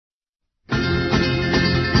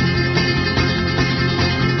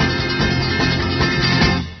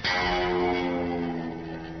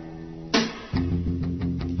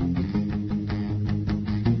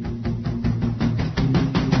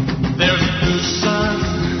sun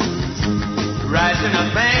rising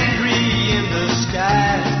up angry in the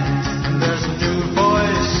sky. And there's a new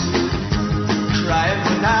voice crying,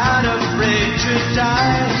 we're not afraid to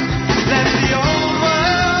die. Let the old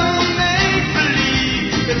world make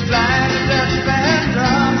believe it's blind and deaf and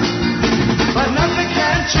dumb, but nothing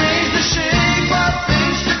can change the shape of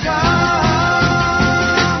things to come.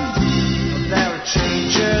 There are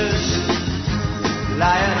changes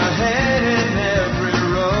lying ahead in every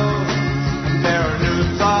road, and there are new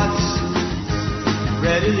thoughts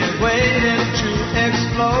ready and waiting to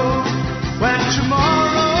explode. When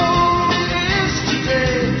tomorrow is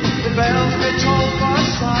today, the bells may toll for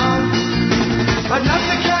song, but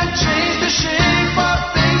nothing can change the shape of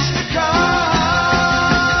things to come.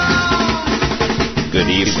 Good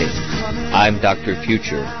evening. I'm Dr.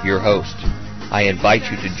 Future, your host. I invite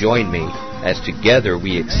you to join me as together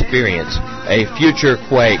we experience a future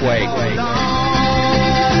quake. There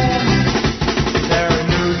are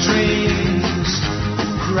new dreams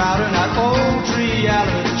crowding out old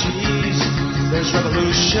realities. There's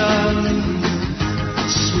revolution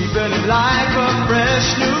sweeping it like a fresh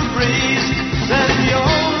new breeze. Let the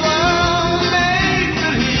old world make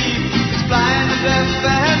believe it's blind and deaf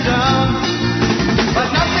and dumb, but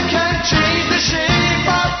nothing can change the shape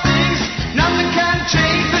of things. Nothing can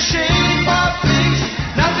change the shape of things.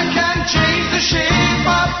 Nothing can change the shape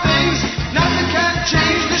of things. Nothing can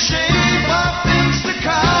change the shape of things to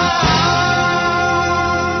come.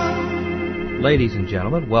 Ladies and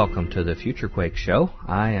gentlemen, welcome to the Future Quake Show.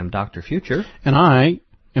 I am Dr. Future. And I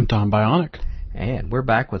am Tom Bionic. And we're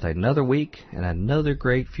back with another week and another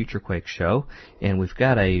great Future Quake show. And we've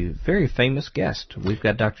got a very famous guest. We've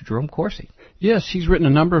got Dr. Jerome Corsi. Yes, he's written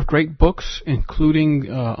a number of great books, including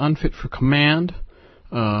Unfit for Command.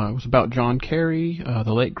 It was about John Kerry,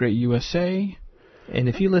 the late great USA. And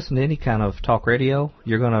if you listen to any kind of talk radio,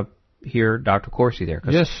 you're going to hear Dr. Corsi there.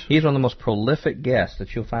 Yes. He's one of the most prolific guests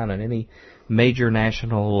that you'll find on any major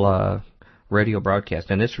national radio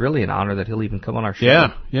broadcast. And it's really an honor that he'll even come on our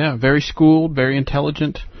show. Yeah. Very schooled, very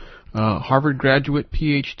intelligent. Harvard graduate,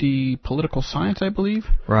 PhD, political science, I believe.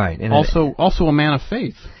 Right. And also a man of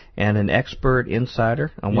faith. And an expert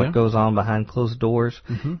insider on what goes on behind closed doors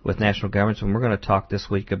with national governments. And we're going to talk this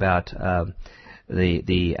week about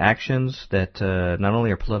the actions that not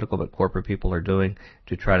only are political but corporate people are doing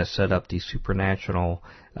to try to set up these supranational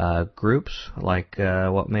groups like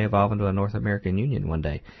what may evolve into a North American Union one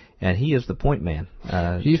day. And he is the point man.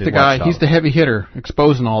 He's the guy. He's the heavy hitter,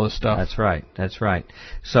 exposing all this stuff. That's right.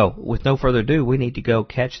 So, with no further ado, we need to go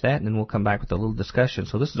catch that, and then we'll come back with a little discussion.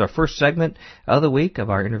 So, this is our first segment of the week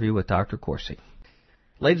of our interview with Dr. Corsi.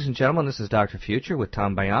 Ladies and gentlemen, this is Dr. Future with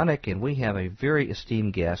Tom Bionic, and we have a very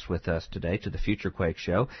esteemed guest with us today to the Future Quake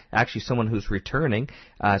Show. Actually, someone who's returning.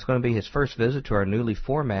 It's going to be his first visit to our newly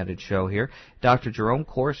formatted show here. Dr. Jerome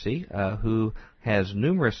Corsi, who has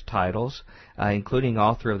numerous titles, including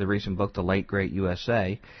author of the recent book, The Late Great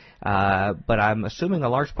USA. But I'm assuming a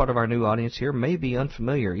large part of our new audience here may be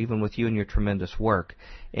unfamiliar, even with you and your tremendous work.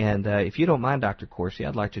 And if you don't mind, Dr. Corsi,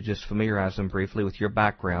 I'd like to just familiarize them briefly with your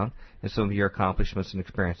background and some of your accomplishments and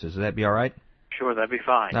experiences. Would that be all right? Sure, that'd be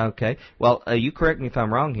fine. Okay. Well, you correct me if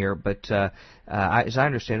I'm wrong here, but as I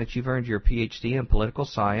understand it, you've earned your Ph.D. in political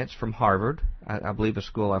science from Harvard, I believe a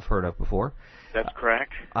school I've heard of before. That's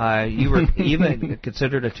correct. You were even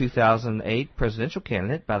considered a 2008 presidential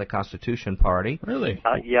candidate by the Constitution Party. Really?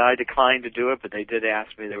 Yeah, I declined to do it, but they did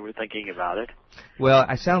ask me. They were thinking about it. Well,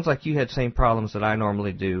 it sounds like you had the same problems that I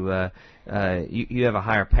normally do. You have a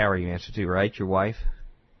higher power you answer to, right? Your wife?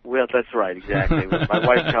 Well, that's right, exactly. My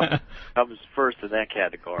wife comes first in that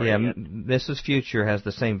category. Yeah, Mrs. Future has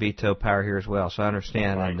the same veto power here as well, so I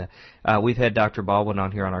understand. Right. And we've had Dr. Baldwin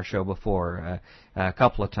on here on our show before a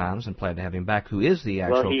couple of times and plan to have him back, who is the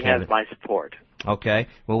actual Well, he candidate. has my support. Okay.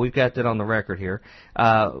 Well, we've got that on the record here.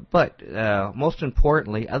 But most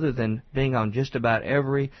importantly, other than being on just about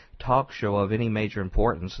every talk show of any major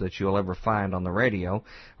importance that you'll ever find on the radio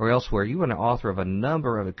or elsewhere, you are an author of a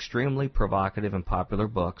number of extremely provocative and popular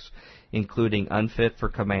books, including Unfit for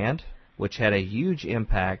Command, which had a huge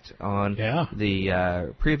impact on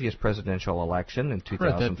the previous presidential election in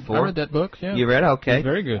 2004. I read that book, yeah. You read it? Okay. It's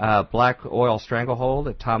very good. Black Oil Stranglehold,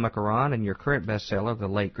 Atomic Iran, and your current bestseller, The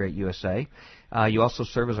Late Great USA. You also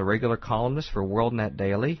serve as a regular columnist for WorldNet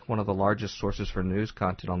Daily, one of the largest sources for news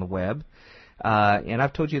content on the web. And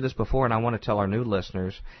I've told you this before, and I want to tell our new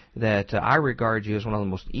listeners that I regard you as one of the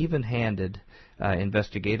most even-handed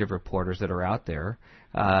investigative reporters that are out there.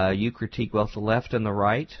 You critique both the left and the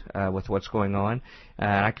right with what's going on,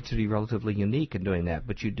 and I consider you relatively unique in doing that.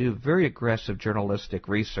 But you do very aggressive journalistic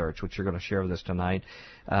research, which you're going to share with us tonight,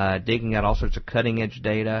 digging out all sorts of cutting-edge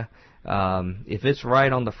data, If it's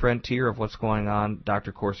right on the frontier of what's going on,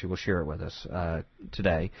 Dr. Corsi will share it with us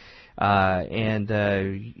today.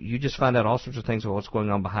 You just find out all sorts of things about what's going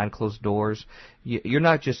on behind closed doors. You're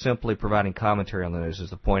not just simply providing commentary on the news, is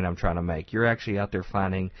the point I'm trying to make. You're actually out there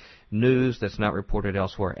finding news that's not reported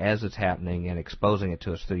elsewhere as it's happening and exposing it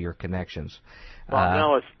to us through your connections. Well, I'm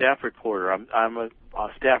now a staff reporter. I'm a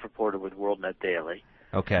staff reporter with WorldNet Daily.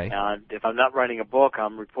 Okay. And if I'm not writing a book,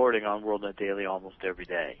 I'm reporting on WorldNet Daily almost every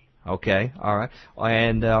day. Okay, all right.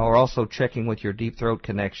 And we're also checking with your Deep Throat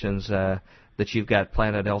connections that you've got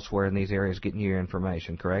planted elsewhere in these areas, getting you your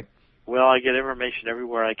information, correct? Well, I get information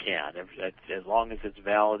everywhere I can. As long as it's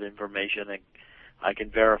valid information and I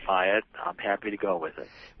can verify it, I'm happy to go with it.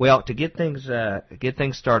 Well, to get things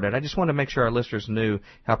started, I just want to make sure our listeners knew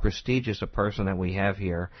how prestigious a person that we have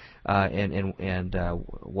here, and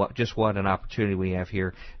what an opportunity we have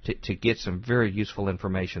here to get some very useful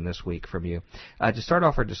information this week from you. To start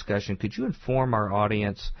off our discussion, could you inform our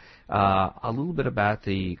audience a little bit about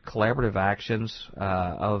the collaborative actions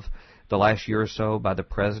of the last year or so by the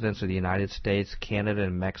presidents of the United States, Canada,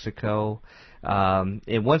 and Mexico?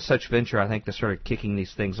 And one such venture, I think, that started kicking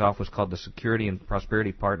these things off was called the Security and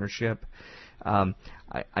Prosperity Partnership.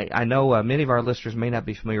 I know many of our listeners may not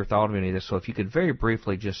be familiar with all of any of this, so if you could very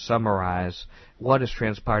briefly just summarize what has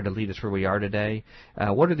transpired to lead us where we are today.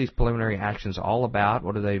 What are these preliminary actions all about?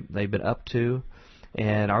 What have they've been up to?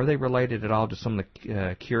 And are they related at all to some of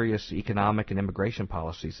the curious economic and immigration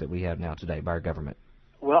policies that we have now today by our government?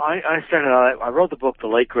 Well, I wrote the book, The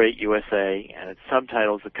Late Great USA, and its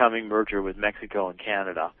subtitle is The Coming Merger with Mexico and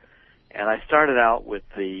Canada. And I started out with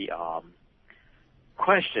the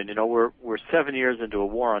question, we're 7 years into a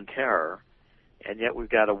war on terror, and yet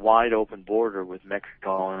we've got a wide open border with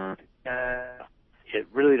Mexico. It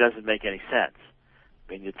really doesn't make any sense.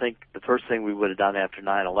 I mean, you'd think the first thing we would have done after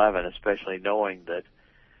 9/11, especially knowing that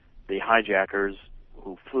the hijackers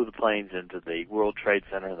who flew the planes into the World Trade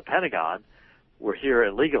Center and the Pentagon were here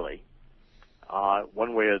illegally,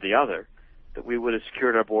 one way or the other, that we would have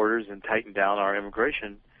secured our borders and tightened down our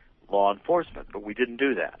immigration law enforcement. But we didn't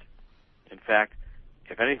do that. In fact,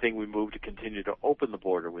 if anything, we moved to continue to open the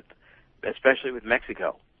border especially with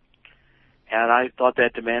Mexico. And I thought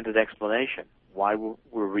that demanded explanation. Why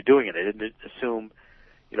were we doing it? I didn't assume,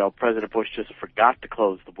 President Bush just forgot to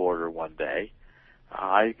close the border one day.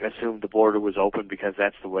 I assumed the border was open because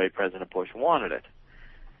that's the way President Bush wanted it.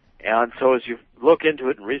 And so as you look into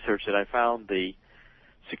it and research it, I found the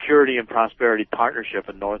Security and Prosperity Partnership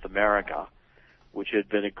in North America, which had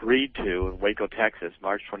been agreed to in Waco, Texas,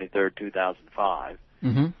 March 23rd, 2005.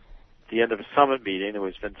 Mm-hmm. At the end of a summit meeting, there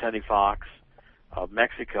was Vicente Fox of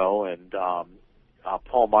Mexico and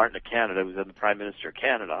Paul Martin of Canada, who was then the Prime Minister of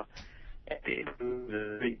Canada.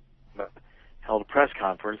 They held a press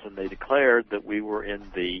conference, and they declared that we were in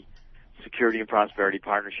the Security and Prosperity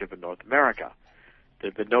Partnership in North America.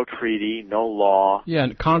 There'd been no treaty, no law. Yeah,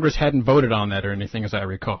 and Congress hadn't voted on that or anything, as I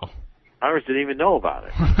recall. Congress didn't even know about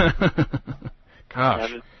it.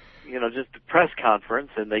 Gosh. And, just a press conference,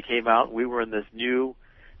 and they came out, and we were in this new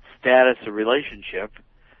status of relationship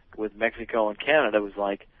with Mexico and Canada. It was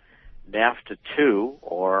like NAFTA 2,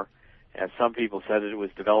 or as some people said, it was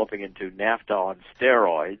developing into NAFTA on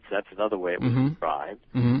steroids. That's another way it was described.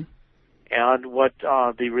 Mm-hmm. And what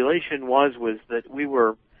the relation was that we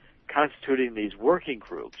were constituting these working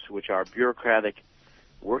groups, which are bureaucratic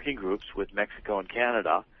working groups with Mexico and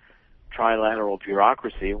Canada, trilateral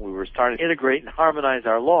bureaucracy, and we were starting to integrate and harmonize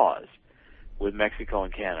our laws with Mexico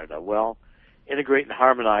and Canada. Well, integrate and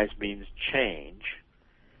harmonize means change,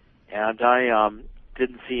 and I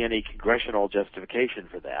didn't see any congressional justification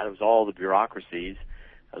for that. It was all the bureaucracies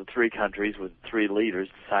of the three countries with three leaders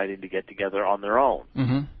deciding to get together on their own.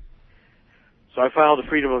 Mm-hmm. So I filed a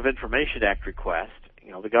Freedom of Information Act request.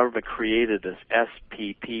 The government created this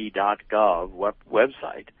spp.gov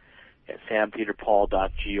website at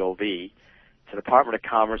sanpeterpaul.gov. It's a Department of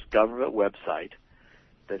Commerce government website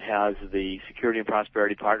that has the Security and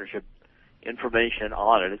Prosperity Partnership information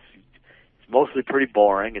on it. It's mostly pretty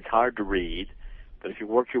boring. It's hard to read. But if you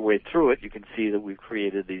work your way through it, you can see that we've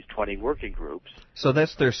created these 20 working groups. So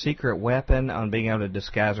that's their secret weapon on being able to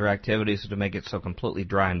disguise their activities to make it so completely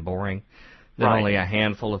dry and boring that only a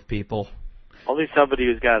handful of people... Only somebody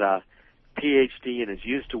who's got a PhD and is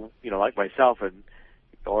used to, like myself,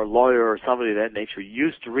 or a lawyer or somebody of that nature,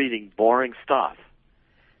 used to reading boring stuff,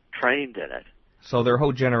 trained in it. So their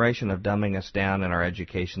whole generation of dumbing us down in our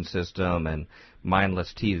education system and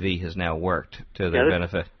mindless TV has now worked to their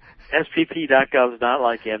benefit. SPP.gov is not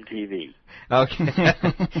like MTV. Okay.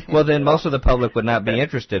 Well, then most of the public would not be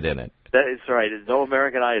interested in it. That is right. There's no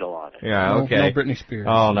American Idol on it. Yeah, okay. No Britney Spears.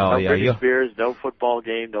 Oh, no, No yeah. Britney Spears, no football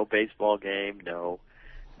game, no baseball game, no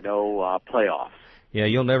playoffs. Yeah,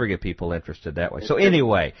 you'll never get people interested that way. So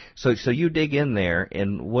anyway, so you dig in there,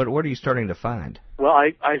 and what are you starting to find? Well,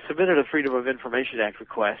 I submitted a Freedom of Information Act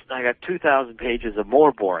request, and I got 2,000 pages of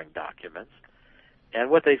more boring documents. And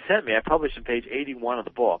what they sent me, I published on page 81 of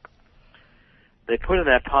the book. They put in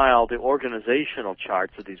that pile the organizational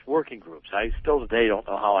charts of these working groups. I still today don't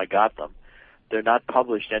know how I got them. They're not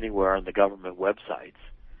published anywhere on the government websites.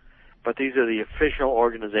 But these are the official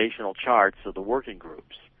organizational charts of the working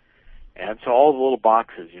groups. And so all the little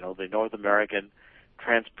boxes, the North American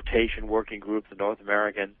Transportation Working Group, the North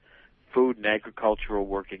American Food and Agricultural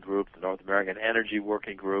Working Group, the North American Energy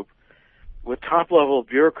Working Group, with top-level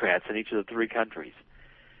bureaucrats in each of the three countries.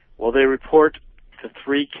 Well, they report to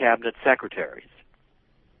three cabinet secretaries.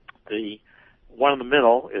 The one in the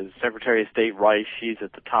middle is Secretary of State Rice. She's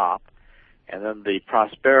at the top. And then the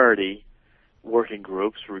Prosperity Working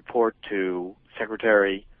Groups report to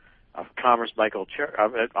Secretary of Commerce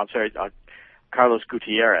Carlos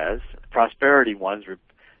Gutierrez. The Prosperity ones,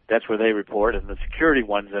 that's where they report, and the Security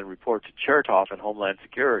ones then report to Chertoff in Homeland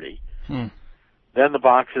Security. Then the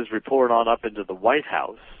boxes report on up into the White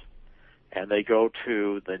House, and they go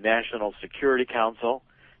to the National Security Council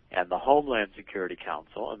and the Homeland Security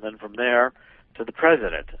Council, and then from there to the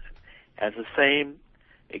President. As the same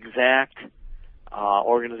exact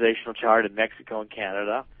organizational chart in Mexico and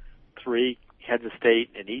Canada, three heads of state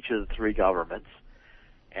in each of the three governments.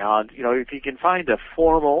 And, if you can find a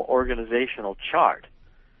formal organizational chart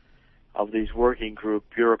of these working group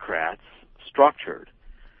bureaucrats structured,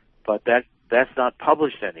 but that's not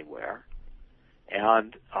published anywhere,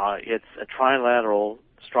 and it's a trilateral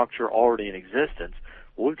structure already in existence.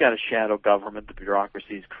 Well, we've got a shadow government the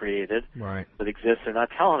bureaucracy's created that exists they're not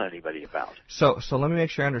telling anybody about. So let me make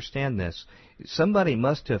sure I understand this. Somebody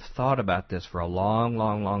must have thought about this for a long,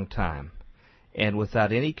 long, long time, and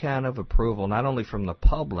without any kind of approval, not only from the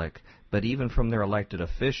public, but even from their elected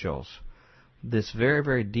officials, this very,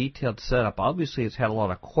 very detailed setup, obviously it's had a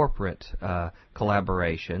lot of corporate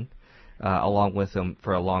collaboration along with them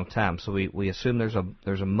for a long time. So we assume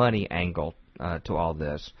there's a money angle to all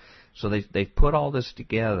this. So they've put all this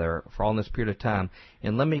together for all this period of time.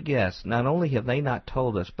 And let me guess, not only have they not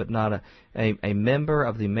told us, but not a member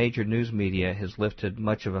of the major news media has lifted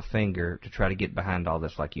much of a finger to try to get behind all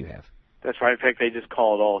this like you have. That's right. In fact, they just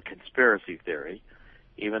call it all a conspiracy theory,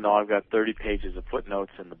 even though I've got 30 pages of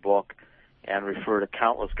footnotes in the book and refer to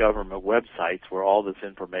countless government websites where all this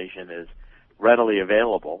information is readily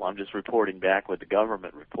available. I'm just reporting back what the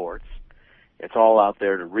government reports. It's all out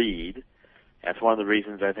there to read. That's one of the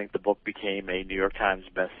reasons I think the book became a New York Times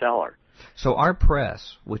bestseller. So our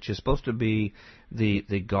press, which is supposed to be the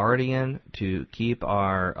guardian to keep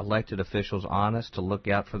our elected officials honest, to look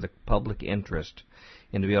out for the public interest,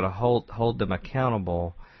 and to be able to hold them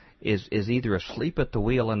accountable, is either asleep at the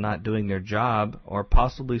wheel and not doing their job, or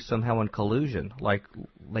possibly somehow in collusion, like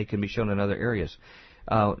they can be shown in other areas.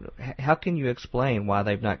 How can you explain why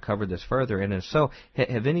they've not covered this further? And if so,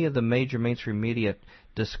 have any of the major mainstream media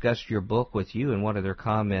discussed your book with you, and what are their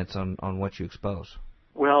comments on what you expose?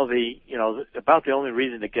 Well, about the only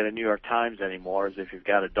reason to get a New York Times anymore is if you've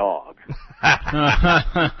got a dog.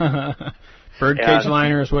 Birdcage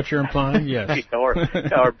liner is what you're implying? Yes. or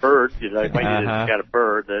birds. If you've got a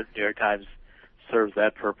bird, the New York Times serves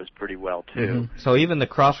that purpose pretty well too. Mm-hmm. So even the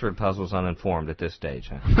crossword puzzle's uninformed at this stage,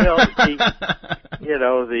 huh? Well,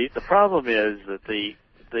 the problem is that the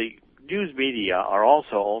news media are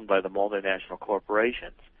also owned by the multinational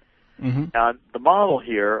corporations. Mm-hmm. And the model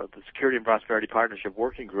here of the Security and Prosperity Partnership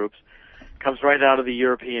working groups comes right out of the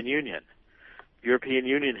European Union. The European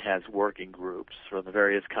Union has working groups from the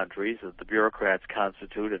various countries that the bureaucrats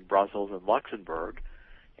constitute in Brussels and Luxembourg,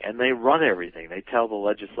 and they run everything. They tell the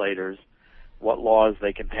legislators what laws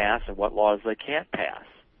they can pass and what laws they can't pass.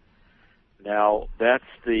 Now, that's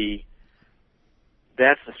the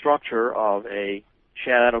structure of a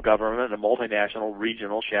shadow government, a multinational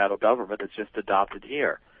regional shadow government that's just adopted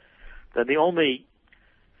here. Then the only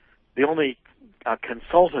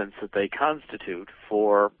consultants that they constitute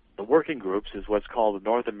for the working groups is what's called the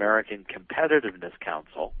North American Competitiveness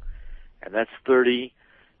Council, and that's 30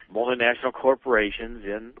 multinational corporations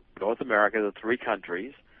in North America, the three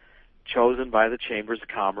countries, chosen by the chambers of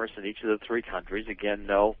commerce in each of the three countries. Again,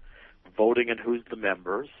 no voting in who's the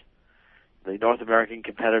members. The North American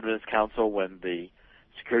Competitiveness Council, when the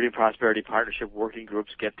Security and Prosperity Partnership working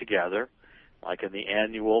groups get together, like in the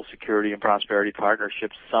annual Security and Prosperity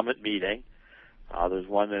Partnership Summit meeting, There's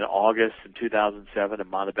one in August in 2007 in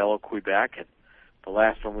Montebello, Quebec, and the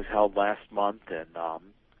last one was held last month in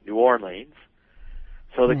New Orleans.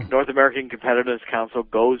 So the North American Competitiveness Council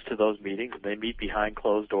goes to those meetings, and they meet behind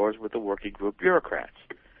closed doors with the working group bureaucrats.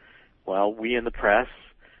 Well, we in the press,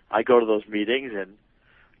 I go to those meetings, and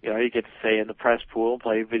you get to say in the press pool and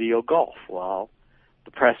play video golf. Well,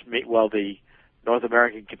 the North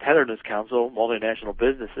American Competitiveness Council, multinational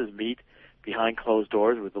businesses meet behind closed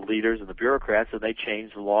doors with the leaders and the bureaucrats, and they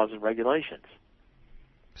change the laws and regulations.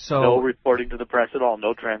 So no reporting to the press at all,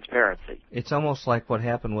 no transparency. It's almost like what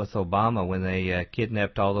happened with Obama when they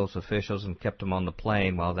kidnapped all those officials and kept them on the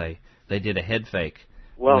plane while they did a head fake.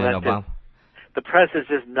 Well, the press is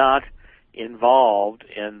just not involved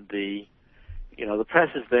in the press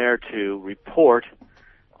is there to report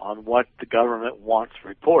on what the government wants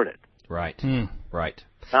reported. Right. Right.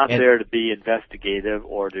 Not there to be investigative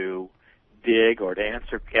or to dig or to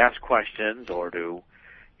ask questions or to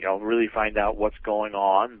really find out what's going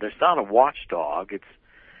on. There's not a watchdog. It's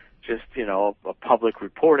just, a public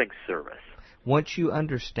reporting service. Once you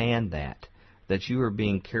understand that you are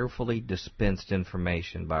being carefully dispensed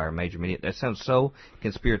information by our major media, that sounds so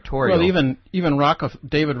conspiratorial. Well, even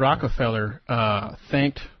David Rockefeller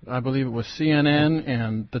thanked, I believe it was CNN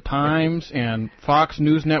and the Times and Fox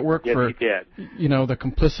News Network for he did. The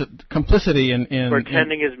complicity in for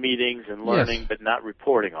attending his meetings and learning, but not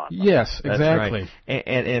reporting on them. Yes, exactly. Right.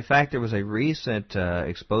 And in fact, there was a recent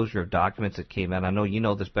exposure of documents that came out. I know you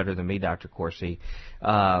know this better than me, Dr. Corsi,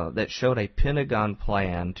 that showed a Pentagon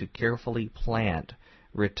plan to carefully plant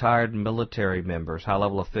retired military members,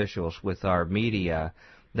 high-level officials with our media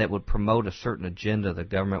that would promote a certain agenda, the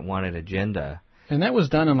government-wanted agenda. And that was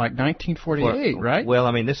done in like 1948, right? Well,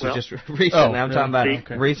 I mean, this is just recent. I'm talking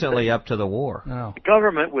about recently up to the war. Oh. The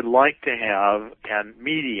government would like to have, and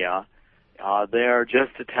media, there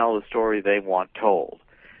just to tell the story they want told.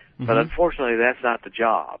 Mm-hmm. But unfortunately, that's not the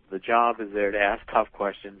job. The job is there to ask tough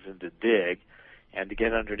questions and to dig and to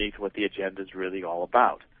get underneath what the agenda is really all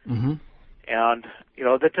about. Mm-hmm. And,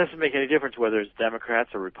 that doesn't make any difference whether it's Democrats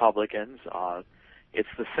or Republicans. It's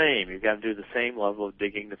the same. You've got to do the same level of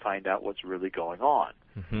digging to find out what's really going on.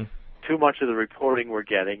 Mm-hmm. Too much of the reporting we're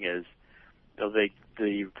getting is, the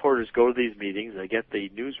reporters go to these meetings, they get the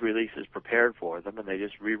news releases prepared for them, and they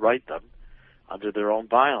just rewrite them under their own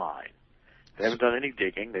byline. They haven't done any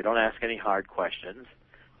digging. They don't ask any hard questions.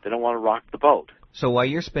 They don't want to rock the boat. So while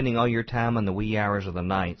you're spending all your time in the wee hours of the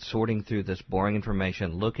night sorting through this boring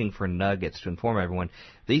information, looking for nuggets to inform everyone,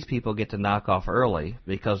 these people get to knock off early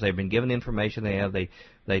because they've been given information they have.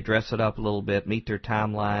 They dress it up a little bit, meet their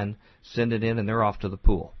timeline, send it in, and they're off to the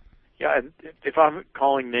pool. Yeah, and if I'm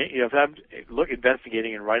if I'm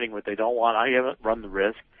investigating and writing what they don't want, I haven't run the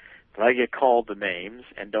risk that I get called the names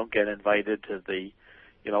and don't get invited to the,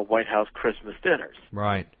 White House Christmas dinners.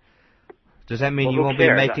 Right. Does that mean you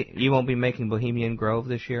won't be making Bohemian Grove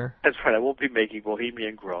this year? That's right. I won't be making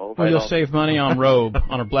Bohemian Grove. Well, you'll save money on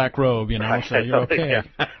a black robe, so you're okay.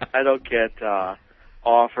 I don't get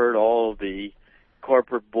offered all of the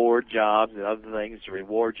corporate board jobs and other things to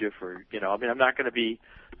reward you for, I'm not going to be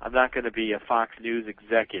a Fox News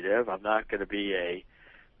executive. I'm not going to be a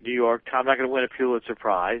New York Times. I'm not going to win a Pulitzer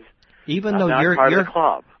Prize. Even though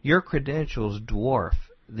your credentials dwarf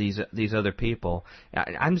these other people,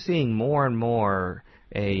 I'm seeing more and more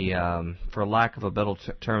for lack of a better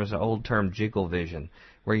term, an old term, jiggle vision,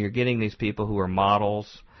 where you're getting these people who are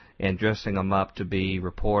models and dressing them up to be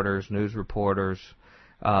reporters, news reporters.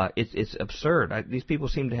 It's absurd. These people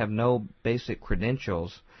seem to have no basic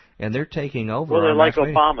credentials, and they're taking over. Well, they're like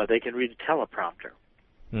Obama. They can read a teleprompter.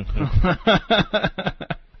 He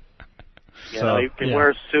can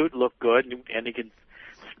wear a suit, look good, and he can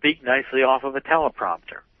speak nicely off of a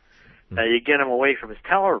teleprompter. Now you get him away from his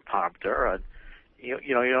teleprompter, and you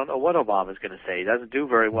don't know what Obama's going to say. He doesn't do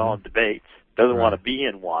very well in debates. Doesn't want to be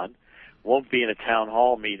in one. Won't be in a town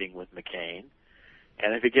hall meeting with McCain.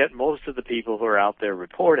 And if you get most of the people who are out there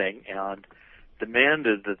reporting and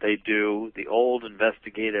demanded that they do the old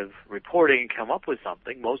investigative reporting and come up with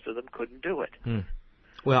something, most of them couldn't do it.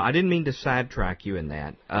 Well, I didn't mean to sidetrack you in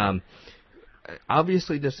that.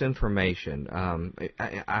 Obviously, this information,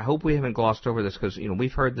 I hope we haven't glossed over this because,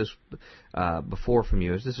 we've heard this before from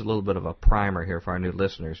you. This is a little bit of a primer here for our new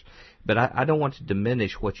listeners. But I don't want to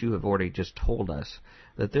diminish what you have already just told us,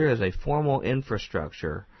 that there is a formal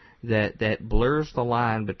infrastructure that blurs the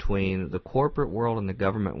line between the corporate world and the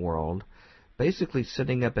government world, basically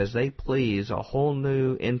setting up as they please a whole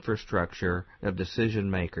new infrastructure of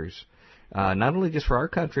decision makers, not only just for our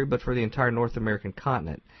country, but for the entire North American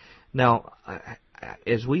continent. Now,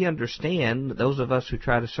 as we understand, those of us who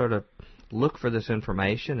try to sort of look for this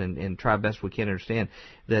information and try best we can to understand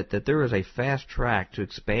that there is a fast track to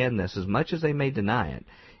expand this, as much as they may deny it,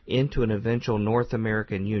 into an eventual North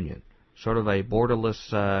American Union, sort of a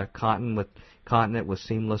borderless continent with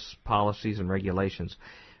seamless policies and regulations.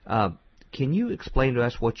 Can you explain to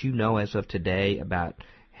us what you know as of today about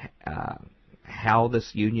how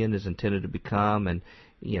this union is intended to become, and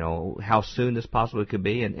how soon this possibly could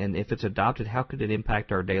be, and if it's adopted, how could it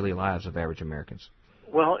impact our daily lives of average Americans?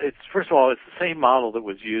 Well, first of all, it's the same model that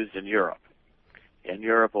was used in Europe. In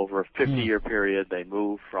Europe, over a 50-year period, they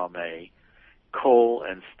moved from a coal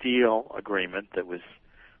and steel agreement that was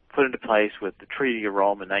put into place with the Treaty of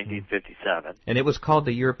Rome in 1957. And it was called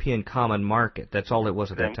the European Common Market. That's all it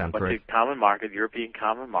was at that time, correct? The Common Market, European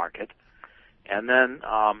Common Market. And then,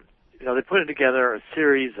 they put together a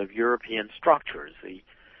series of European structures, the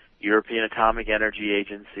European Atomic Energy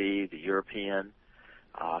Agency, the European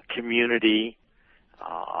Community,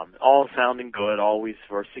 all sounding good, always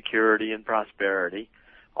for security and prosperity,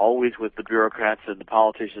 always with the bureaucrats and the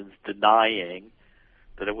politicians denying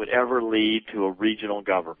that it would ever lead to a regional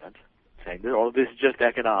government, saying, oh, this is just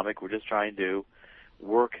economic, we're just trying to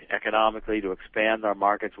work economically to expand our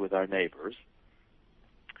markets with our neighbors,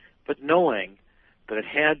 but knowing that it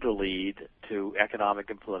had to lead to economic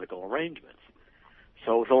and political arrangements.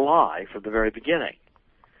 So it was a lie from the very beginning.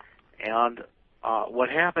 And what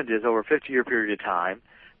happened is, over a 50-year period of time,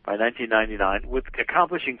 by 1999, with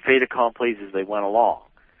accomplishing fait accompli as they went along,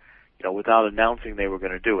 without announcing they were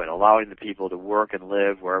going to do it, allowing the people to work and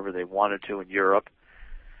live wherever they wanted to in Europe,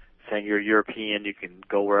 saying you're European, you can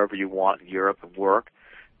go wherever you want in Europe and work,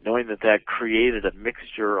 knowing that created a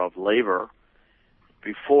mixture of labor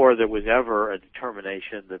before there was ever a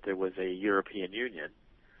determination that there was a European Union,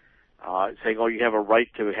 saying, oh, you have a right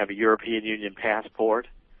to have a European Union passport,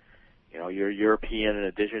 you're European in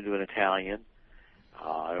addition to an Italian,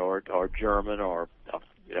 or German, or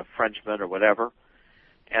a Frenchman, or whatever.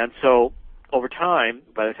 And so, over time,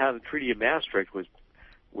 by the time the Treaty of Maastricht was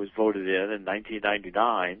voted in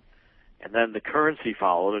 1999, and then the currency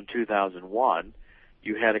followed in 2001,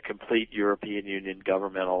 you had a complete European Union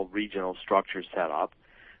governmental regional structure set up,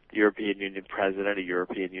 the European Union President, a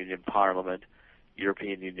European Union Parliament,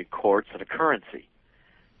 European Union courts, and a currency.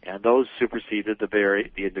 And those superseded the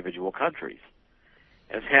individual countries.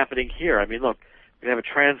 And it's happening here. I mean, look, we have a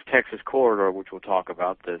Trans-Texas corridor, which we'll talk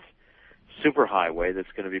about, this superhighway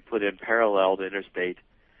that's going to be put in parallel to Interstate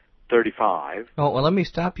 35. Oh, well, let me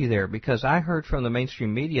stop you there, because I heard from the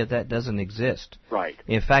mainstream media that doesn't exist. Right.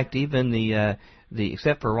 In fact, even the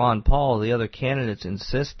except for Ron Paul, the other candidates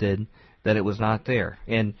insisted that it was not there.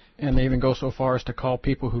 And they even go so far as to call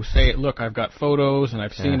people who say, look, I've got photos and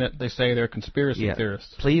I've seen it, they say they're conspiracy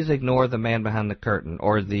theorists. Please ignore the man behind the curtain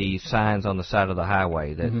or the signs on the side of the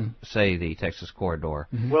highway that say the Texas corridor.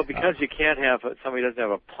 Well, because you can't have, somebody doesn't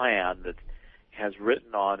have a plan that has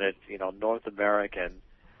written on it, North American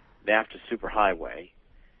NAFTA superhighway,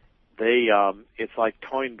 it's like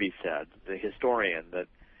Toynbee said, the historian, that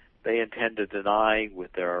they intend to deny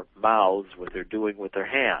with their mouths what they're doing with their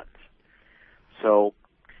hands. So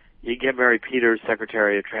you get Mary Peters,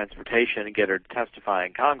 Secretary of Transportation, and get her to testify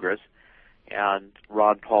in Congress, and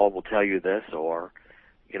Ron Paul will tell you this, or,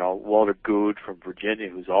 Walter Good from Virginia,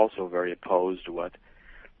 who's also very opposed to what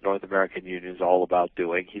North American Union is all about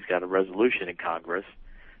doing. He's got a resolution in Congress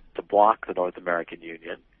to block the North American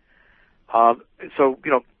Union. So,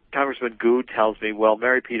 Congressman Good tells me, well,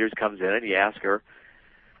 Mary Peters comes in and he asks her,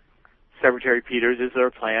 Secretary Peters, is there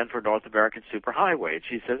a plan for North American superhighway? And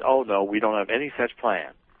she says, oh, no, we don't have any such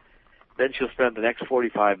plan. Then she'll spend the next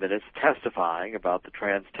 45 minutes testifying about the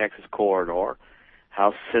Trans-Texas corridor,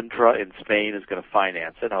 how Sintra in Spain is going to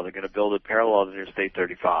finance it, how they're going to build it parallel to Interstate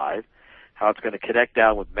 35, how it's going to connect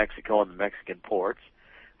down with Mexico and the Mexican ports,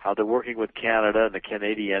 how they're working with Canada and the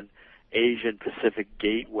Canadian Asian Pacific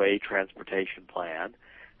Gateway Transportation Plan,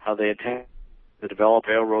 how they intend to develop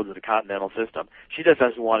railroads in the continental system. She just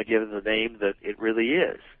doesn't want to give it the name that it really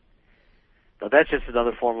is. Now, that's just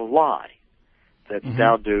another form of lie. That's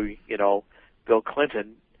down to, Bill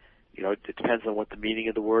Clinton, it depends on what the meaning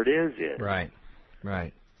of the word is. Right.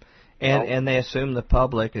 And they assume the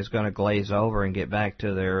public is going to glaze over and get back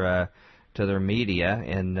to their media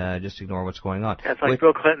and just ignore what's going on. That's like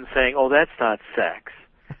Bill Clinton saying, oh, that's not sex.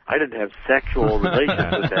 I didn't have sexual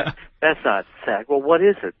relations with that. That's not sex. Well, what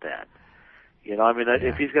is it then?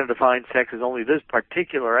 If he's going to define sex as only this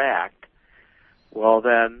particular act, well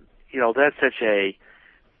then, that's such a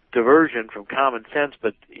diversion from common sense,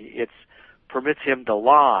 but it permits him to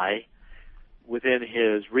lie within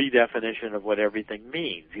his redefinition of what everything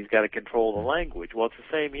means. He's got to control the language. Well, it's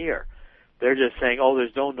the same here. They're just saying, oh,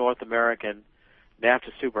 there's no North American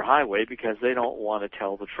NAFTA superhighway because they don't want to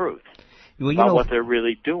tell the truth Well, about what they're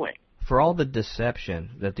really doing. For all the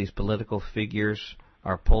deception that these political figures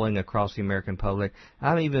are pulling across the American public,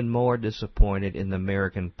 I'm even more disappointed in the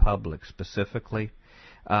American public specifically.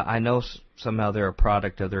 I know somehow they're a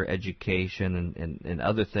product of their education and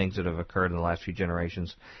other things that have occurred in the last few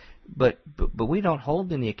generations, but we don't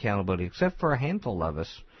hold any accountability except for a handful of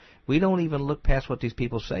us. We don't even look past what these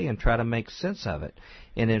people say and try to make sense of it.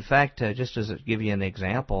 And in fact, just to give you an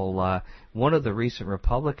example, one of the recent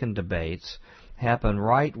Republican debates happened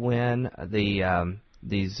right when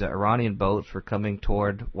these Iranian boats were coming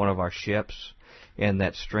toward one of our ships, and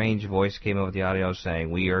that strange voice came over the audio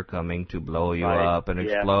saying, "We are coming to blow you up and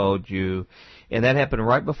explode you." And that happened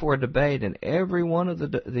right before a debate, and every one of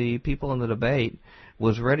the people in the debate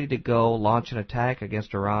was ready to go launch an attack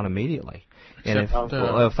against Iran immediately. And in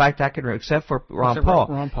fact, I can, except for Ron Paul.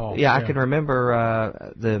 Ron Paul. Yeah, I can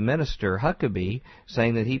remember the minister Huckabee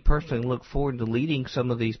saying that he personally looked forward to leading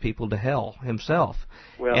some of these people to hell himself.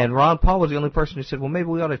 Well, and Ron Paul was the only person who said, "Well, maybe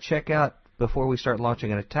we ought to check out before we start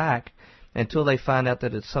launching an attack until they find out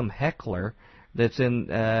that it's some heckler that's in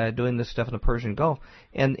doing this stuff in the Persian Gulf."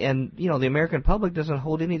 And you know, the American public doesn't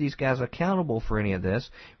hold any of these guys accountable for any of this.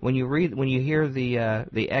 When you hear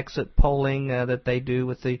the exit polling that they do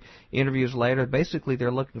with the interviews later, basically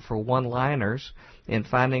they're looking for one-liners and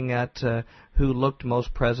finding out who looked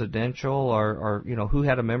most presidential or you know, who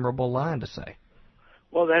had a memorable line to say.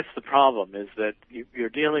 Well, that's the problem, is that you're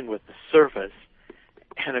dealing with the surface,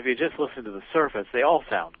 and if you just listen to the surface, they all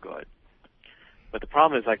sound good. But the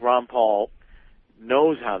problem is, like, Ron Paul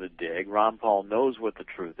knows how to dig. Ron Paul knows what the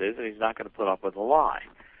truth is, and he's not going to put up with a lie.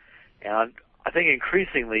 And I think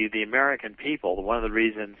increasingly the American people, one of the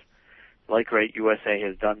reasons Late Great USA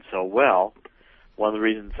has done so well, one of the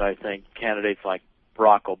reasons I think candidates like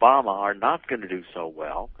Barack Obama are not going to do so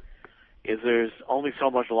well, is there's only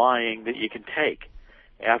so much lying that you can take.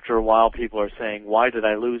 After a while, people are saying, "Why did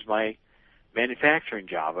I lose my manufacturing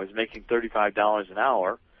job? I was making $35 an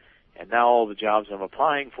hour, and now all the jobs I'm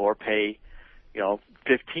applying for pay, you know,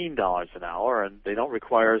 $15 an hour, and they don't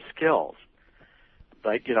require skills."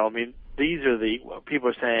 Like, you know, I mean, these are the people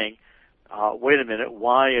are saying, "Wait a minute,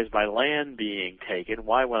 why is my land being taken?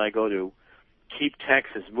 Why, when I go to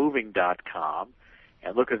keeptexasmoving.com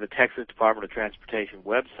and look at the Texas Department of Transportation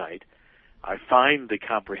website, I find the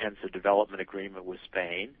comprehensive development agreement with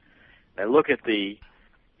Spain. I look at the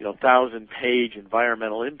 1,000-page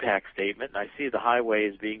environmental impact statement, and I see the highway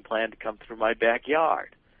is being planned to come through my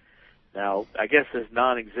backyard." Now, I guess this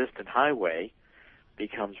non-existent highway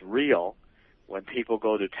becomes real when people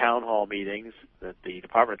go to town hall meetings that the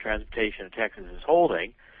Department of Transportation in Texas is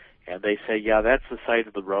holding, and they say, "Yeah, that's the site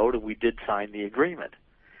of the road, and we did sign the agreement."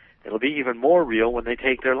 It'll be even more real when they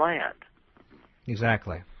take their land.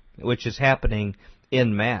 Exactly, which is happening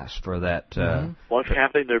en masse for that. What's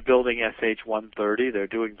happening? They're building SH 130. They're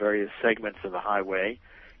doing various segments of the highway,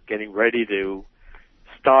 getting ready to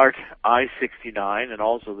start I-69 and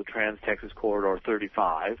also the Trans-Texas Corridor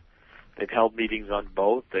 35. They've held meetings on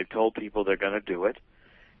both. They've told people they're going to do it,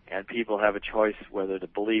 and people have a choice whether to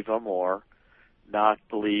believe them or not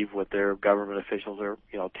believe what their government officials are,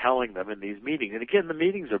 telling them in these meetings. And again, the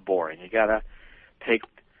meetings are boring. You got to take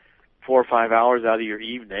 4 or 5 hours out of your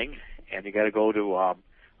evening, and you got to go to a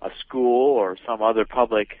school or some other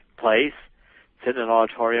public place, sit in an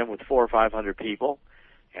auditorium with 400 or 500 people,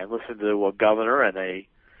 and listen to a governor and a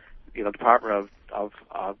Department of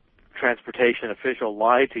Transportation official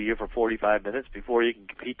lie to you for 45 minutes before you can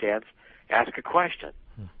compete to ask a question.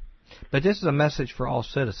 But this is a message for all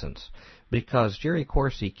citizens, because Jerry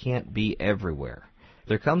Corsi can't be everywhere.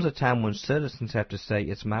 There comes a time when citizens have to say,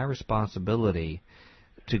 "It's my responsibility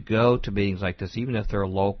to go to meetings like this, even if they're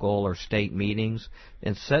local or state meetings,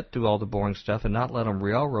 and sit through all the boring stuff and not let them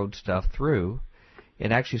railroad stuff through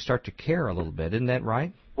and actually start to care a little bit." Isn't that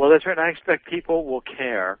right? Well, that's right. I expect people will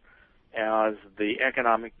care as the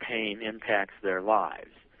economic pain impacts their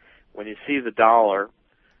lives. When you see the dollar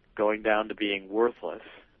going down to being worthless,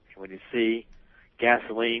 when you see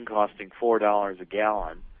gasoline costing $4 a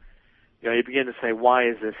gallon, you begin to say, why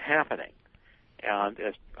is this happening? And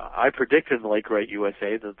as I predicted in the Late Great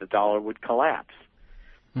USA that the dollar would collapse.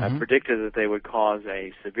 I predicted that they would cause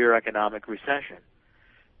a severe economic recession,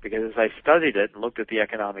 because as I studied it and looked at the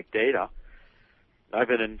economic data, I've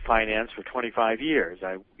been in finance for 25 years.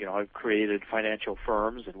 I've created financial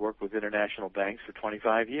firms and worked with international banks for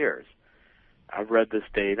 25 years. I've read this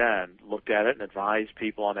data and looked at it and advised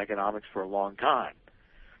people on economics for a long time.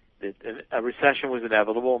 A recession was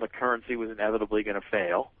inevitable, and the currency was inevitably going to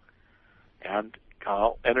fail, and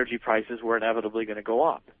energy prices were inevitably going to go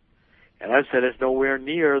up. And I've said it's nowhere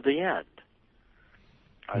near the end.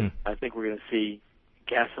 I think we're going to see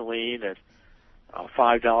gasoline at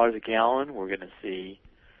 $5 a gallon. We're going to see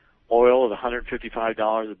oil at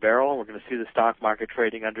 $155 a barrel. We're going to see the stock market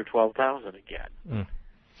trading under $12,000 again.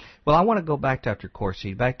 Well, I want to go back, Dr.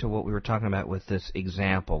 Corsi, back to what we were talking about with this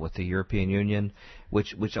example with the European Union,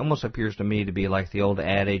 which almost appears to me to be like the old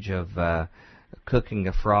adage of cooking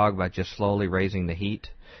a frog by just slowly raising the heat.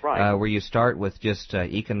 Right. Where you start with just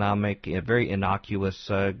economic, very innocuous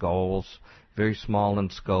goals, very small in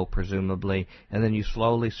scope, presumably, and then you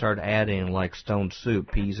slowly start adding, like stone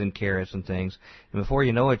soup, peas and carrots and things, and before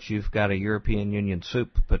you know it, you've got a European Union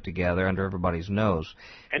soup put together under everybody's nose.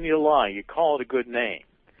 And you lie. You call it a good name.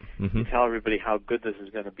 Mm-hmm. You tell everybody how good this is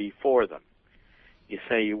going to be for them. You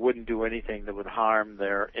say you wouldn't do anything that would harm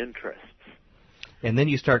their interests. And then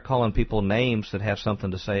you start calling people names that have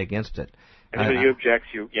something to say against it. Anybody who objects,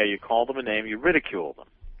 you call them a name, you ridicule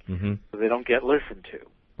them, so they don't get listened to.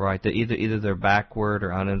 Right. Either they're backward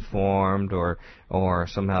or uninformed, or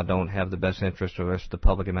somehow don't have the best interest of the rest of the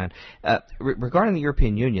public in mind. Regarding the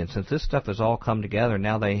European Union, since this stuff has all come together,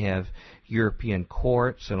 now they have European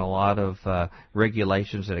courts and a lot of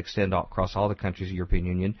regulations that extend across all the countries of the European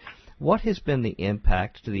Union. What has been the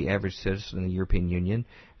impact to the average citizen in the European Union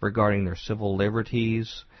regarding their civil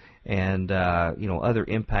liberties and other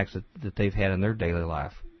impacts that they've had in their daily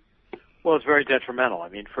life? Well, it's very detrimental. I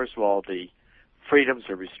mean, first of all, the freedoms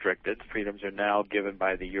are restricted. Freedoms are now given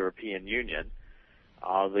by the European Union.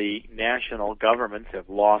 The national governments have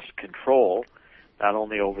lost control, not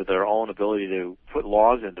only over their own ability to put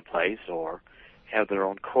laws into place or have their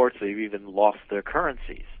own courts, they've even lost their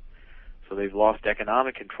currencies. So they've lost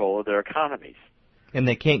economic control of their economies. And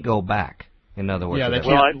they can't go back, in other words. Yeah, they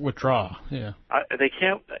can't withdraw. Yeah, they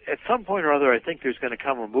can't. At some point or other, I think there's going to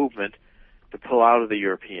come a movement to pull out of the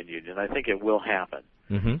European Union. I think it will happen.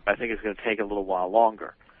 Mm-hmm. I think it's going to take a little while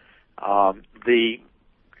longer. The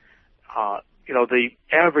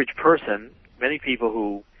average person, many people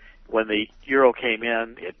who, when the euro came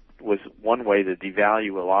in, it was one way to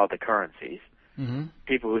devalue a lot of the currencies. Mm-hmm.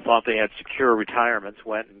 People who thought they had secure retirements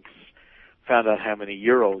went and found out how many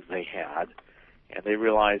euros they had, and they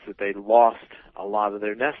realized that they lost a lot of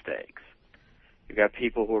their nest eggs. You've got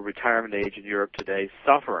people who are retirement age in Europe today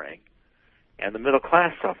suffering, and the middle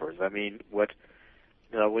class suffers. I mean,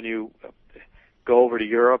 when you go over to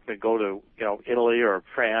Europe and go to Italy or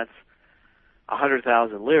France,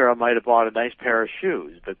 100,000 lira might have bought a nice pair of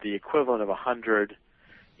shoes, but the equivalent of 100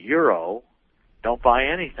 euro don't buy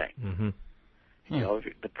anything. Mm-hmm.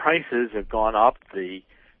 The prices have gone up, the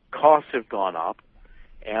costs have gone up,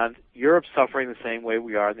 and Europe's suffering the same way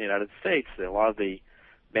we are in the United States. A lot of the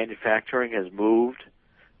manufacturing has moved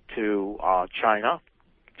to China.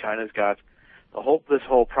 China's got this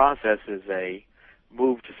whole process is a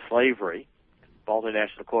move to slavery.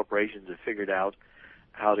 Multinational corporations have figured out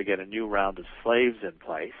how to get a new round of slaves in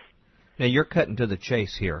place. Now you're cutting to the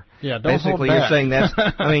chase here. Yeah, don't basically hold you're back. saying that's.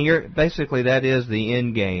 I mean, that is the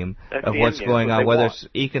end game of what's going on, whether it's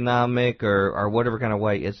economic or whatever kind of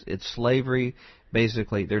way. It's slavery.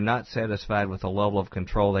 Basically, they're not satisfied with the level of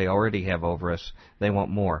control they already have over us. They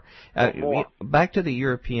want more. Back to the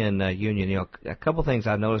European Union, a couple things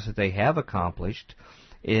I noticed that they have accomplished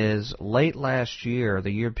is late last year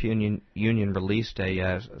the European Union released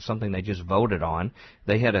something they just voted on.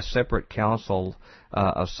 They had a separate council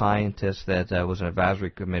of scientists that was an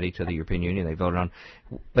advisory committee to the European Union. They voted on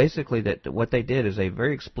basically that what they did is they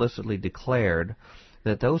very explicitly declared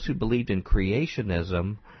that those who believed in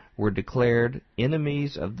creationism were declared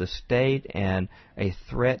enemies of the state and a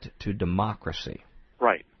threat to democracy.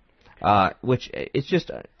 Right. Which it's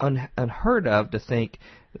just unheard of to think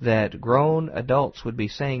that grown adults would be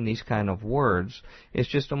saying these kind of words. It's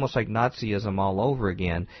just almost like Nazism all over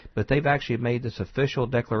again. But they've actually made this official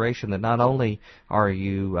declaration that not only are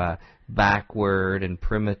you backward and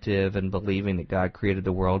primitive and believing that God created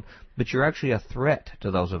the world, but you're actually a threat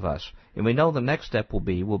to those of us. And we know the next step will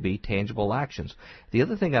be tangible actions. The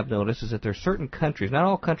other thing I've noticed is that there are certain countries, not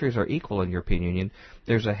all countries are equal in the European Union.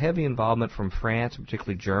 There's a heavy involvement from France,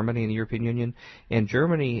 particularly Germany in the European Union, and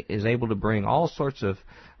Germany is able to bring all sorts of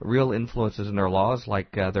real influences in their laws,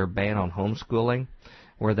 like their ban on homeschooling,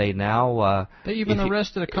 where they now... they even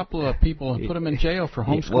arrested a couple of people and put them in jail for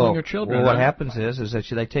homeschooling their children. Well, what happens is that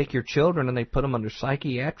they take your children and they put them under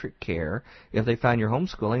psychiatric care if they find you're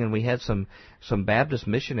homeschooling. And we had some Baptist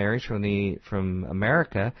missionaries from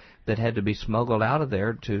America that had to be smuggled out of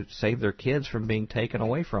there to save their kids from being taken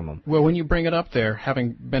away from them. Well, when you bring it up there,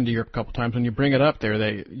 having been to Europe a couple times, when you bring it up there,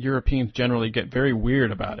 Europeans generally get very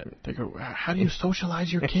weird about it. They go, how do you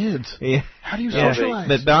socialize your kids? Yeah. How do you socialize?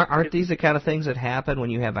 But aren't these the kind of things that happen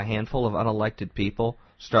when you have a handful of unelected people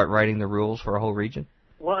start writing the rules for a whole region?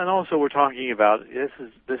 Well, and also we're talking about this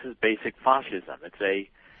is basic fascism.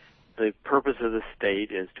 The purpose of the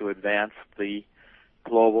state is to advance the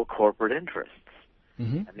global corporate interests.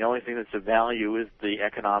 Mm-hmm. And the only thing that's of value is the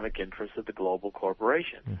economic interests of the global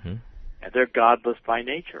corporation. Mm-hmm. And they're godless by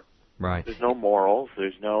nature. Right. There's no morals,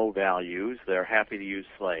 there's no values, they're happy to use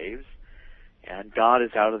slaves, and God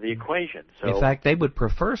is out of the equation. So, in fact, they would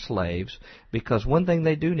prefer slaves because one thing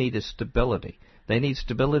they do need is stability. They need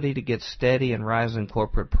stability to get steady and rising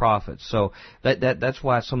corporate profits. So that's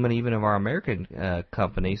why so many even of our American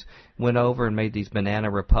companies went over and made these banana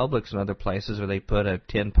republics and other places where they put a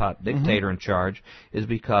tin-pot dictator in charge, is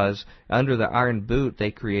because under the iron boot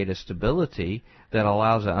they create a stability that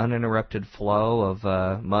allows an uninterrupted flow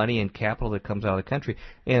of money and capital that comes out of the country.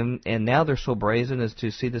 And now they're so brazen as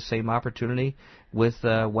to see the same opportunity with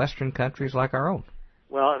Western countries like our own.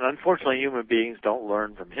 Well, and unfortunately human beings don't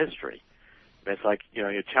learn from history. It's like,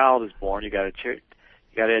 your child is born, you got to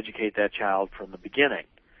educate that child from the beginning.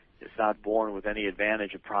 It's not born with any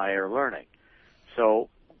advantage of prior learning. So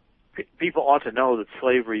people ought to know that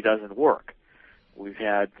slavery doesn't work. We've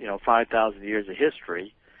had, 5,000 years of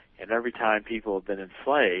history, and every time people have been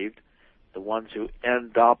enslaved, the ones who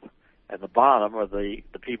end up at the bottom are the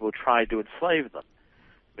people who tried to enslave them.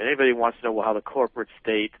 If anybody wants to know how the corporate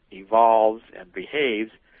state evolves and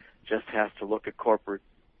behaves, just has to look at corporate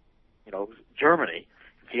Germany,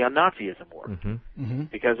 see how Nazism worked. Mm-hmm. Mm-hmm.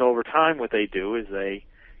 Because over time what they do is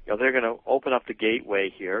they're going to open up the gateway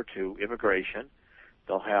here to immigration.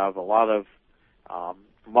 They'll have a lot of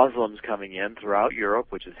Muslims coming in throughout Europe,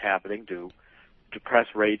 which is happening to depress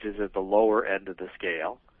wages at the lower end of the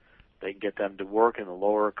scale. They can get them to work in the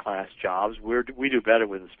lower class jobs. We do better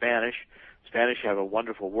with the Spanish. Spanish have a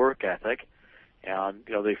wonderful work ethic, and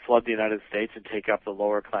they flood the United States and take up the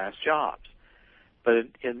lower class jobs. But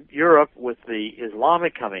in Europe, with the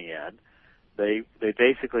Islamic coming in, they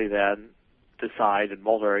basically then decide in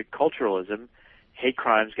multiculturalism, hate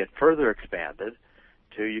crimes get further expanded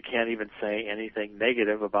to you can't even say anything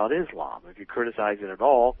negative about Islam. If you criticize it at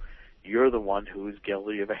all, you're the one who's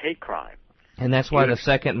guilty of a hate crime. And that's why the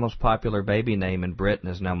second most popular baby name in Britain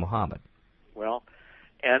is now Muhammad. Well,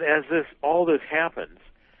 and as all this happens,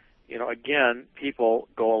 again, people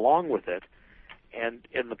go along with it, and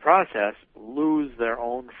in the process lose their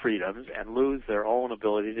own freedoms and lose their own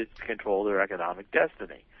ability to control their economic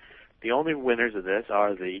destiny. The only winners of this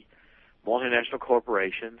are the multinational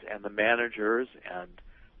corporations and the managers and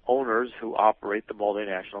owners who operate the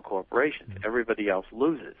multinational corporations. Everybody else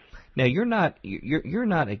loses. Now you're not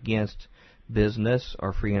against business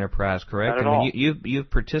or free enterprise, correct? Not at all. You've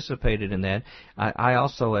participated in that. I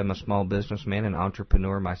also am a small businessman and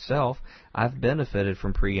entrepreneur myself. I've benefited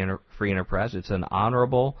from free enterprise. It's an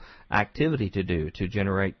honorable activity to do, to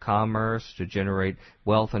generate commerce, to generate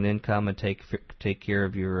wealth and income, and take care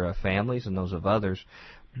of your families and those of others.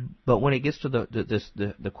 But when it gets to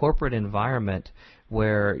the corporate environment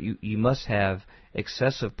where you must have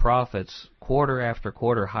excessive profits quarter after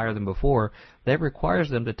quarter higher than before, that requires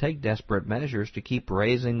them to take desperate measures to keep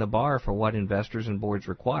raising the bar for what investors and boards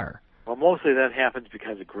require. Well, mostly that happens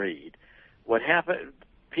because of greed. What happens,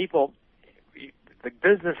 the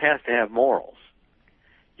business has to have morals.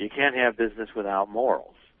 You can't have business without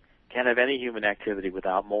morals. Can't have any human activity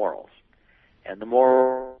without morals. And the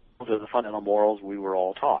morals are the fundamental morals we were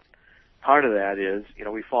all taught. Part of that is,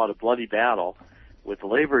 we fought a bloody battle with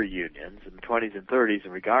labor unions in the 20s and 30s,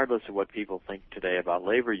 and regardless of what people think today about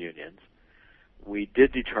labor unions, we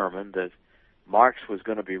did determine that Marx was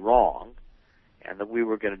going to be wrong and that we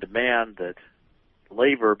were going to demand that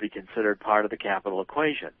labor be considered part of the capital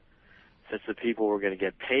equation, since the people were going to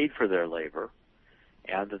get paid for their labor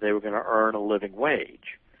and that they were going to earn a living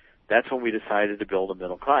wage. That's when we decided to build a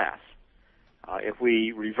middle class. If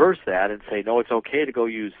we reverse that and say, no, it's okay to go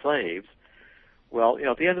use slaves, well,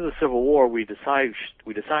 at the end of the Civil War, we decided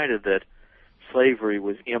that slavery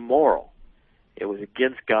was immoral. It was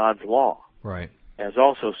against God's law. Right. And it's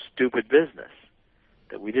also stupid business,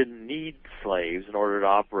 that we didn't need slaves in order to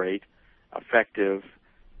operate effective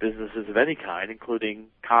businesses of any kind, including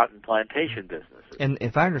cotton plantation businesses. And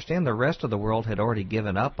if I understand, the rest of the world had already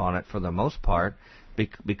given up on it for the most part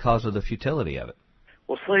because of the futility of it.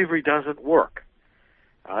 Well, slavery doesn't work.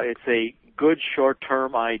 It's a good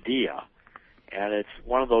short-term idea, and it's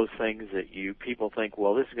one of those things that people think,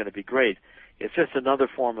 well, this is going to be great. It's just another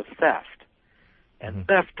form of theft, and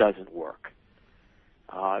theft doesn't work.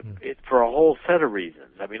 For a whole set of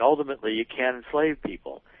reasons. I mean, ultimately, you can't enslave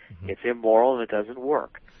people. It's immoral and it doesn't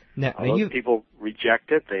work. Now, those people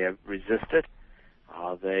reject it. They resist it.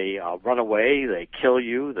 They run away. They kill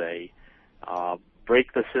you. They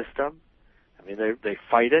break the system. I mean, they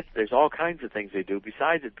fight it. There's all kinds of things they do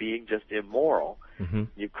besides it being just immoral. Mm-hmm.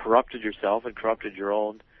 You've corrupted yourself and corrupted your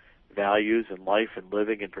own values and life and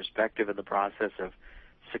living and perspective in the process of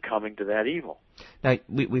succumbing to that evil. Now,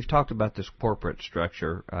 we've talked about this corporate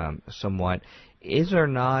structure somewhat. Is there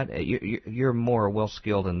not, you're more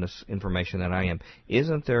well-skilled in this information than I am,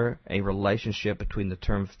 isn't there a relationship between the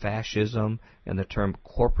term fascism and the term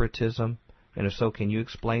corporatism? And if so, can you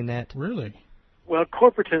explain that? Really? Well,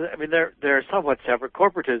 corporatism, I mean, they're somewhat separate.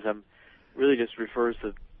 Corporatism really just refers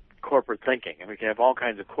to corporate thinking. I mean, you can have all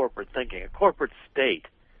kinds of corporate thinking. A corporate state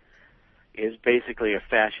is basically a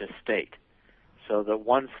fascist state. So that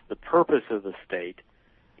once the purpose of the state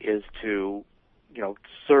is to,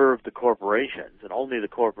 serve the corporations and only the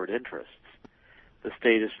corporate interests, the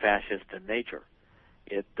state is fascist in nature.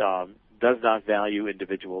 It does not value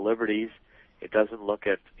individual liberties. It doesn't look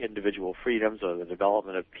at individual freedoms or the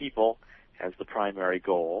development of people as the primary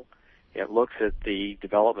goal. It looks at the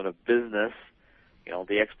development of business,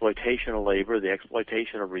 the exploitation of labor, the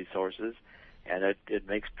exploitation of resources, and it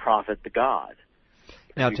makes profit the god.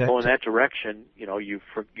 Now, if you go in that direction,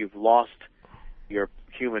 you've lost your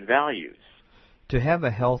human values. To have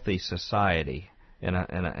a healthy society and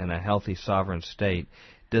a healthy sovereign state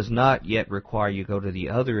does not yet require you go to the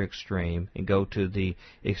other extreme and go to the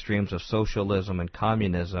extremes of socialism and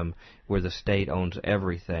communism where the state owns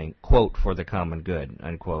everything, quote, for the common good,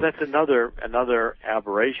 unquote. That's another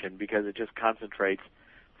aberration because it just concentrates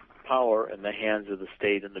power in the hands of the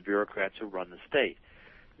state and the bureaucrats who run the state.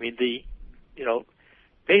 I mean,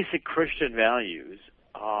 basic Christian values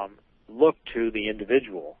look to the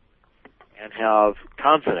individual and have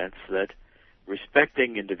confidence that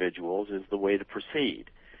respecting individuals is the way to proceed.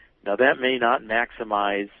 Now, that may not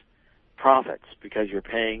maximize profits because you're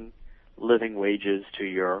paying living wages to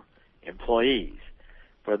your employees,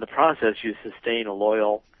 but in the process you sustain a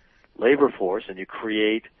loyal labor force and you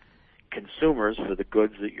create consumers for the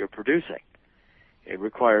goods that you're producing. It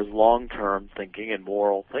requires long-term thinking and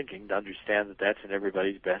moral thinking to understand that that's in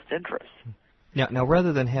everybody's best interest. Now,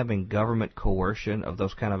 rather than having government coercion of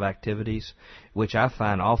those kind of activities, which I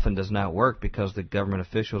find often does not work because the government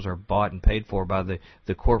officials are bought and paid for by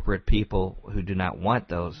the corporate people who do not want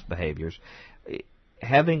those behaviors,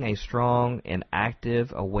 having a strong and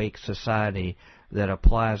active, awake society that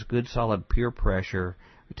applies good, solid peer pressure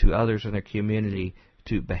to others in their community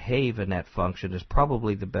to behave in that function is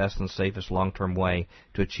probably the best and safest long-term way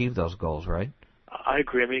to achieve those goals, right? I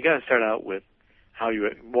agree. I mean, you got to start out with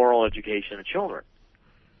moral education of children.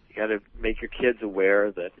 You got to make your kids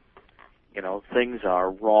aware that, things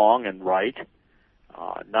are wrong and right,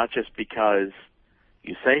 not just because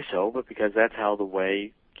you say so, but because that's how the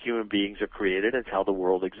way human beings are created. It's how the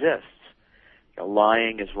world exists.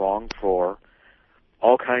 Lying is wrong for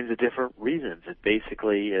all kinds of different reasons. It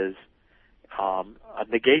basically is a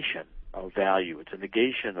negation of value. It's a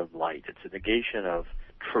negation of light. It's a negation of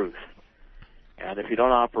truth. And if you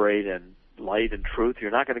don't operate in light and truth, you're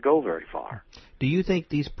not going to go very far. Do you think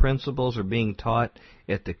these principles are being taught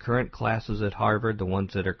at the current classes at Harvard, the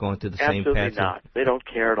ones that are going through the same path? Absolutely not. They don't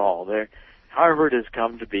care at all. Harvard has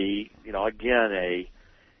come to be, again, a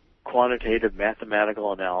quantitative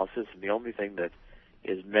mathematical analysis, and the only thing that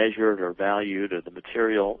is measured or valued are the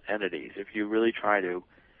material entities. If you really try to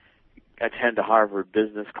attend a Harvard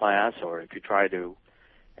business class, or if you try to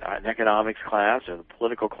an economics class or the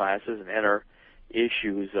political classes and enter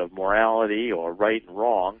issues of morality or right and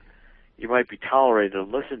wrong, you might be tolerated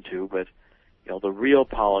and listened to, but the real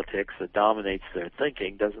politics that dominates their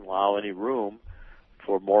thinking doesn't allow any room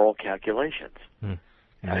for moral calculations. And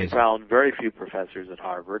I found very few professors at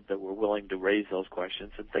Harvard that were willing to raise those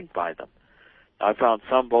questions and think by them. I found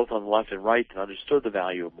some both on the left and right that understood the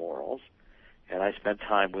value of morals, and I spent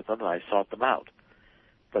time with them and I sought them out.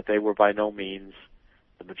 But they were by no means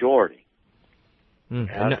the majority.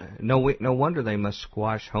 No wonder they must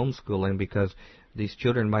squash homeschooling, because these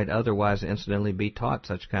children might otherwise incidentally be taught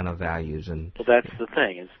such kind of values. Well, that's the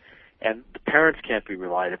thing, and the parents can't be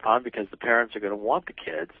relied upon because the parents are going to want the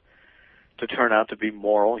kids to turn out to be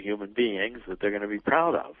moral human beings that they're going to be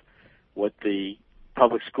proud of. What the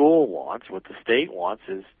public school wants, what the state wants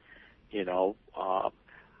is,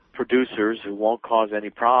 producers who won't cause any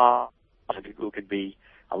problems, who can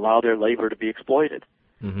allow their labor to be exploited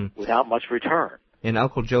without much return. And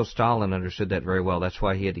Uncle Joe Stalin understood that very well. That's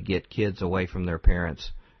why he had to get kids away from their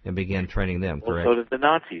parents and begin training them, correct? Well, so did the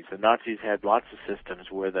Nazis. The Nazis had lots of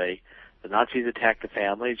systems where the Nazis attacked the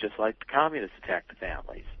families just like the communists attacked the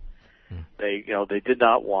families. They did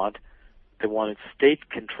not want, they wanted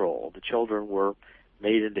state control. The children were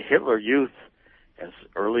made into Hitler Youth as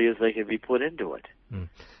early as they could be put into it.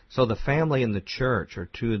 So the family and the church are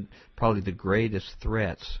two probably the greatest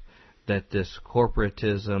threats that this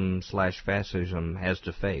corporatism/fascism has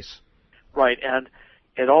to face. Right, and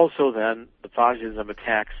it also then, the fascism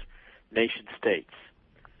attacks nation states.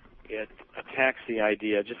 It attacks the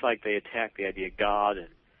idea, just like they attack the idea of God and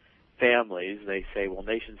families. They say, well,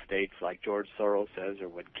 nation states, like George Soros says, or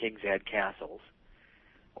when kings had castles,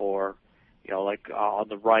 or like on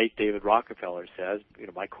the right, David Rockefeller says,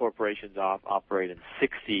 my corporations operate in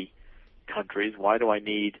 60 countries. Why do I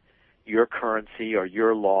need your currency or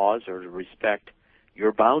your laws or to respect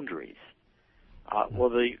your boundaries? Well,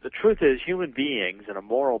 the truth is human beings, on a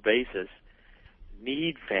moral basis,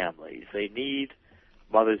 need families. They need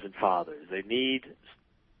mothers and fathers. They need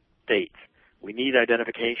states. We need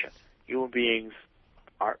identification. Human beings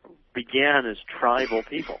began as tribal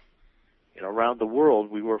people. Around the world,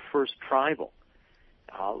 we were first tribal,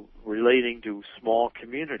 relating to small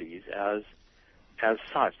communities as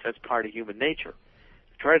such. That's part of human nature.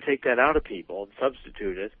 Try to take that out of people and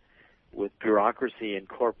substitute it with bureaucracy and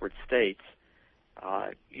corporate states.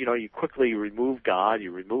 You quickly remove God, you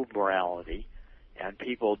remove morality, and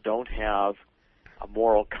people don't have a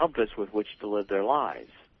moral compass with which to live their lives.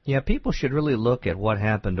 Yeah, people should really look at what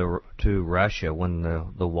happened to Russia when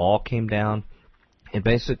the wall came down. And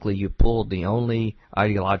basically you pulled the only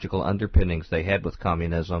ideological underpinnings they had with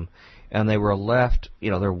communism, and they were left,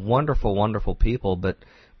 they're wonderful, wonderful people, but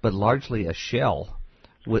largely a shell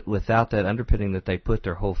without that underpinning that they put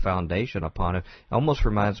their whole foundation upon. It almost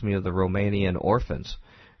reminds me of the Romanian orphans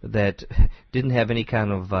that didn't have any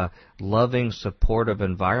kind of loving, supportive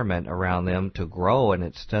environment around them to grow, and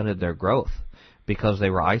it stunted their growth because they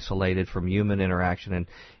were isolated from human interaction,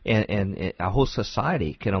 and a whole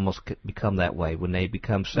society can almost become that way when they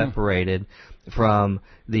become separated from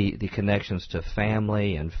the connections to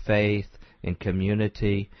family and faith and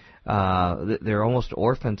community. They're almost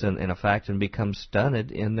orphans in fact, and become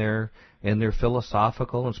stunted in their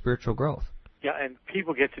philosophical and spiritual growth. Yeah, and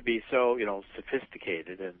people get to be so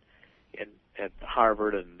sophisticated, and at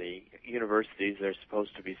Harvard and the universities, they're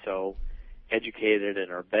supposed to be so educated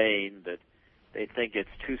and urbane that they think it's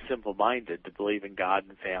too simple-minded to believe in God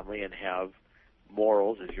and family and have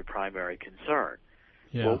morals as your primary concern.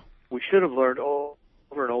 Yeah. Well, we should have learned over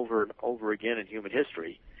and over and over again in human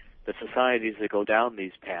history that societies that go down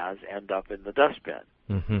these paths end up in the dustbin.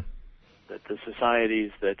 Mm-hmm. That the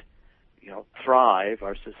societies that thrive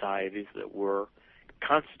are societies that were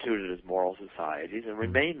constituted as moral societies and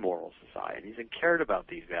remain moral societies and cared about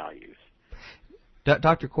these values.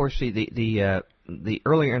 Dr. Corsi, the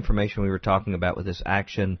earlier information we were talking about with this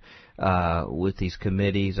action, with these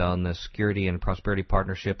committees on the Security and Prosperity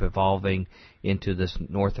Partnership evolving into this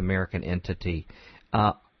North American entity,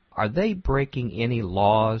 are they breaking any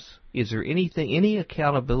laws? Is there any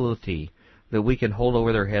accountability that we can hold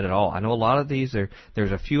over their head at all? I know a lot of these,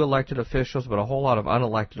 there's a few elected officials, but a whole lot of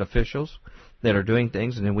unelected officials that are doing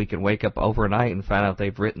things, and then we can wake up overnight and find out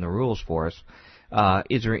they've written the rules for us.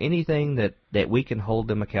 Is there anything that we can hold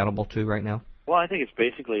them accountable to right now? Well, I think it's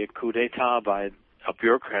basically a coup d'etat by a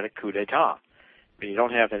bureaucratic coup d'etat. I mean, you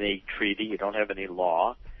don't have any treaty, you don't have any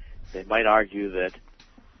law. They might argue that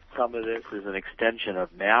some of this is an extension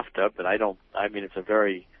of NAFTA, but it's a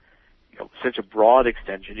very, such a broad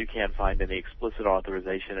extension, you can't find any explicit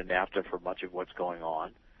authorization in NAFTA for much of what's going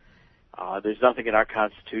on. There's nothing in our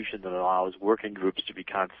Constitution that allows working groups to be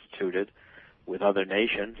constituted with other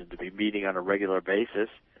nations and to be meeting on a regular basis,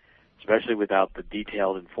 especially without the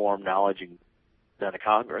detailed, informed knowledge of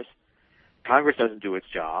Congress. Congress doesn't do its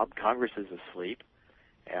job. Congress is asleep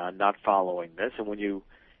and not following this. And when you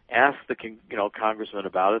ask the congressmen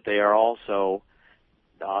about it, they are also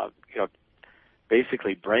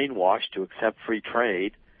basically brainwashed to accept free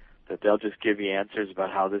trade, that they'll just give you answers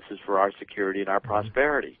about how this is for our security and our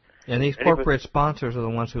prosperity. And these corporate sponsors are the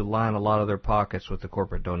ones who line a lot of their pockets with the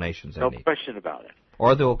corporate donations they need. No question about it.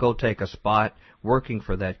 Or they'll go take a spot working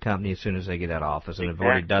for that company as soon as they get out of office and have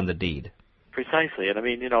already done the deed. Precisely. And I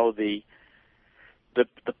mean, the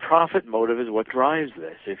profit motive is what drives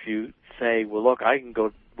this. If you say, well, look, I can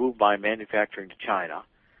go move my manufacturing to China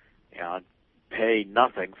and pay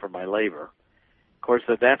nothing for my labor, of course,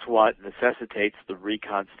 that's what necessitates the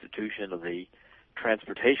reconstitution of the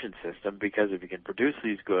transportation system, because if you can produce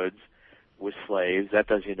these goods with slaves, that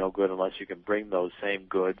does you no good unless you can bring those same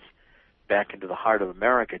goods back into the heart of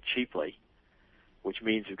America cheaply, which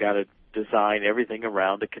means you've got to design everything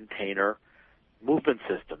around a container movement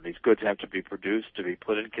system. These goods have to be produced to be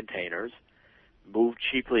put in containers, moved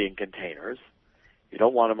cheaply in containers. You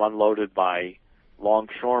don't want them unloaded by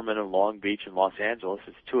longshoremen in Long Beach and Los Angeles.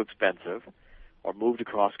 It's too expensive. Or moved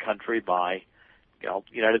across country by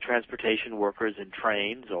United Transportation workers in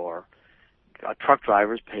trains or truck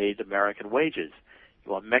drivers paid American wages.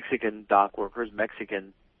 You want Mexican dock workers,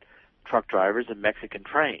 Mexican truck drivers, and Mexican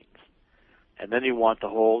trains. And then you want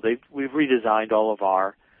we've redesigned all of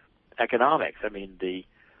our economics. I mean, the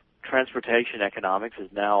transportation economics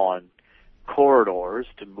is now on corridors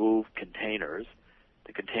to move containers.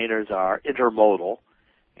 The containers are intermodal.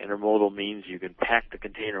 Intermodal means you can pack the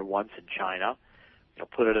container once in China,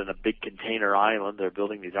 put it in a big container island. They're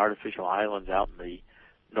building these artificial islands out in the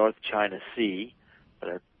North China Sea that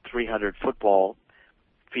are 300 football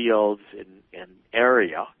fields in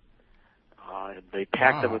area. And they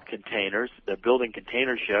pack them with containers. They're building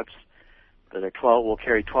container ships that will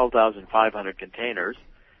carry 12,500 containers.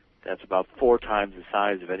 That's about 4 times the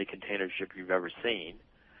size of any container ship you've ever seen,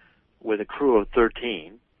 with a crew of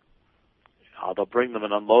 13. They'll bring them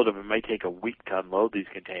and unload them. It may take a week to unload these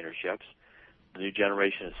container ships. The new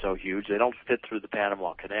generation is so huge. They don't fit through the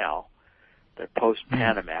Panama Canal. They're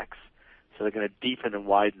post-Panamax, so they're going to deepen and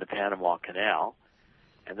widen the Panama Canal.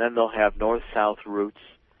 And then they'll have north-south routes.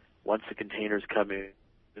 Once the containers come in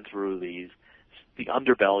through the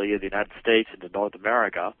underbelly of the United States into North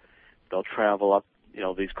America, they'll travel up,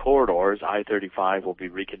 these corridors. I-35 will be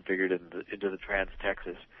reconfigured into the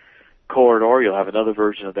Trans-Texas corridor. You'll have another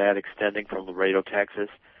version of that extending from Laredo, Texas,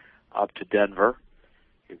 up to Denver.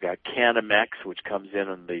 You've got Canamex, which comes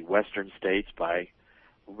in the western states by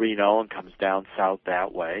Reno and comes down south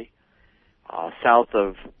that way. South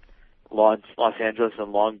of Los Angeles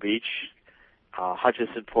and Long Beach,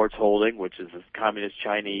 Hutchison Ports Holding, which is a communist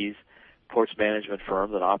Chinese ports management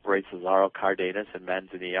firm that operates Lazaro Cardenas and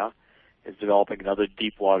Manzanilla, is developing another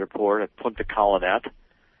deep water port at Punta Colonet.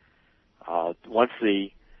 Once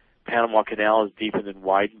the Panama Canal is deepened and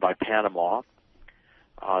widened by Panama,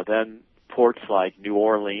 then ports like New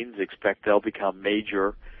Orleans expect they'll become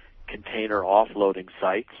major container offloading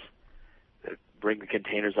sites that bring the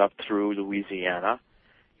containers up through Louisiana.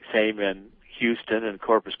 Same in Houston and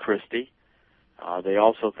Corpus Christi. They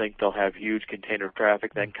also think they'll have huge container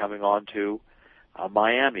traffic then coming on to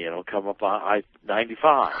Miami. It'll come up on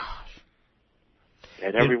I-95.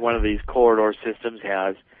 And every one of these corridor systems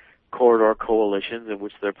has corridor coalitions in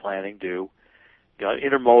which they're planning to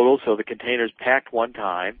intermodal, so the container's packed one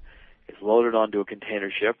time, it's loaded onto a container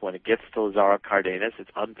ship. When it gets to Lazaro Cardenas, it's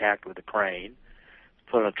unpacked with a crane,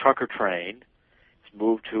 it's put on a trucker train, it's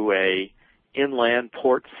moved to a inland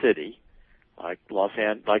port city like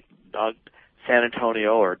San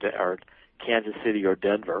Antonio or Kansas City or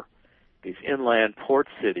Denver. These inland port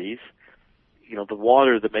cities, the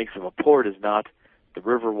water that makes them a port is not the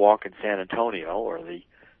Riverwalk in San Antonio or the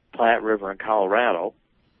Platte River in Colorado.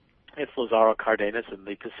 It's Lazaro Cardenas in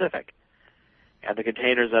the Pacific. And the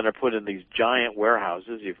containers then are put in these giant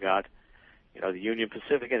warehouses. You've got, the Union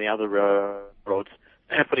Pacific and the other railroads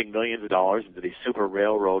putting millions of dollars into these super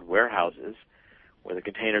railroad warehouses where the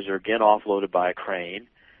containers are again offloaded by a crane,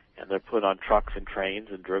 and they're put on trucks and trains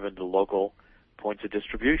and driven to local points of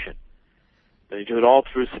distribution. Then you do it all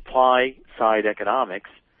through supply-side economics,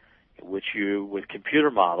 in which you, with computer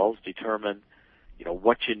models, determine,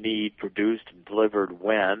 what you need produced and delivered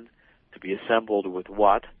when, to be assembled with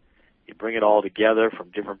what. You bring it all together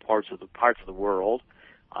from different parts of the world,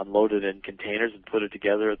 unload it in containers, and put it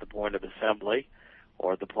together at the point of assembly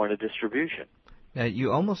or at the point of distribution. Now,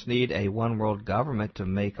 you almost need a one-world government to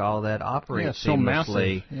make all that operate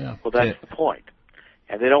seamlessly. Yeah. Well, that's the point.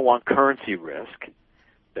 And they don't want currency risk.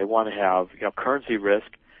 They want to have, currency risk.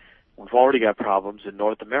 We've already got problems in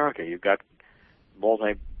North America. You've got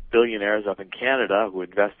multi-billionaires up in Canada who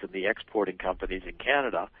invest in the exporting companies in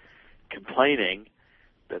Canada complaining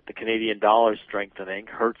that the Canadian dollar strengthening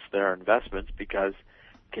hurts their investments because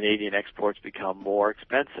Canadian exports become more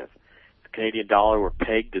expensive. If the Canadian dollar were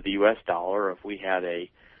pegged to the U.S. dollar, if we had a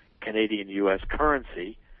Canadian-U.S.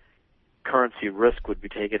 currency risk would be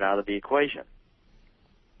taken out of the equation.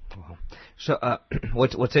 So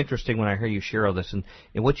what's interesting when I hear you share all this, and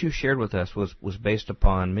what you shared with us was based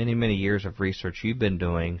upon many, many years of research you've been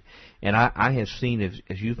doing, and I have seen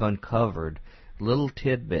as you've uncovered little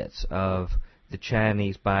tidbits of the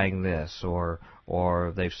Chinese buying this, or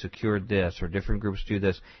they've secured this, or different groups do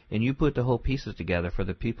this, and you put the whole pieces together for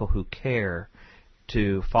the people who care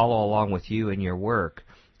to follow along with you in your work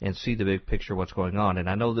and see the big picture of what's going on. And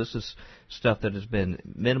I know this is stuff that has been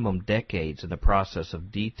minimum decades in the process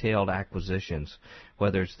of detailed acquisitions,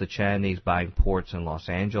 whether it's the Chinese buying ports in Los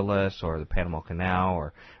Angeles or the Panama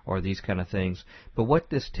Canal or these kind of things. But what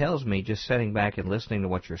this tells me, just sitting back and listening to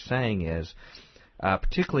what you're saying, is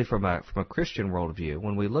particularly from a Christian worldview.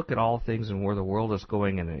 When we look at all things and where the world is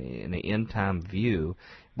going in an end-time view,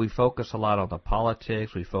 we focus a lot on the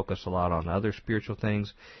politics, we focus a lot on other spiritual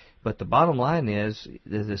things, but the bottom line is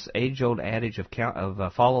this age-old adage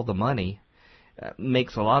of follow the money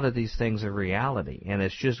makes a lot of these things a reality, and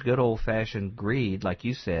it's just good old-fashioned greed, like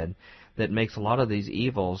you said, that makes a lot of these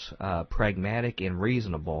evils pragmatic and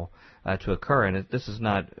reasonable to occur. And this is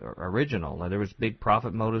not original. There was big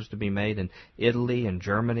profit motives to be made in Italy and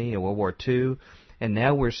Germany in World War II, and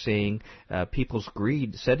now we're seeing people's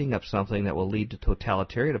greed setting up something that will lead to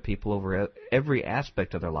totalitarian people over every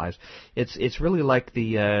aspect of their lives. It's really like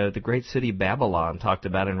the great city Babylon talked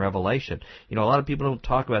about in Revelation. You know, a lot of people don't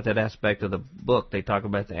talk about that aspect of the book. They talk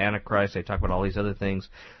about the Antichrist. They talk about all these other things.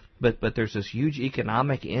 But there's this huge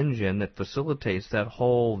economic engine that facilitates that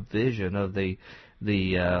whole vision of the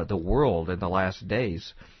world in the last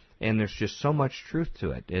days. And there's just so much truth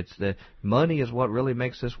to it. It's the money is what really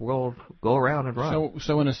makes this world go around and run.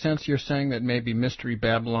 So in a sense, you're saying that maybe Mystery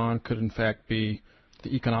Babylon could in fact be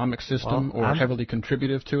the economic system or heavily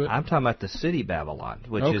contributive to it? I'm talking about the city Babylon,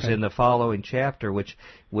 which is in the following chapter, which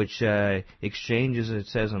exchanges, it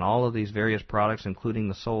says, in all of these various products, including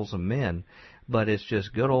the souls of men. But it's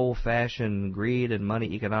just good old-fashioned greed and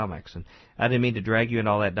money economics. And I didn't mean to drag you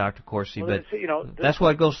into all that, Dr. Corsi, but that's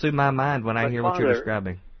what goes through my mind when I hear what you're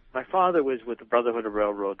describing. My father was with the Brotherhood of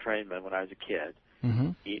Railroad Trainmen when I was a kid.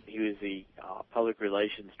 Mm-hmm. He was the public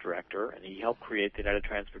relations director, and he helped create the United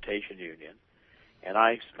Transportation Union. And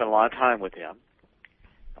I spent a lot of time with him.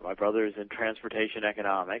 My brother is in transportation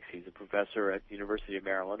economics. He's a professor at the University of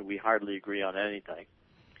Maryland. We hardly agree on anything.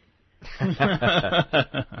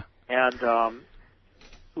 And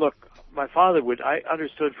look, my father I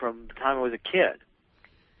understood from the time I was a kid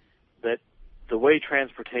that the way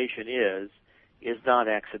transportation is not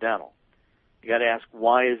accidental. You got to ask,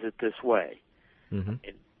 why is it this way? Mm-hmm.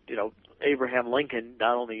 And, Abraham Lincoln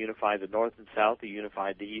not only unified the North and South, he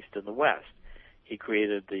unified the East and the West. He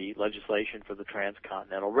created the legislation for the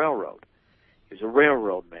Transcontinental Railroad. He was a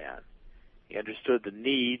railroad man. He understood the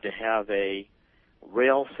need to have a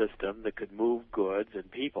rail system that could move goods and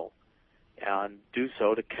people and do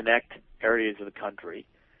so to connect areas of the country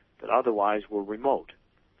that otherwise were remote.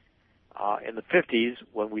 In the 50s,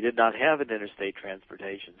 when we did not have an interstate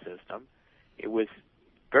transportation system, it was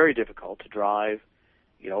very difficult to drive,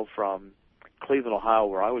 from Cleveland, Ohio,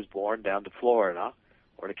 where I was born, down to Florida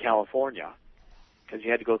or to California, because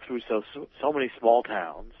you had to go through so many small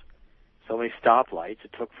towns, so many stoplights,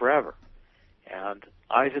 it took forever. And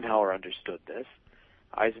Eisenhower understood this.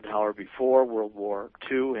 Eisenhower, before World War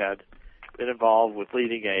II, had been involved with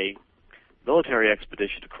leading a military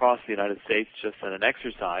expedition across the United States just in an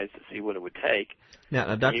exercise to see what it would take.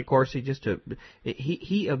 Now Dr. Corsi,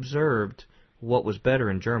 he observed what was better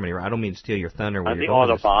in Germany. Right? I don't mean to steal your thunder. On the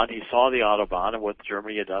Autobahn, he saw the Autobahn and what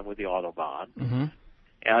Germany had done with the Autobahn. Mm-hmm.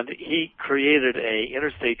 And he created a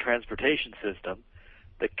interstate transportation system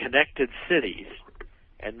that connected cities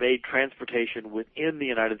and made transportation within the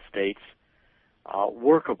United States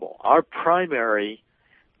workable. Our primary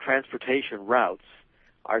transportation routes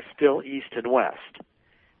are still east and west.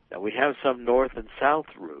 Now, we have some north and south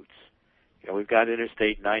routes. We've got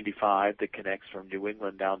Interstate 95 that connects from New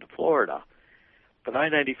England down to Florida. But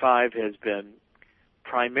I-95 has been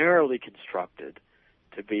primarily constructed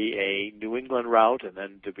to be a New England route and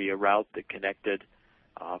then to be a route that connected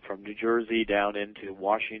from New Jersey down into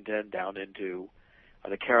Washington, down into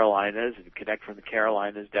the Carolinas, and connect from the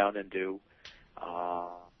Carolinas down into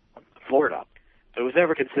Florida. So it was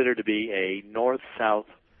never considered to be a north-south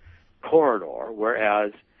corridor,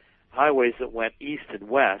 whereas highways that went east and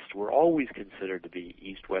west were always considered to be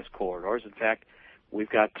east-west corridors. In fact, we've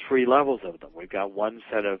got three levels of them. We've got one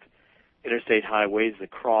set of interstate highways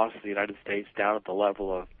that cross the United States down at the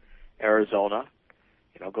level of Arizona,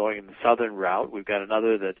 going in the southern route. We've got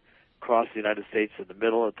another that cross the United States in the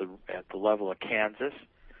middle at the level of Kansas,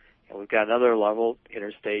 and we've got another level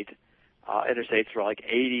interstates for like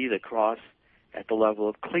 80 that cross at the level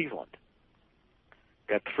of Cleveland.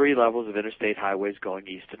 We've got three levels of interstate highways going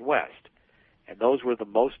east and west, and those were the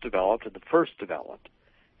most developed and the first developed,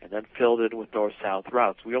 and then filled in with north-south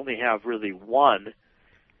routes. We only have really one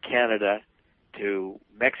Canada to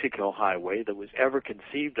Mexico highway that was ever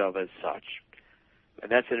conceived of as such, and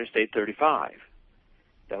that's Interstate 35.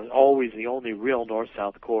 That was always the only real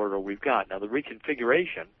north-south corridor we've got. Now, the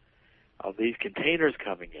reconfiguration of these containers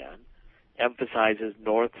coming in emphasizes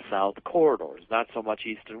north-south corridors, not so much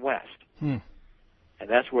east and west. And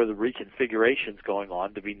that's where the reconfiguration is going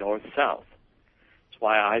on to be north-south. That's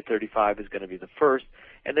why I-35 is going to be the first,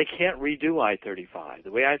 and they can't redo I-35.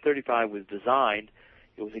 The way I-35 was designed,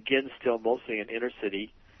 It was again still mostly an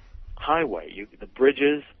inner-city highway. The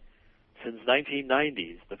bridges, since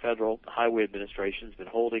 1990s, the Federal Highway Administration has been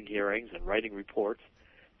holding hearings and writing reports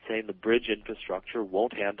saying the bridge infrastructure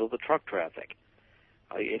won't handle the truck traffic.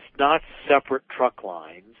 It's not separate truck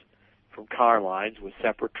lines from car lines with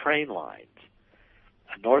separate train lines.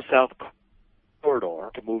 A north-south corridor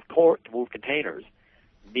to move containers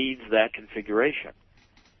needs that configuration.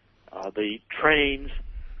 The trains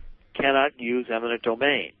cannot use eminent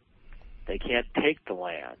domain. They can't take the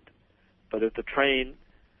land. But if the train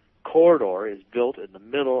corridor is built in the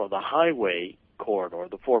middle of the highway corridor,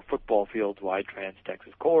 the 4 football fields wide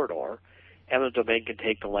Trans-Texas corridor, eminent domain can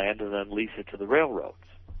take the land and then lease it to the railroads.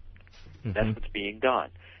 Mm-hmm. That's what's being done.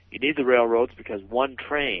 You need the railroads because one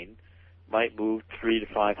train might move 300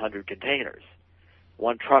 to 500 containers.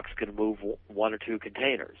 One truck's going to move 1 or 2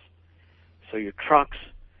 containers. So your trucks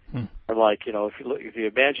are like, if you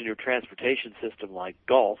imagine your transportation system like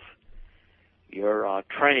Gulf, your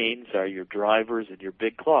trains are your drivers and your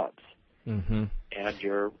big clubs. Mm-hmm. And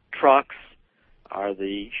your trucks are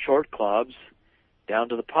the short clubs down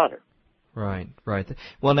to the putter. Right.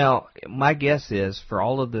 Well, now, my guess is for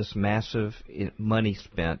all of this massive money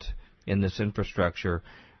spent in this infrastructure,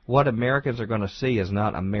 what Americans are going to see is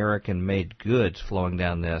not American-made goods flowing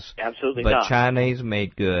down this. Absolutely not. But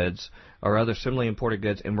Chinese-made goods or other similarly imported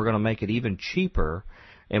goods, and we're going to make it even cheaper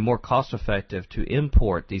and more cost-effective to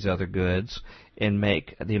import these other goods and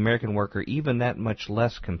make the American worker even that much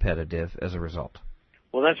less competitive as a result.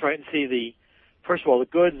 Well, that's right. And see, first of all, the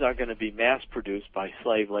goods are going to be mass-produced by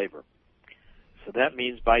slave labor. So that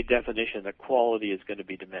means, by definition, that quality is going to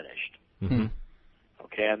be diminished. Mm-hmm.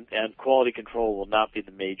 Okay, and quality control will not be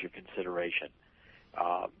the major consideration.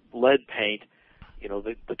 Lead paint,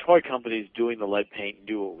 the toy companies doing the lead paint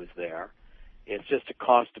knew it was there. It's just a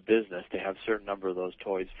cost of business to have a certain number of those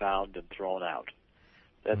toys found and thrown out.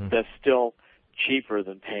 That's still cheaper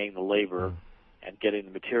than paying the labor and getting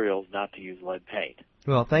the materials not to use lead paint.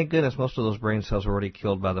 Well, thank goodness most of those brain cells were already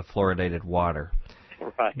killed by the fluoridated water.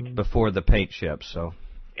 Right. Before the paint ships, so.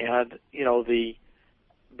 And, the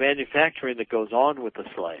manufacturing that goes on with the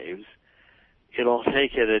slaves, it'll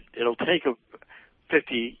take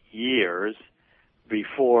 50 years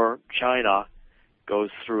before China goes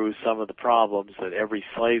through some of the problems that every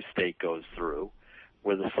slave state goes through,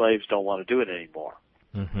 where the slaves don't want to do it anymore.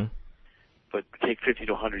 Mm-hmm. But it takes 50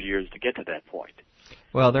 to 100 years to get to that point.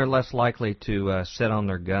 Well, they're less likely to sit on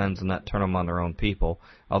their guns and not turn them on their own people,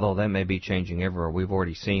 although that may be changing everywhere. We've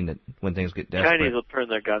already seen that when things get desperate. Chinese will turn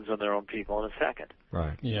their guns on their own people in a second.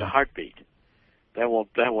 Right. Yeah. A heartbeat. That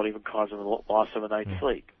won't even cause them loss of a night's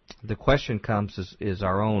sleep. The question comes is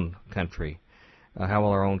our own country. How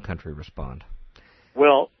will our own country respond?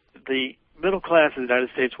 Well, the middle class of the United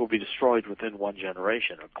States will be destroyed within one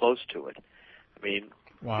generation or close to it. I mean,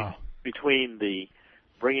 wow. Between the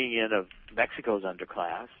bringing in of Mexico's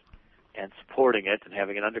underclass and supporting it and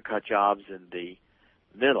having it undercut jobs in the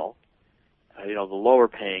middle, the lower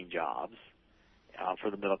paying jobs for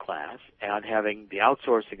the middle class, and having the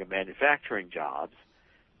outsourcing of manufacturing jobs,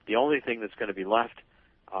 the only thing that's going to be left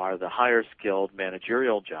are the higher skilled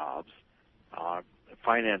managerial jobs,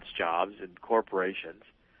 finance jobs in corporations,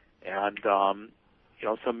 and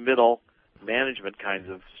some middle management kinds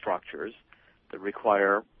of structures that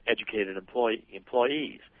require educated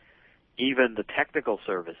employees. Even the technical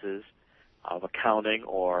services of accounting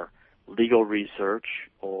or legal research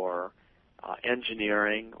or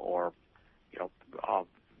engineering or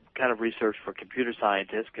kind of research for computer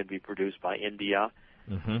scientists can be produced by India,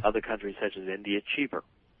 other countries such as India, cheaper.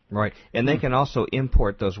 Right, and they can also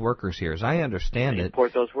import those workers here. As I understand it,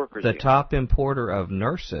 the top importer of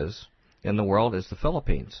nurses in the world is the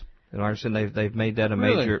Philippines. And I understand they've made that a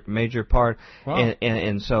major part, wow.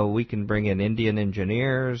 and so we can bring in Indian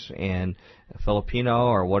engineers and Filipino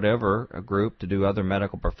or whatever a group to do other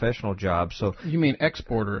medical professional jobs. So you mean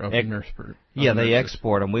exporter of nurse? Yeah, they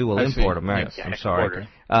export them. We will import them. Right? Yes. I'm sorry.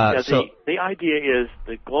 The idea is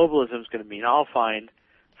that globalism is going to mean I'll find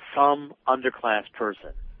some underclass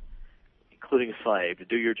person, including a slave, to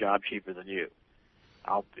do your job cheaper than you,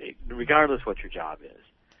 regardless what your job is.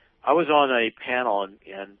 I was on a panel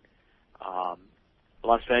in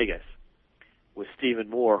Las Vegas with Stephen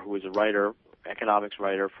Moore, who was a writer, economics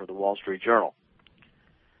writer for the Wall Street Journal.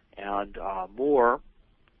 And Moore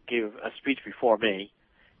gave a speech before me,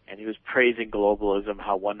 and he was praising globalism,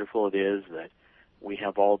 how wonderful it is that we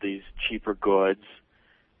have all these cheaper goods,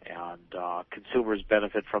 and consumers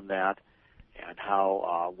benefit from that, and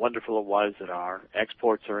how wonderful it was that our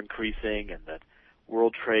exports are increasing and that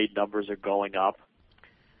world trade numbers are going up.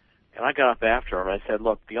 And I got up after him and I said,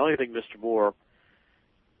 look, the only thing Mr. Moore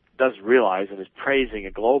doesn't realize and is praising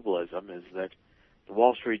a globalism is that the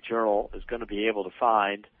Wall Street Journal is going to be able to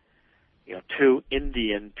find, 2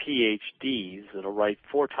 Indian PhDs that'll write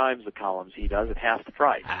 4 times the columns he does at half the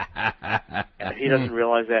price. And if he doesn't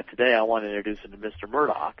realize that today, I want to introduce him to Mr.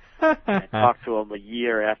 Murdoch and talk to him a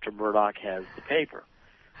year after Murdoch has the paper.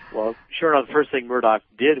 Well, sure enough, the first thing Murdoch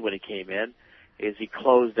did when he came in is he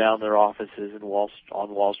closed down their offices on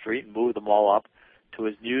Wall Street and moved them all up to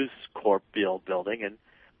his News Corp building in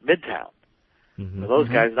Midtown. Mm-hmm. So those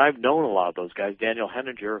guys, and I've known a lot of those guys. Daniel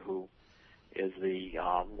Henninger, who is the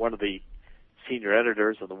one of the senior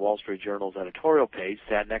editors of the Wall Street Journal's editorial page,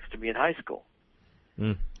 sat next to me in high school.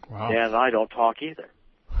 Mm. Wow. Dan and I don't talk either.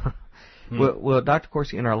 Well, Dr.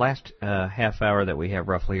 Corsi, in our last half hour that we have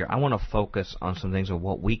roughly here, I want to focus on some things of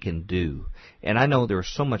what we can do. And I know there's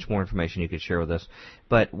so much more information you could share with us,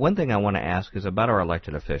 but one thing I want to ask is about our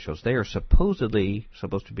elected officials. They are supposedly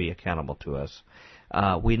supposed to be accountable to us.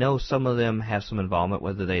 We know some of them have some involvement,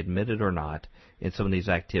 whether they admit it or not, in some of these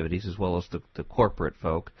activities, as well as the corporate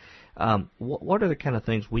folk. What are the kind of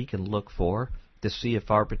things we can look for to see if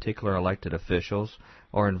our particular elected officials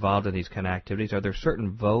are involved in these kind of activities? Are there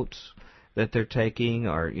certain votes that they're taking,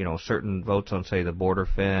 or certain votes on, say, the border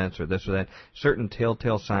fence or this or that, certain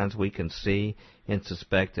telltale signs we can see and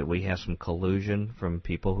suspect that we have some collusion from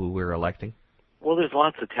people who we're electing? Well, there's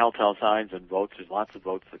lots of telltale signs and votes. There's lots of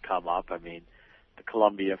votes that come up. I mean, the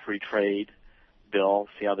Colombia Free Trade bill,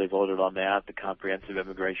 see how they voted on that, the comprehensive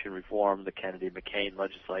immigration reform, the Kennedy-McCain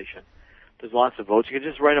legislation. There's lots of votes. You can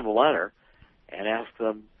just write them a letter and ask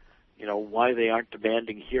them, why they aren't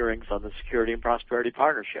demanding hearings on the Security and Prosperity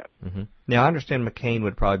Partnership. Mm-hmm. Now, I understand McCain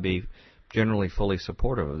would probably be generally fully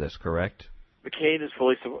supportive of this, correct? McCain is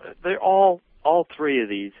fully supportive. They're all 3 of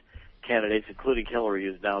these candidates, including Hillary,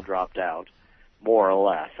 who's now dropped out, more or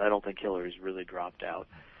less. I don't think Hillary's really dropped out.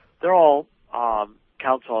 They're all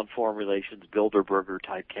Council on Foreign Relations,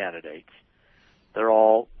 Bilderberger-type candidates. They're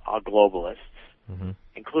all globalists,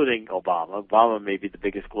 including Obama. Obama may be the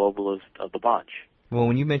biggest globalist of the bunch. Well,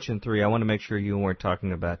 when you mentioned 3, I want to make sure you weren't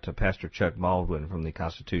talking about Pastor Chuck Baldwin from the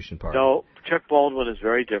Constitution Party. No, Chuck Baldwin is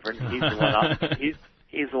very different. He's the one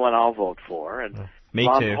he's the one I'll vote for. And Me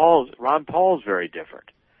too. Ron Paul's very different.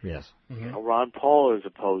 Yes. Mm-hmm. Ron Paul is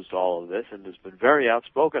opposed to all of this and has been very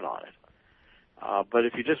outspoken on it. But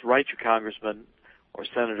if you just write your congressman or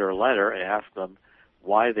senator a letter and ask them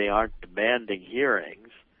why they aren't demanding hearings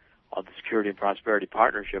on the Security and Prosperity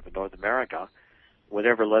Partnership in North America,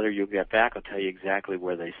 whatever letter you get back will tell you exactly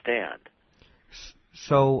where they stand.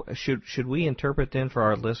 So should we interpret then for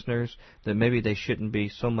our listeners that maybe they shouldn't be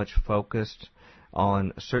so much focused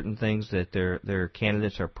on certain things that their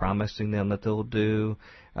candidates are promising them that they'll do,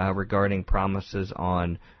 regarding promises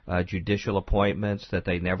on judicial appointments that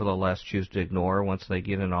they nevertheless choose to ignore once they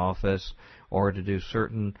get in office, or to do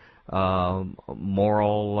certain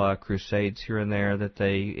moral crusades here and there that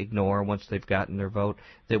they ignore once they've gotten their vote,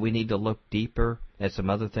 that we need to look deeper at some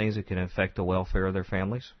other things that can affect the welfare of their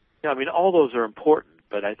families? Yeah, I mean, all those are important,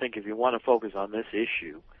 but I think if you want to focus on this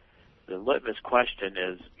issue, the litmus question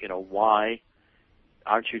is, why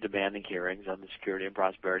aren't you demanding hearings on the Security and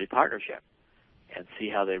Prosperity Partnership, and see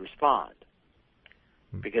how they respond?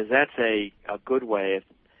 Because that's a good way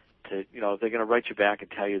to, if they're going to write you back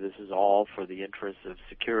and tell you this is all for the interests of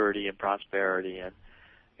security and prosperity and,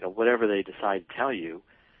 whatever they decide to tell you,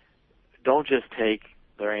 don't just take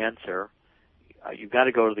their answer. You've got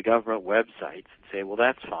to go to the government websites and say, well,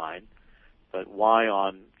 that's fine, but why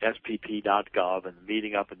on spp.gov and the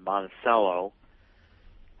meeting up in Monticello,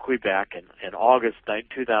 Quebec, in August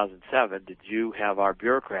 2007, did you have our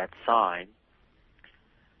bureaucrats sign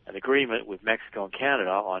an agreement with Mexico and Canada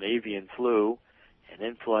on avian flu and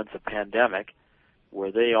influenza pandemic,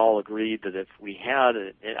 where they all agreed that if we had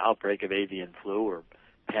an outbreak of avian flu or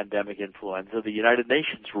pandemic influenza, the United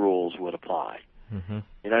Nations rules would apply. Mm-hmm. The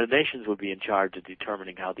United Nations would be in charge of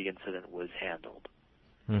determining how the incident was handled.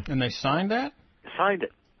 Mm-hmm. And they signed that? They signed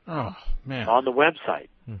it. Oh, man. On the website.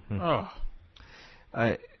 Mm-hmm.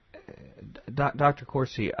 Oh. Dr.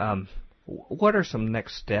 Corsi, what are some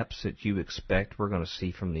next steps that you expect we're going to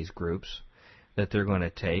see from these groups that they're going to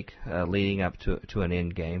take leading up to an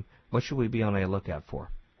end game? What should we be on a lookout for?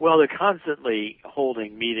 Well, they're constantly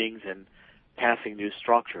holding meetings and passing new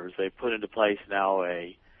structures. They've put into place now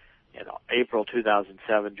in April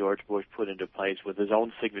 2007, George Bush put into place with his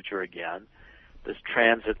own signature again, this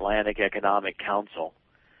Transatlantic Economic Council,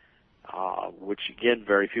 which again,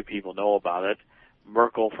 very few people know about it.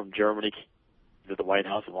 Merkel from Germany came to the White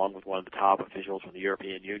House along with one of the top officials from the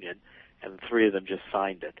European Union, and the 3 of them just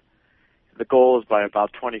signed it. The goal is by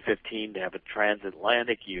about 2015 to have a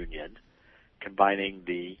transatlantic union combining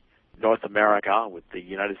the North America, with the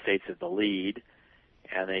United States as the lead,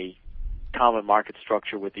 and a common market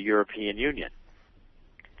structure with the European Union.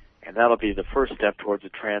 And that'll be the first step towards a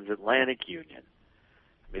transatlantic union.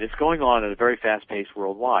 I mean, it's going on at a very fast pace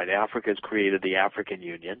worldwide. Africa has created the African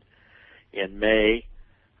Union. In May,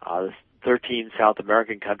 13 South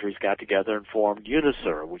American countries got together and formed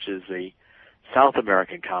UNISUR, which is the South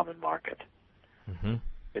American Common Market. Mm-hmm.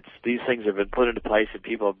 These things have been put into place and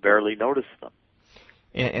people have barely noticed them.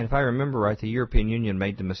 And if I remember right, the European Union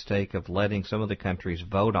made the mistake of letting some of the countries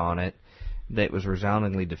vote on it. That was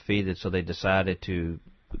resoundingly defeated, so they decided to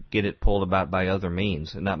get it pulled about by other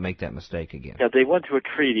means and not make that mistake again. Yeah, they went to a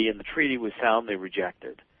treaty, and the treaty was soundly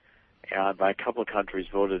rejected. By a couple of countries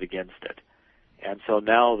voted against it. And so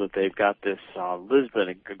now that they've got this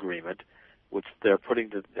Lisbon Agreement, which they're putting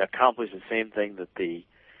to accomplish the same thing that the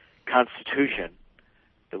Constitution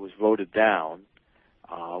that was voted down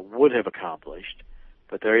would have accomplished,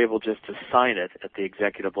 but they're able just to sign it at the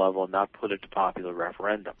executive level and not put it to popular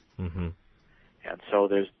referendum. Mm-hmm. And so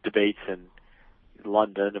there's debates in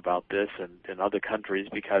London about this and in other countries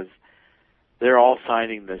because they're all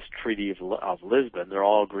signing this Treaty of Lisbon. They're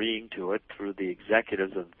all agreeing to it through the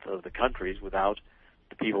executives of the countries without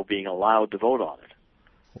the people being allowed to vote on it.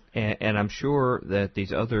 And I'm sure that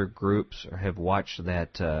these other groups have watched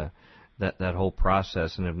that whole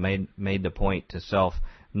process and have made the point to self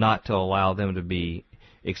not to allow them to be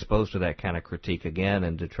exposed to that kind of critique again,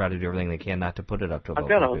 and to try to do everything they can not to put it up to a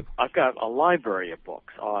vote of people. I've got a library of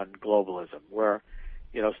books on globalism where,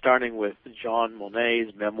 starting with Jean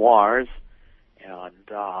Monnet's memoirs and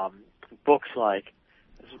books like,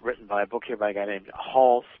 this is written by a guy named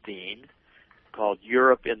Hallstein called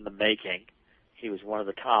Europe in the Making. He was one of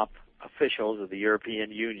the top officials of the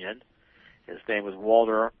European Union. His name was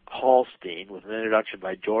Walter Hallstein, with an introduction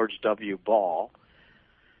by George W. Ball.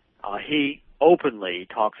 He openly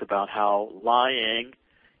talks about how lying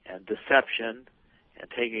and deception and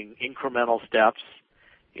taking incremental steps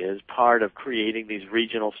is part of creating these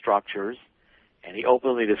regional structures, and he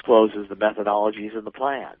openly discloses the methodologies and the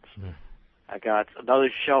plans. Mm. I got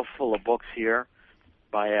another shelf full of books here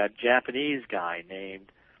by a Japanese guy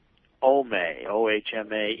named Ohme,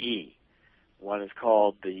 O-H-M-A-E. One is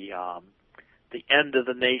called The End of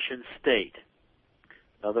the Nation State.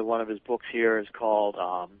 Another one of his books here is called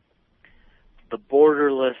The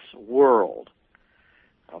Borderless World.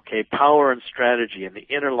 Okay, Power and Strategy in the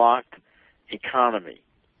Interlocked Economy.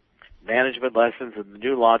 Management Lessons in the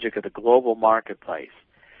New Logic of the Global Marketplace.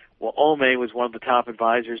 Well, Ohme was one of the top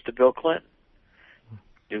advisors to Bill Clinton.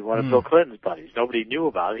 He was one of Bill Clinton's buddies. Nobody knew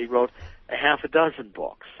about it. He wrote a half a dozen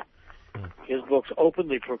books. His books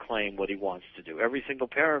openly proclaim what he wants to do. Every single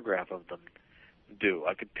paragraph of them do.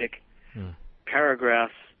 I could pick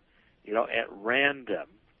paragraphs, at random.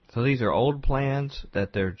 So these are old plans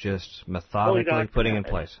that they're just methodically putting in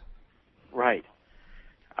place. Right.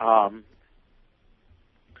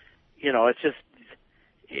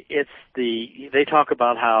 They talk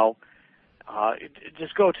about how,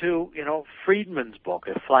 just go to, Friedman's book,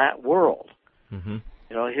 A Flat World. Mm-hmm.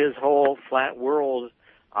 His whole flat world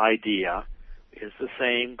idea is the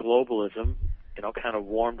same globalism, kind of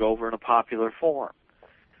warmed over in a popular form.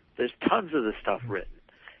 There's tons of this stuff written,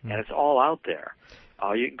 and it's all out there.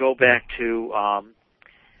 You can go back to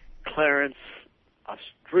Clarence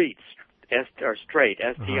Streit,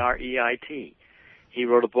 S-T-R-E-I-T. He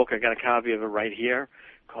wrote a book, I got a copy of it right here,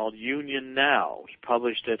 called Union Now. He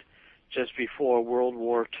published it just before World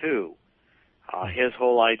War II. His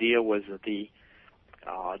whole idea was that the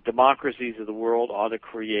democracies of the world ought to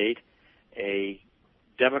create a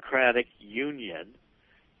democratic union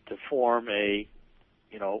to form a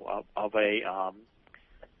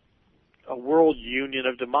world union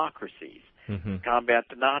of democracies, combat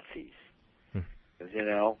the Nazis.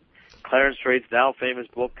 Because, Clarence Strait's now famous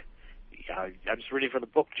book, I'm just reading from the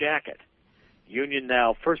book jacket, Union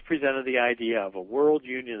Now first presented the idea of a world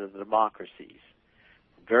union of the democracies.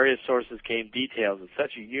 From various sources came details that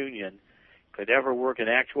such a union could ever work in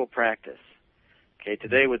actual practice. Okay,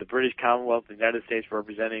 today with the British Commonwealth and the United States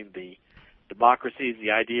representing the democracies,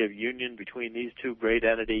 the idea of union between these two great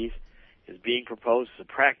entities is being proposed as a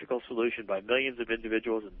practical solution by millions of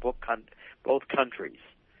individuals in both countries.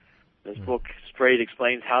 This book straight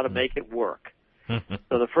explains how to make it work.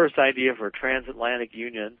 So the first idea for a transatlantic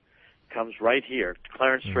union comes right here.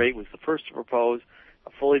 Clarence Straight was the first to propose a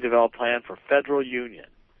fully developed plan for federal union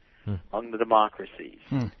among the democracies.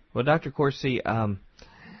 Well, Dr. Corsi,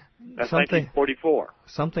 that's 1944.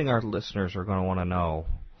 Something our listeners are going to want to know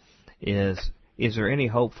is there any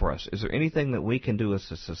hope for us? Is there anything that we can do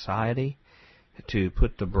as a society to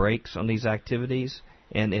put the brakes on these activities?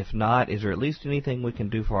 And if not, is there at least anything we can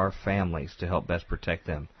do for our families to help best protect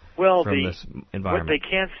them from this environment? What they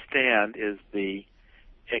can't stand is the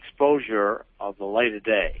exposure of the light of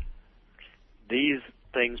day. These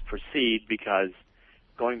things proceed because,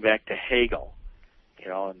 going back to Hegel,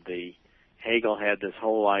 and Hegel had this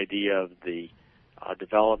whole idea of the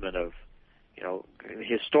development of,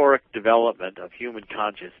 historic development of human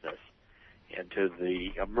consciousness into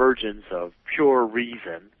the emergence of pure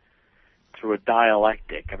reason through a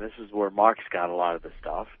dialectic. And this is where Marx got a lot of the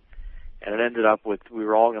stuff. And it ended up with, we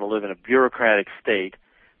were all going to live in a bureaucratic state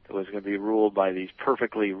that was going to be ruled by these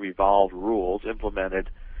perfectly revolved rules implemented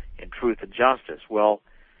in truth and justice. Well,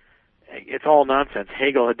 it's all nonsense.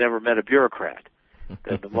 Hegel had never met a bureaucrat.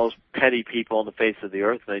 They're the most petty people on the face of the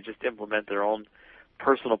earth, and they just implement their own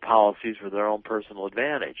personal policies for their own personal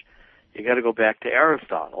advantage. You got to go back to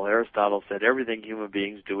Aristotle. Aristotle said everything human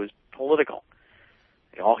beings do is political.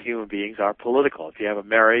 All human beings are political. If you have a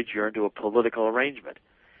marriage, you're into a political arrangement.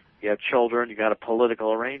 You have children, you got a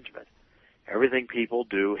political arrangement. Everything people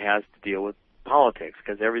do has to deal with politics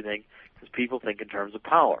because people think in terms of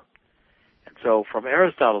power. And so from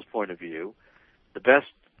Aristotle's point of view, the best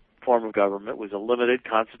form of government was a limited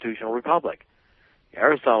constitutional republic.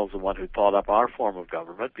 Aristotle's the one who thought up our form of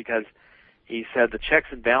government because he said the checks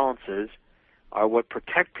and balances are what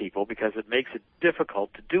protect people because it makes it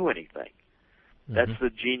difficult to do anything. Mm-hmm. That's the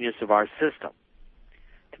genius of our system,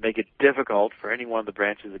 to make it difficult for any one of the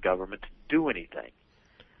branches of government to do anything.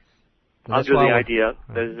 Under the idea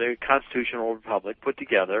there's a constitutional republic put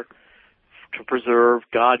together to preserve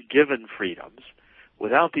God-given freedoms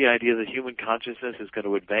without the idea that human consciousness is going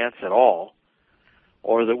to advance at all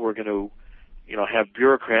or that we're going to, have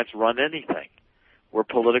bureaucrats run anything. We're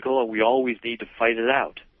political and we always need to fight it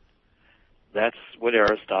out. That's what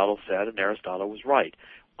Aristotle said, and Aristotle was right.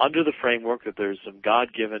 Under the framework that there's some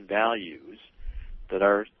God-given values that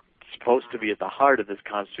are supposed to be at the heart of this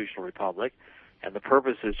constitutional republic, and the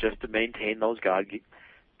purpose is just to maintain those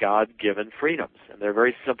God-given freedoms. And they're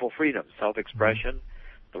very simple freedoms: self-expression,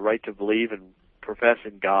 the right to believe and profess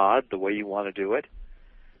in God the way you want to do it,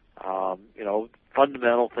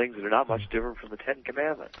 fundamental things that are not much different from the Ten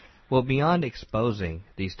Commandments. Well, beyond exposing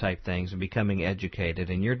these type things and becoming educated,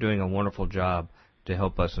 and you're doing a wonderful job to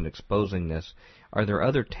help us in exposing this, are there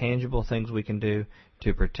other tangible things we can do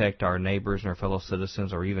to protect our neighbors and our fellow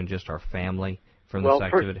citizens, or even just our family from this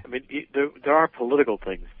activity? There are political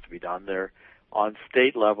things to be done. There, on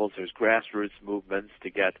state levels, there's grassroots movements to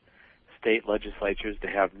get state legislatures to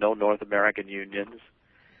have no North American unions,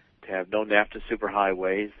 to have no NAFTA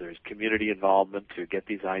superhighways. There's community involvement to get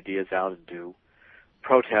these ideas out and to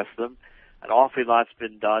protest them. An awfully lot's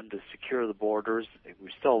been done to secure the borders.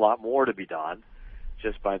 There's still a lot more to be done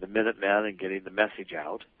just by the Minutemen and getting the message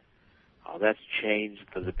out. That's changed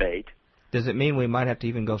the debate. Does it mean we might have to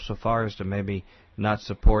even go so far as to maybe not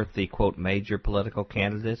support the, quote, major political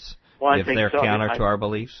candidates if they're counter to our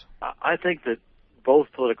beliefs? I think that both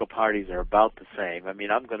political parties are about the same.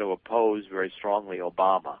 I'm going to oppose very strongly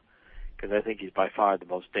Obama because I think he's by far the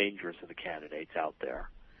most dangerous of the candidates out there.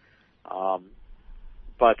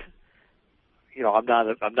 But I'm not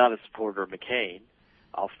a supporter of McCain.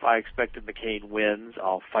 I expect if McCain wins,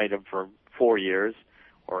 I'll fight him for 4 years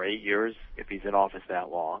or 8 years if he's in office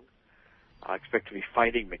that long. I expect to be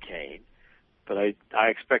fighting McCain, but I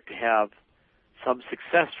expect to have some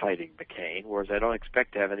success fighting McCain, whereas I don't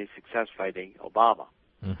expect to have any success fighting Obama.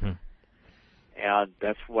 Mm-hmm. And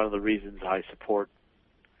that's one of the reasons I support,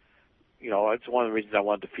 it's one of the reasons I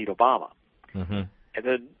want to defeat Obama. Mm-hmm. And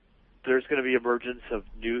then there's going to be emergence of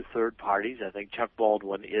new third parties. I think Chuck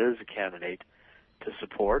Baldwin is a candidate to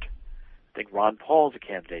support. I think Ron Paul's a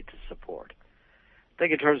candidate to support. I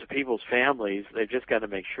think in terms of people's families, they've just got to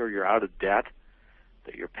make sure you're out of debt,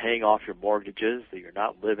 that you're paying off your mortgages, that you're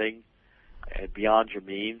not living beyond your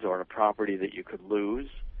means or on a property that you could lose,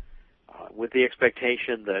 with the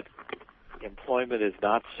expectation that employment is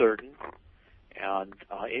not certain and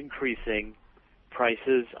increasing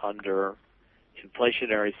prices under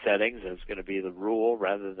inflationary settings is going to be the rule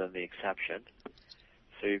rather than the exception.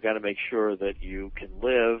 So you've got to make sure that you can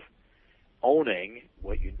live owning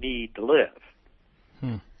what you need to live.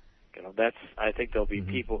 I think there'll be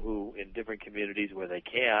people who, in different communities where they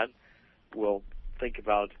can, will think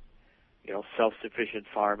about, self-sufficient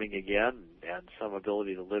farming again and some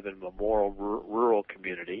ability to live in a more rural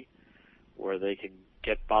community where they can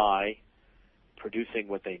get by producing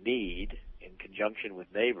what they need in conjunction with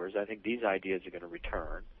neighbors. I think these ideas are going to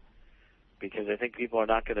return because I think people are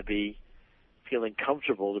not going to be feeling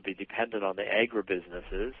comfortable to be dependent on the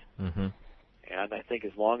agribusinesses. Mm-hmm. And I think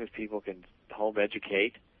as long as people can home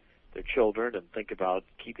educate their children and think about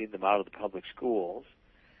keeping them out of the public schools,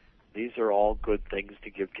 these are all good things to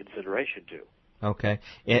give consideration to. Okay.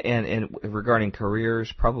 And regarding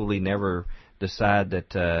careers, probably never decide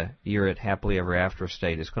that you're at happily ever after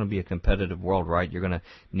state. It's going to be a competitive world, right? You're going to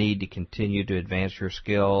need to continue to advance your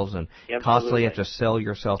skills and constantly have to sell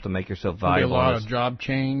yourself to make yourself valuable. There'll be a lot of job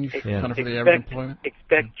change kind of for the average employment.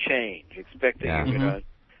 Expect change. Expect that you're going to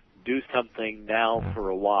do something now for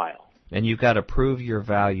a while. And you've got to prove your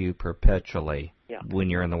value perpetually when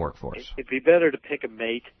you're in the workforce. It'd be better to pick a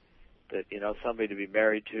mate that, somebody to be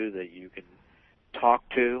married to that you can talk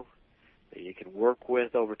to, that you can work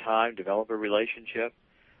with over time, develop a relationship.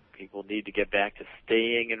 People need to get back to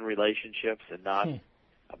staying in relationships and not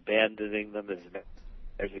abandoning them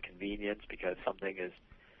as a convenience because something is,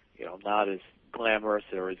 not as glamorous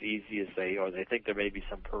or as easy as they think there may be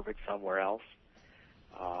some perfect somewhere else.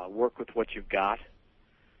 Work with what you've got.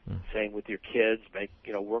 Same with your kids.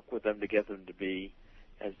 Work with them to get them to be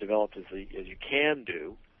as developed as you can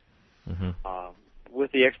do,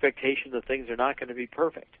 with the expectation that things are not going to be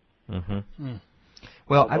perfect.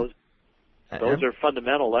 Well, those are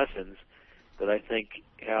fundamental lessons that I think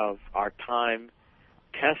have our time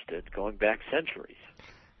tested going back centuries.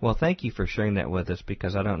 Well, thank you for sharing that with us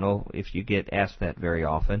because I don't know if you get asked that very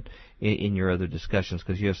often in your other discussions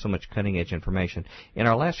because you have so much cutting-edge information. In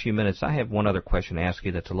our last few minutes, I have one other question to ask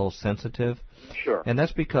you that's a little sensitive. Sure. And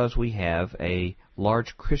that's because we have a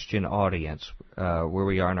large Christian audience where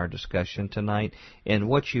we are in our discussion tonight. And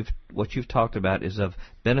what you've talked about is of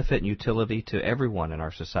benefit and utility to everyone in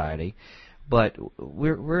our society. But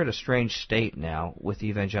we're at a strange state now with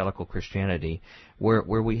evangelical Christianity where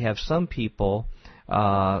we have some people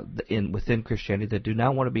within Christianity that do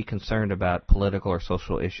not want to be concerned about political or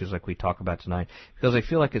social issues like we talk about tonight because they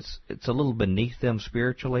feel like it's a little beneath them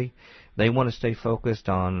spiritually. They want to stay focused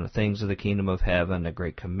on things of the kingdom of heaven, the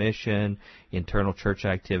Great Commission, internal church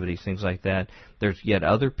activities, things like that. There's yet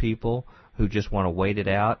other people who just want to wait it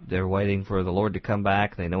out. They're waiting for the Lord to come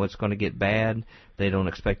back. They know it's going to get bad. They don't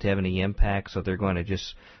expect to have any impact, so they're going to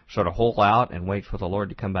just sort of hold out and wait for the Lord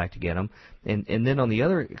to come back to get them. And then on the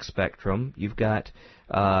other spectrum, you've got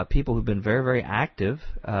people who've been very, very active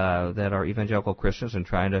that are evangelical Christians and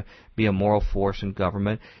trying to be a moral force in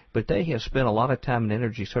government, but they have spent a lot of time and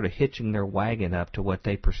energy sort of hitching their wagon up to what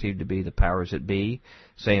they perceive to be the powers that be,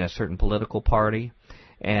 say in a certain political party.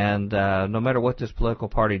 And no matter what this political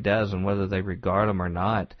party does and whether they regard them or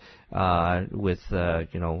not, with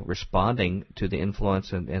responding to the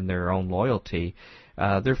influence and their own loyalty,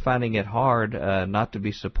 they're finding it hard not to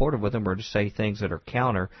be supportive with them or to say things that are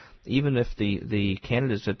counter, even if the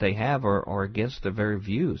candidates that they have are against the very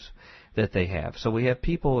views that they have. So we have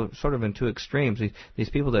people sort of in two extremes. These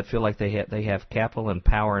people that feel like they have capital and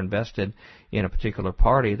power invested in a particular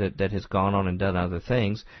party that has gone on and done other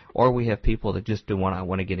things, or we have people that just don't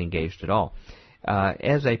want to get engaged at all.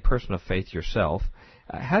 As a person of faith yourself,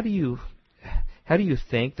 how do you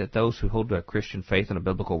think that those who hold to a Christian faith and a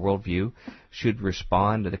biblical worldview should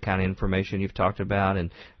respond to the kind of information you've talked about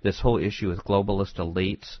and this whole issue with globalist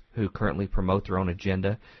elites who currently promote their own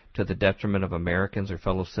agenda to the detriment of Americans or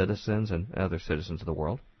fellow citizens and other citizens of the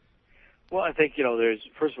world? Well, I think, there's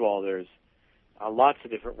lots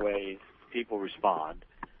of different ways people respond,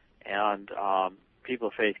 and people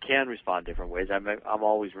of faith can respond different ways. I'm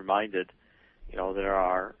always reminded, there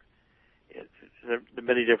are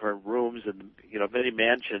many different rooms and many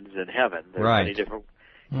mansions in heaven. There's many different.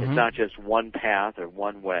 It's not just one path or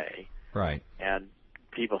one way. Right. And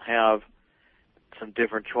people have some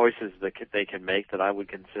different choices that they can make that I would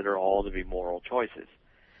consider all to be moral choices.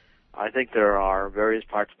 I think there are various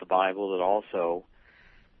parts of the Bible that also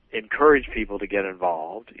encourage people to get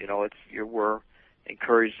involved. We're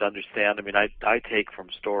encouraged to understand. I mean, I take from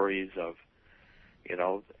stories of,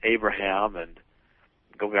 Abraham and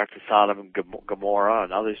go back to Sodom and Gomorrah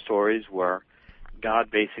and other stories where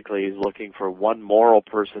God basically is looking for one moral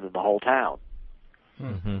person in the whole town.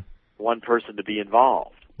 One person to be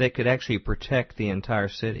involved. They could actually protect the entire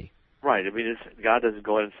city. Right. I mean, God doesn't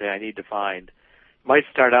go in and say, might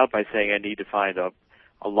start out by saying I need to find a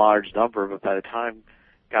large number, but by the time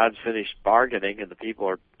God's finished bargaining and the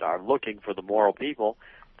people are looking for the moral people,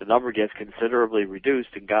 the number gets considerably reduced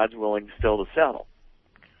and God's willing still to settle.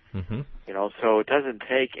 So it doesn't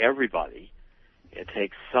take everybody. It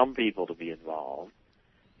takes some people to be involved,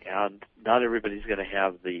 and not everybody's going to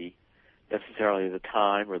have necessarily the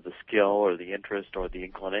time or the skill or the interest or the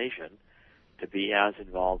inclination to be as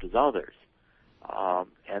involved as others.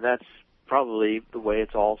 And that's probably the way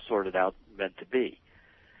it's all sorted out, meant to be.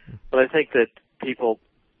 But I think that people,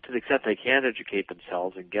 to the extent they can educate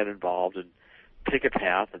themselves and get involved and pick a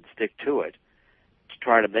path and stick to it to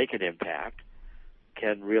try to make an impact,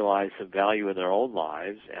 can realize some value in their own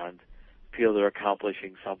lives and feel they're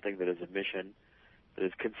accomplishing something that is a mission that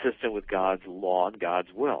is consistent with God's law and God's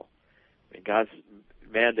will. I mean, God's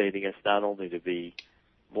mandating us not only to be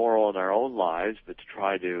moral in our own lives, but to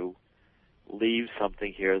try to leave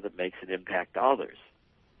something here that makes an impact to others.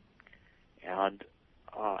 And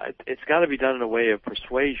it's got to be done in a way of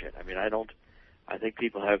persuasion. I mean, I think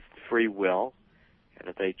people have free will, and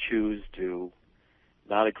if they choose to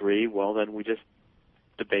not agree, well, then we just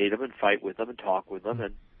debate them and fight with them and talk with them,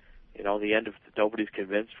 and in the end, if nobody's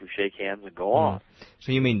convinced, we shake hands and go on.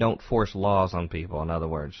 So you mean don't force laws on people, in other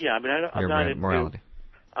words? Yeah, I mean, I'm not into morality.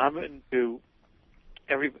 I'm into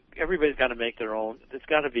everybody's got to make their own. It's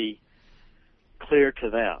got to be clear to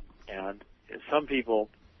them, and some people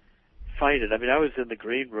fight it. I mean, I was in the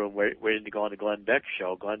green room waiting to go on the Glenn Beck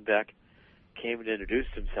show. Glenn Beck came and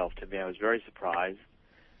introduced himself to me. I was very surprised.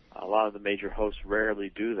 A lot of the major hosts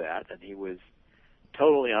rarely do that, and he was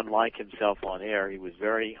totally unlike himself on air. He was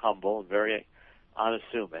very humble and very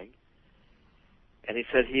unassuming. And he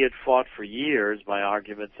said he had fought for years my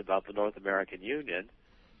arguments about the North American Union,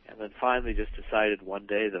 and then finally just decided one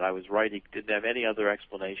day that I was right. He didn't have any other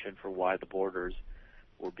explanation for why the borders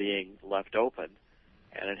were being left open.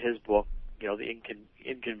 And in his book, the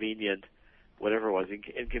inconvenient, whatever it was,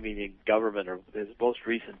 inconvenient government, or his most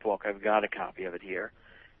recent book, I've got a copy of it here,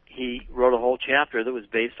 he wrote a whole chapter that was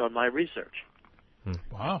based on my research.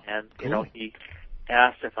 Wow. And, cool. He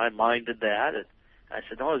asked if I minded that, and I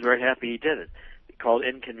said, no, I was very happy he did it. He called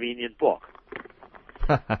Inconvenient Book.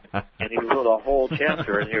 And he wrote a whole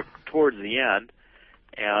chapter, and here towards the end,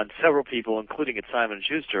 and several people, including at Simon &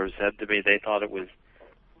 Schuster, said to me they thought it was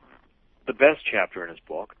the best chapter in his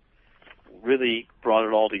book. Really brought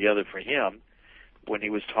it all together for him when he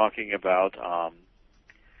was talking about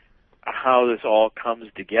how this all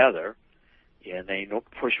comes together in a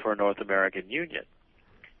push for a North American Union.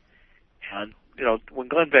 And, when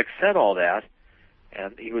Glenn Beck said all that,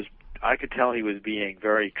 and I could tell he was being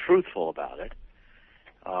very truthful about it,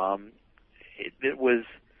 it was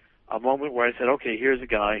a moment where I said, okay, here's a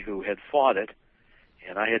guy who had fought it,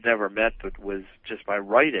 and I had never met, but was just by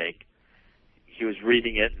writing, he was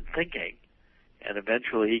reading it and thinking, and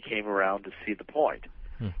eventually he came around to see the point.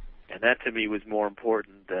 And that to me was more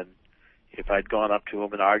important than if I'd gone up to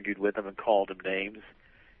him and argued with him and called him names.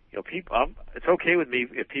 It's okay with me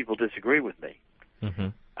if people disagree with me. Mm-hmm.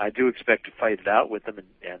 I do expect to fight it out with them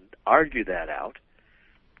and argue that out.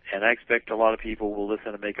 And I expect a lot of people will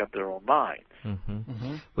listen and make up their own minds. Mm-hmm.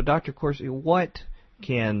 Mm-hmm. Well, Dr. Corsi, what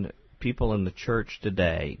can people in the church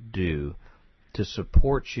today do to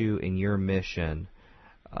support you in your mission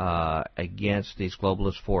against these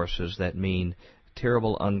globalist forces that mean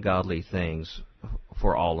terrible, ungodly things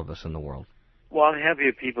for all of us in the world? Well, I'm happy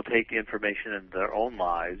if people take the information in their own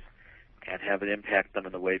lives and have it impact them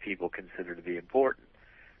in the way people consider to be important.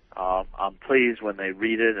 I'm pleased when they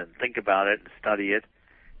read it and think about it and study it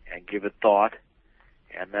and give it thought.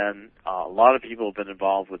 And then a lot of people have been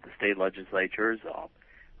involved with the state legislatures.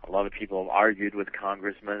 A lot of people have argued with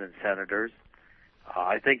congressmen and senators.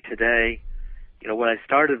 I think today, when I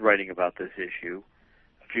started writing about this issue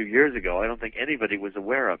a few years ago, I don't think anybody was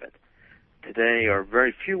aware of it. Today, or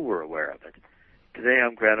very few were aware of it. Today,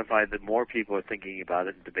 I'm gratified that more people are thinking about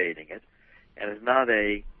it and debating it. And it's not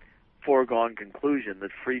a foregone conclusion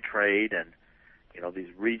that free trade and, these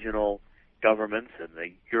regional governments and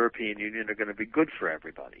the European Union are going to be good for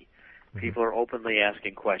everybody. Mm-hmm. People are openly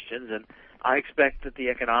asking questions, and I expect that the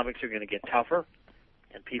economics are going to get tougher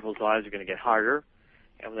and people's lives are going to get harder.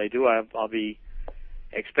 And when they do, I'll be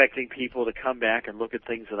expecting people to come back and look at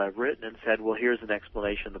things that I've written and said, well, here's an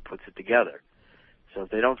explanation that puts it together. So if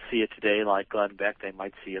they don't see it today like Glenn Beck, they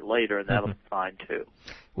might see it later, and that'll be fine too.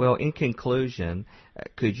 Well, in conclusion,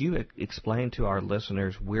 could you explain to our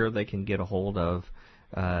listeners where they can get a hold of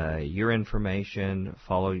your information,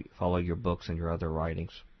 follow your books and your other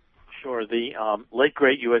writings? Sure. The Late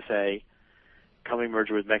Great USA, Coming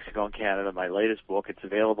Merger with Mexico and Canada, my latest book, it's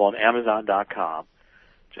available on Amazon.com.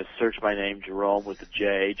 Just search my name, Jerome, with a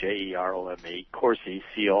J, Jerome, Corsi, Corsi.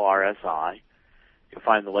 You'll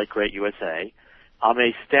find the Late Great USA. I'm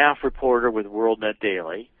a staff reporter with WorldNet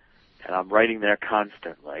Daily, and I'm writing there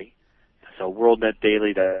constantly. So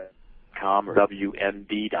worldnetdaily.com or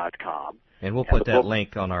WMD.com. And we'll put that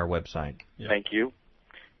link on our website. Yep. Thank you.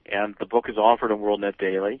 And the book is offered on WorldNet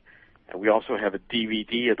Daily. And we also have a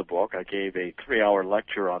DVD of the book. I gave a 3-hour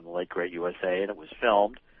lecture on the Late Great USA, and it was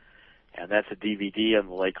filmed. And that's a DVD on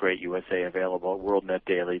the Late Great USA available at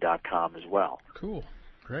worldnetdaily.com as well. Cool.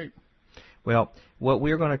 Great. Well, what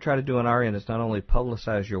we're going to try to do on our end is not only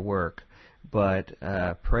publicize your work, but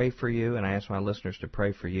pray for you, and I ask my listeners to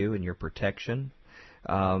pray for you and your protection.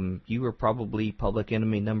 you were probably public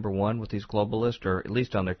enemy number one with these globalists, or at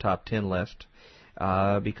least on their top 10 list,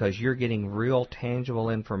 because you're getting real tangible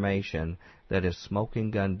information that is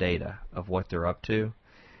smoking gun data of what they're up to.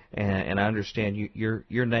 And I understand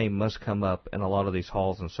your name must come up in a lot of these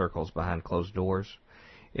halls and circles behind closed doors.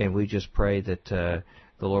 And we just pray that the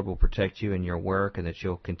Lord will protect you in your work and that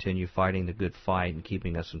you'll continue fighting the good fight and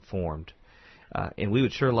keeping us informed. And we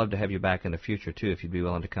would sure love to have you back in the future, too, if you'd be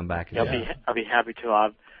willing to come back again. I'll be happy to. I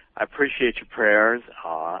appreciate your prayers.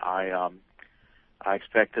 I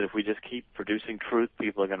expect that if we just keep producing truth,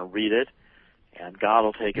 people are going to read it, and God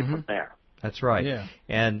will take it from there. That's right. Yeah.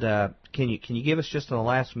 And can you give us just in the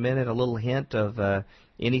last minute a little hint of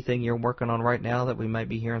anything you're working on right now that we might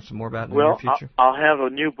be hearing some more about in the near future? I'll have a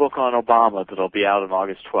new book on Obama that'll be out on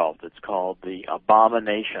August 12th. It's called The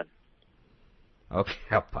Abomination. Okay,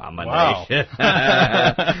 Abomination.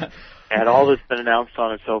 Wow. And all that's been announced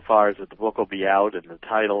on it so far is that the book will be out and the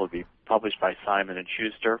title will be published by Simon &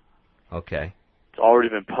 Schuster. Okay. It's already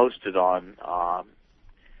been posted on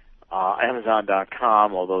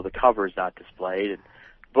Amazon.com, although the cover is not displayed. And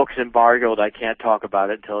the book's embargoed. I can't talk about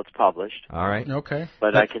it until it's published. All right. Okay.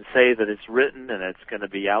 But I can say that it's written and it's going to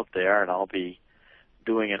be out there, and I'll be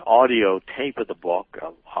doing an audio tape of the book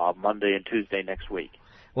Monday and Tuesday next week.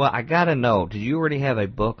 Well, I got to know, did you already have a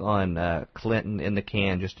book on Clinton in the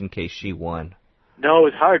can just in case she won? No,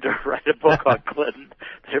 it's hard to write a book on Clinton.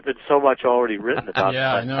 There's been so much already written about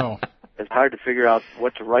Yeah, Clinton. I know. It's hard to figure out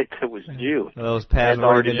what to write that was new. Those paths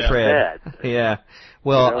already been tread. Yeah.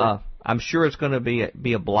 Well, I'm sure it's going to be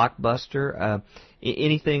a blockbuster.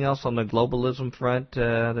 Anything else on the globalism front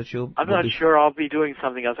that you'll? I'm not sure. I'll be doing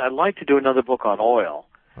something else. I'd like to do another book on oil.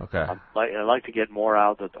 Okay. I'd like to get more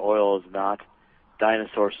out that oil is not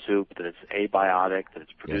dinosaur soup, that it's abiotic, that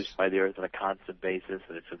it's produced by the earth on a constant basis,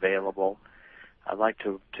 that it's available. I'd like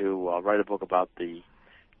to write a book about the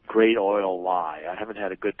great oil lie. I haven't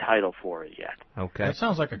had a good title for it yet. Okay. That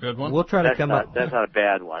sounds like a good one. We'll try to come up. That's not a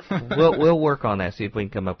bad one. We'll work on that. See if we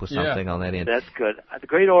can come up with something on that end. That's good. The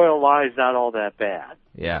great oil lie is not all that bad.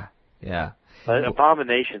 Yeah. But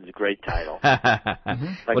Abomination's a great title.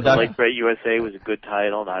 Like The Late Great USA was a good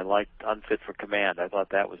title, and I liked Unfit for Command. I thought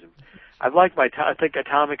that was. I think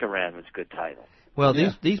Atomic Iran was a good title. Well,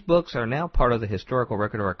 these books are now part of the historical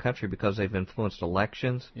record of our country because they've influenced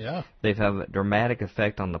elections. Yeah. They've had a dramatic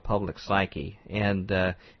effect on the public psyche. And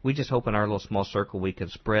we just hope in our little small circle we can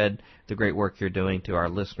spread the great work you're doing to our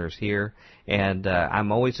listeners here. And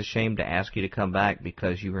I'm always ashamed to ask you to come back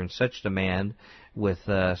because you were in such demand with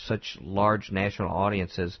such large national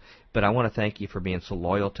audiences. But I want to thank you for being so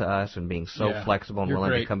loyal to us and being so flexible and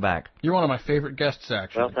willing to come back. You're one of my favorite guests,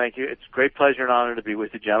 actually. Well, thank you. It's a great pleasure and honor to be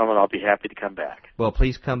with you, gentlemen. I'll be happy to come back. Well,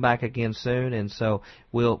 please come back again soon. And so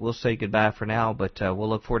we'll say goodbye for now, but we'll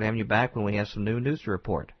look forward to having you back when we have some new news to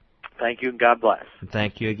report. Thank you, and God bless. And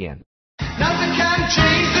thank you again. Nothing can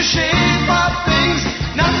change the shape of things.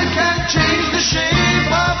 Nothing can change the shape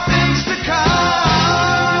of things to come.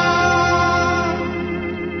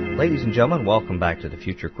 Ladies and gentlemen, welcome back to the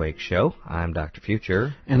Future Quake Show. I'm Dr.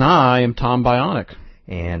 Future. And I am Tom Bionic.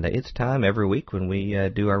 And it's time every week when we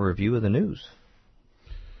do our review of the news.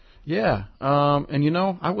 Yeah, and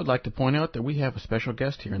I would like to point out that we have a special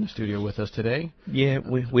guest here in the studio with us today. Yeah,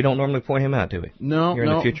 we don't normally point him out, do we? No. Here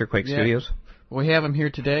in the Future Quake Studios? We have him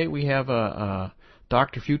here today. We have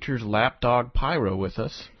Dr. Future's lapdog Pyro with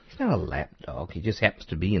us. He's not a lapdog. He just happens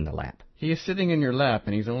to be in the lap. He is sitting in your lap,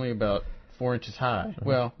 and he's only about 4 inches high.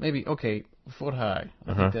 Well, maybe, a foot high.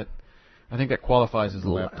 I think that qualifies as a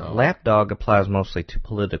lapdog. Lapdog applies mostly to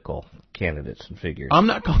political candidates and figures. I'm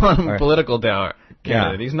not calling him a political candidate.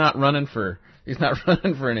 Yeah. He's not running for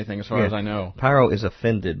anything as far as I know. Pyro is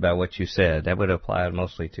offended by what you said. That would apply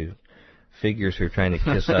mostly to figures who are trying to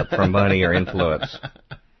kiss up for money or influence.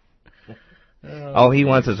 All he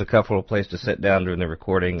wants is a comfortable place to sit down during the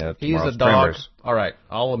recording of tomorrow's He's a dog. Tremors. All right,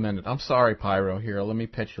 I'll amend it. I'm sorry, Pyro. Here, let me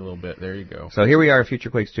pet you a little bit. There you go. So here we are at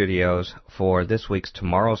Future Quake Studios for this week's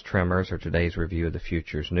Tomorrow's Tremors, or today's review of the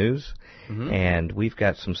Future's news. And we've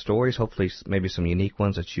got some stories, hopefully maybe some unique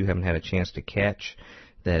ones that you haven't had a chance to catch,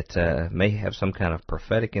 that may have some kind of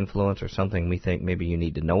prophetic influence or something we think maybe you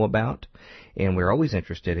need to know about. And we're always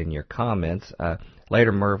interested in your comments.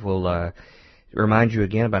 Later, Merv will remind you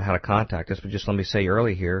again about how to contact us, but just let me say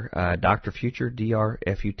early here, Dr. Future,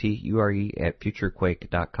 DrFuture, at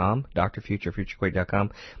futurequake.com,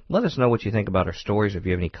 drfuture.futurequake.com. Let us know what you think about our stories, if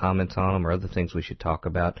you have any comments on them or other things we should talk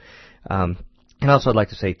about. And also I'd like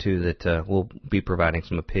to say, too, that we'll be providing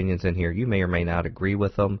some opinions in here. You may or may not agree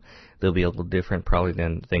with them. They'll be a little different probably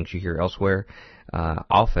than things you hear elsewhere.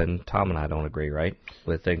 often Tom and I don't agree, right,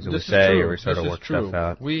 with things that we say, or we sort of work stuff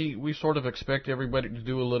out. We sort of expect everybody to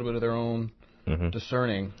do a little bit of their own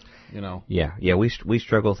discerning, Yeah, we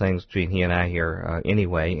struggle things between he and I here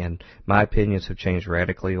anyway, and my opinions have changed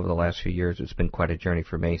radically over the last few years. It's been quite a journey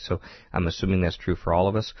for me, so I'm assuming that's true for all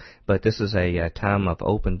of us. But this is a time of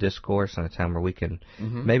open discourse and a time where we can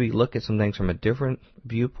maybe look at some things from a different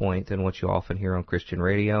viewpoint than what you often hear on Christian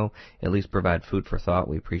radio, at least provide food for thought.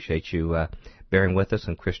 We appreciate you bearing with us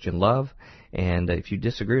in Christian love. And if you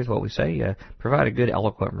disagree with what we say, provide a good,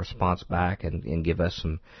 eloquent response back and give us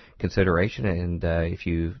some consideration. And if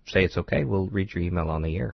you say it's okay, we'll read your email on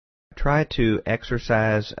the air. Try to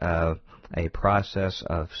exercise a process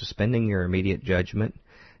of suspending your immediate judgment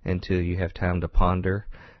until you have time to ponder.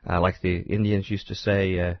 Like the Indians used to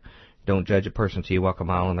say, don't judge a person till you walk a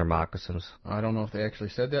mile in their moccasins. I don't know if they actually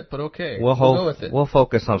said that, but okay. We'll go with it. We'll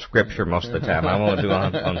focus on Scripture most of the time. I won't do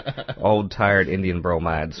on old, tired Indian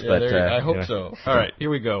bromides. Yeah, but I hope so. All right, here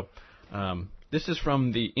we go. This is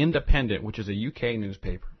from The Independent, which is a UK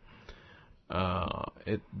newspaper.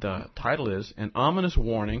 The title is, An Ominous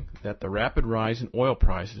Warning That the Rapid Rise in Oil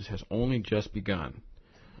Prices Has Only Just Begun.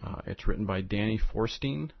 It's written by Danny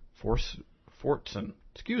Fortson.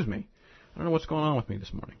 Excuse me. I don't know what's going on with me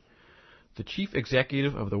this morning. The chief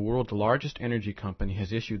executive of the world's largest energy company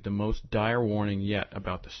has issued the most dire warning yet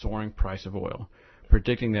about the soaring price of oil,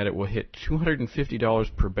 predicting that it will hit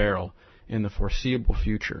 $250 per barrel in the foreseeable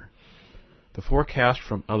future. The forecast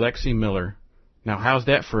from Alexei Miller. Now, how's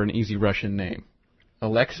that for an easy Russian name?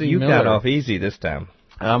 Alexei Miller. You got off easy this time.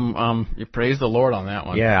 You praise the Lord on that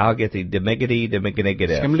one. Yeah, I'll get the demiggity.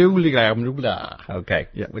 Okay.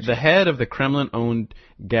 Yeah. The head of the Kremlin-owned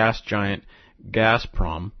gas giant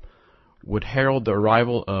Gazprom would herald the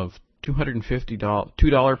arrival of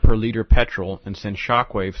 $2 per liter petrol and send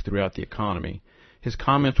shockwaves throughout the economy. His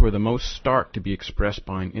comments were the most stark to be expressed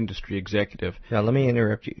by an industry executive. Now, let me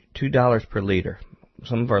interrupt you. $2 per liter.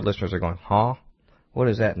 Some of our listeners are going, huh? What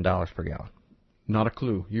is that in dollars per gallon? Not a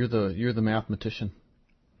clue. You're the mathematician.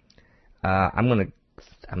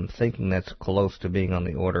 I'm thinking that's close to being on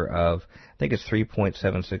the order of, I think it's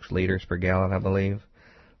 3.76 liters per gallon, I believe.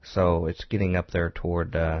 So it's getting up there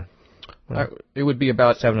toward... it would be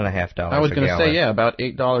about $7.50 a gallon. I was going to say, about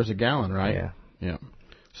 $8 a gallon, right? Yeah.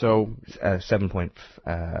 So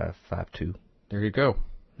 7.52. There you go.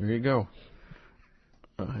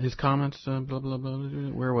 His comments, blah blah blah.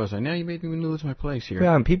 Where was I? Now you made me lose my place here.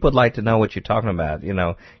 Yeah, and people would like to know what you're talking about.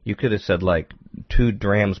 You could have said like 2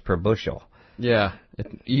 drams per bushel. Yeah,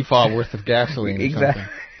 an EFA worth of gasoline.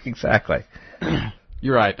 Exactly.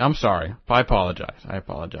 You're right. I'm sorry. I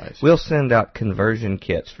apologize. We'll send out conversion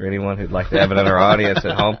kits for anyone who'd like to have it in our audience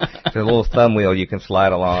at home. There's a little thumb wheel you can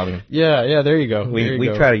slide along. Yeah. There you go. We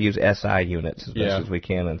try to use SI units as best as we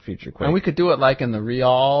can in future. And we could do it like in the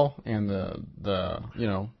real and the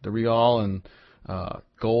real and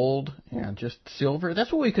gold and just silver.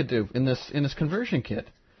 That's what we could do in this conversion kit.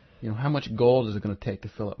 How much gold is it going to take to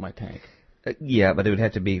fill up my tank? Yeah, but it would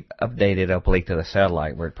have to be updated uplink to the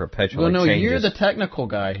satellite where it perpetually changes. You're the technical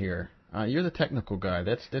guy here. You're the technical guy.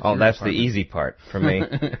 That's the easy part for me.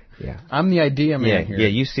 Yeah, I'm the idea man here. Yeah,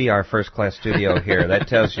 you see our first-class studio here. That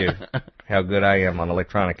tells you how good I am on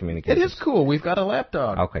electronic communications. It is cool. We've got a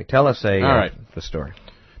lapdog. Okay, tell us the story.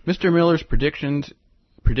 Mr. Miller's prediction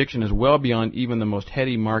is well beyond even the most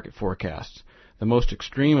heady market forecasts, the most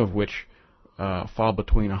extreme of which fall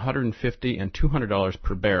between $150 and $200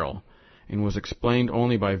 per barrel, and was explained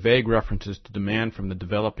only by vague references to demand from the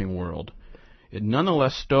developing world. It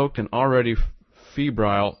nonetheless stoked an already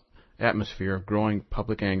febrile atmosphere of growing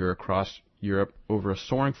public anger across Europe over a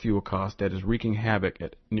soaring fuel cost that is wreaking havoc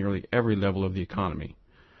at nearly every level of the economy.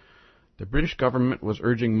 The British government was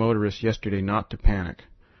urging motorists yesterday not to panic.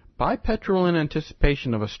 Buy petrol in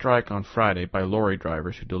anticipation of a strike on Friday by lorry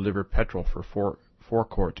drivers who deliver petrol for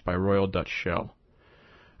forecourts by Royal Dutch Shell,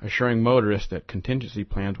 assuring motorists that contingency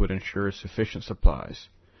plans would ensure sufficient supplies.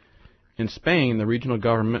 In Spain, the regional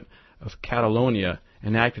government of Catalonia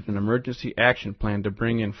enacted an emergency action plan to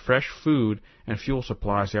bring in fresh food and fuel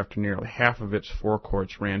supplies after nearly half of its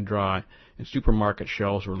forecourts ran dry and supermarket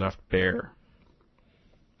shelves were left bare.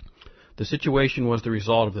 The situation was the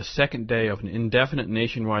result of the second day of an indefinite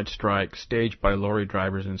nationwide strike staged by lorry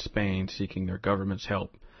drivers in Spain seeking their government's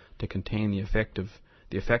help to contain the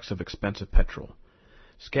effects of expensive petrol.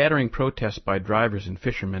 Scattering protests by drivers and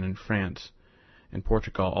fishermen in France and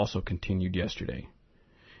Portugal also continued yesterday.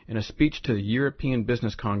 In a speech to the European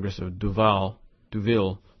Business Congress of Deauville,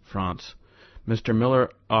 France, Mr.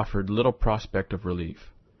 Miller offered little prospect of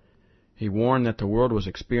relief. He warned that the world was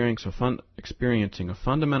experiencing a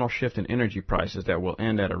fundamental shift in energy prices that will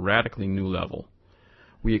end at a radically new level.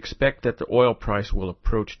 We expect that the oil price will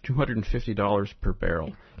approach $250 per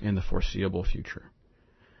barrel in the foreseeable future.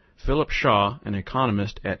 Philip Shaw, an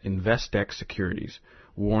economist at Investec Securities,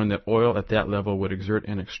 warned that oil at that level would exert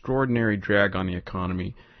an extraordinary drag on the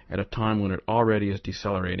economy at a time when it already is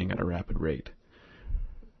decelerating at a rapid rate.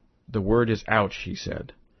 The word is ouch, he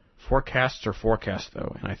said. Forecasts are forecasts,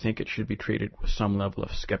 though, and I think it should be treated with some level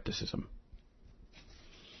of skepticism.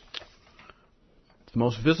 The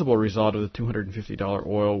most visible result of the $250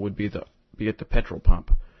 oil would be at the petrol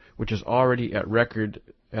pump, which is already at a record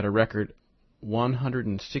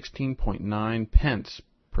 116.9 pence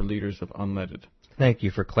per liters of unleaded. Thank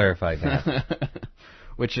you for clarifying that.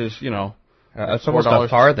 Which is, it's almost a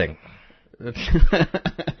farthing.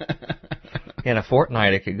 In a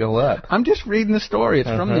fortnight, it could go up. I'm just reading the story. It's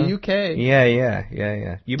from the UK.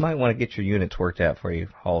 Yeah. You might want to get your units worked out before you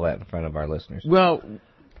haul that in front of our listeners. Well,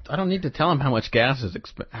 I don't need to tell them how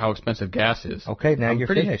expensive gas is. Okay, now you're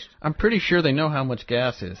finished. I'm pretty sure they know how much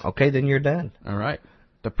gas is. Okay, then you're done. All right.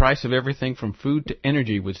 The price of everything from food to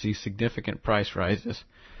energy would see significant price rises.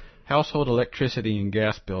 Household electricity and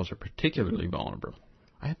gas bills are particularly vulnerable.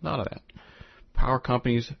 I had thought of that. Power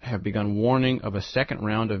companies have begun warning of a second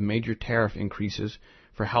round of major tariff increases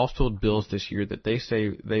for household bills this year that they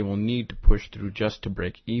say they will need to push through just to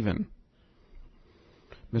break even.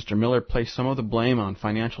 Mr. Miller placed some of the blame on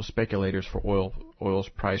financial speculators for oil's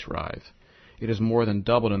price rise. It has more than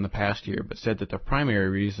doubled in the past year, but said that the primary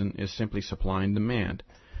reason is simply supply and demand,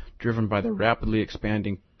 driven by the rapidly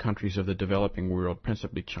expanding countries of the developing world,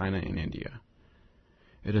 principally China and India.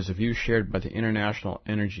 It is a view shared by the International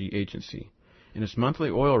Energy Agency. In its monthly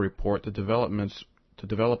oil report, the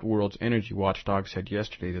developed world's energy watchdog said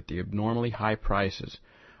yesterday that the abnormally high prices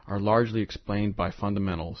are largely explained by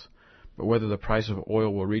fundamentals, but whether the price of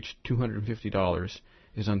oil will reach $250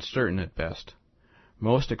 is uncertain at best.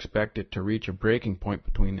 Most expect it to reach a breaking point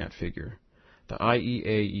between that figure. The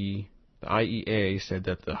IEA said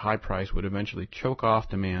that the high price would eventually choke off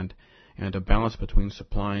demand and a balance between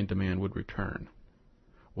supply and demand would return.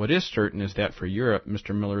 What is certain is that for Europe,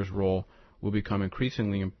 Mr. Miller's role will become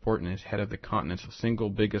increasingly important as head of the continent's single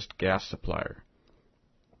biggest gas supplier.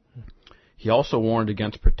 He also warned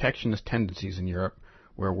against protectionist tendencies in Europe,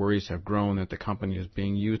 where worries have grown that the company is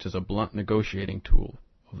being used as a blunt negotiating tool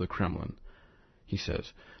of the Kremlin. He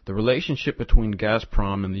says, the relationship between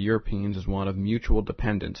Gazprom and the Europeans is one of mutual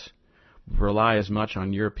dependence. We rely as much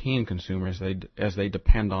on European consumers as they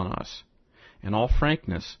depend on us. In all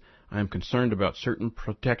frankness, I am concerned about certain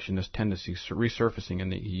protectionist tendencies resurfacing in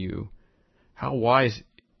the EU. How wise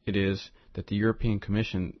it is that the European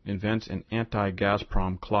Commission invents an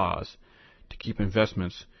anti-Gazprom clause to keep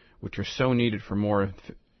investments which are so needed for more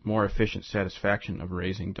efficient satisfaction of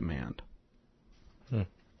raising demand.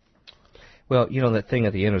 Well, that thing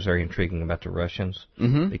at the end was very intriguing about the Russians,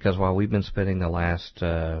 because while we've been spending the last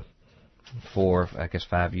 5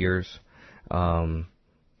 years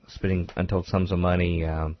spending untold sums of money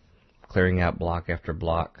clearing out block after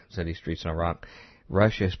block, city streets in Iraq,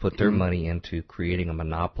 Russia has put their money into creating a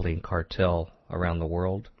monopoly and cartel around the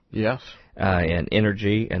world. Yes. And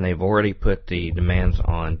energy, and they've already put the demands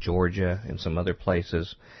on Georgia and some other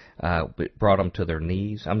places, brought them to their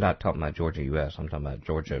knees. I'm not talking about Georgia, U.S., I'm talking about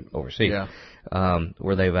Georgia overseas,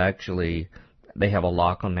 where they have a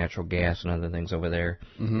lock on natural gas and other things over there,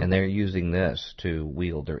 and they're using this to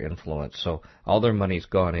wield their influence. So all their money's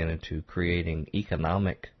gone into creating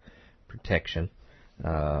economic protection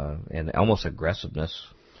and almost aggressiveness,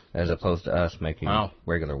 as opposed to us making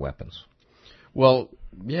regular weapons. Well,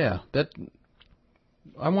 yeah,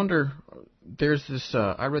 I wonder, there's this,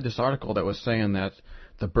 I read this article that was saying that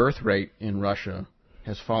the birth rate in Russia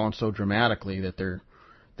has fallen so dramatically that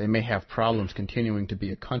they may have problems continuing to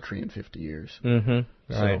be a country in 50 years. Right.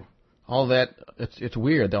 So all that, it's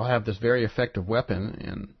weird. They'll have this very effective weapon,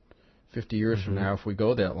 and 50 years from now, if we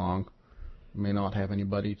go that long, we may not have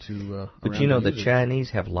anybody to But the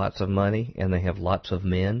Chinese have lots of money, and they have lots of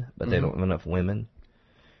men, but they don't have enough women.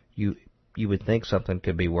 You would think something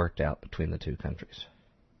could be worked out between the two countries.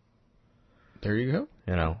 There you go.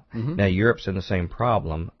 Now Europe's in the same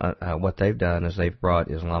problem. What they've done is they've brought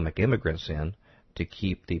Islamic immigrants in to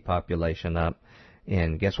keep the population up,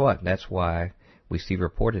 and guess what? That's why we see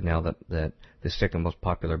reported now that the second most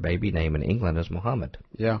popular baby name in England is Muhammad.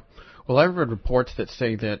 Yeah. Well, I've read reports that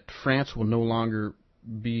say that France will no longer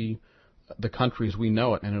be the country as we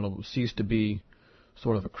know it, and it'll cease to be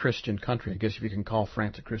sort of a Christian country. I guess if you can call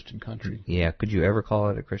France a Christian country. Yeah, could you ever call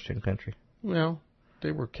it a Christian country? Well,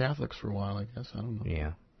 they were Catholics for a while, I guess. I don't know.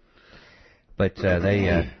 Yeah. But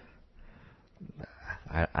they,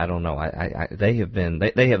 I don't know. They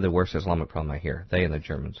have the worst Islamic problem I hear. They and the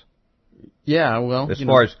Germans. Yeah, well, as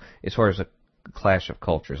far as a clash of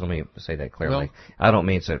cultures, let me say that clearly. Well, I don't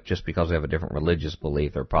mean so just because they have a different religious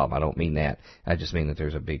belief or problem. I don't mean that. I just mean that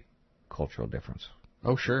there's a big cultural difference.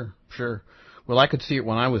 Oh, sure. Well, I could see it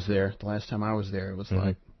when I was there. The last time I was there, it was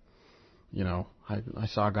like, I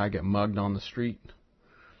saw a guy get mugged on the street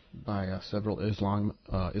by several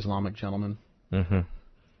Islamic gentlemen. Mm-hmm.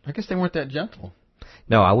 I guess they weren't that gentle.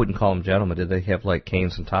 No, I wouldn't call them gentlemen. Did they have like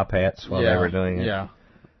canes and top hats while they were doing it? Yeah,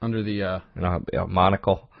 under the a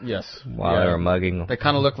monocle. Yes. While they were mugging. They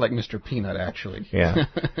kind of looked like Mr. Peanut, actually. Yeah.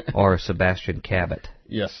 Or Sebastian Cabot.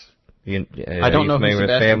 Yes. I don't know who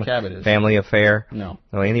Sebastian Cabot is. Family Affair? No.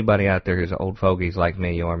 Well, anybody out there who's old fogies like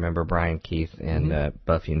me, you'll remember Brian Keith and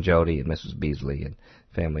Buffy and Jody and Mrs. Beasley and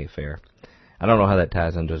Family Affair. I don't know how that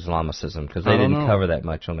ties into Islamicism because they didn't cover that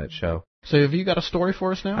much on that show. So have you got a story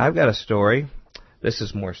for us now? I've got a story. This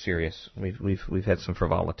is more serious. We've had some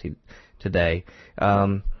frivolity today.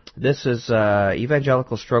 This is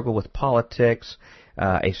evangelical struggle with politics,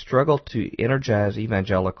 a struggle to energize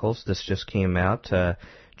evangelicals. This just came out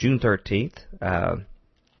June 13th,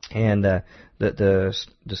 and the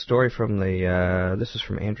story from this is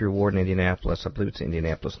from Andrew Ward in Indianapolis. I believe it's the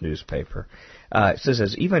Indianapolis newspaper. It says,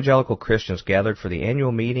 as evangelical Christians gathered for the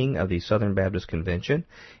annual meeting of the Southern Baptist Convention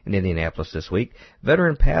in Indianapolis this week,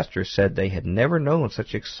 veteran pastors said they had never known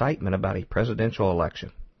such excitement about a presidential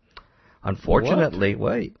election. Unfortunately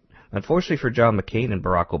for John McCain and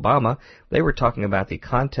Barack Obama, they were talking about the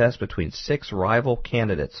contest between 6 rival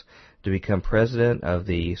candidates to become president of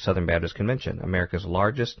the Southern Baptist Convention, America's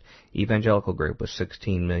largest evangelical group with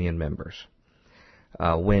 16 million members.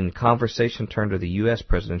 When conversation turned to the U.S.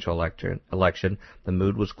 presidential election, the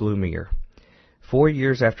mood was gloomier. 4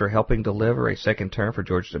 years after helping deliver a second term for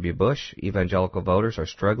George W. Bush, evangelical voters are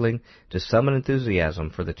struggling to summon enthusiasm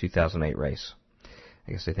for the 2008 race.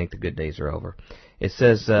 I guess they think the good days are over. It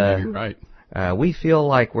says, maybe right. We feel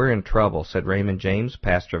like we're in trouble, said Raymond James,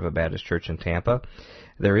 pastor of a Baptist church in Tampa.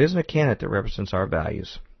 There isn't a candidate that represents our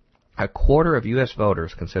values. A quarter of U.S.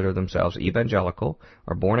 voters consider themselves evangelical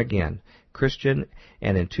or born again, Christian,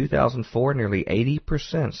 and in 2004, nearly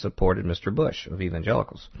 80% supported Mr. Bush of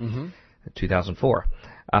evangelicals. 2004.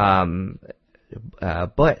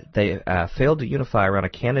 But they failed to unify around a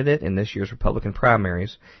candidate in this year's Republican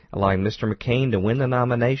primaries, allowing Mr. McCain to win the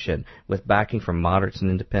nomination with backing from moderates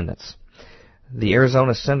and independents. The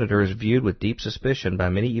Arizona senator is viewed with deep suspicion by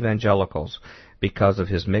many evangelicals because of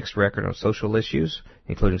his mixed record on social issues,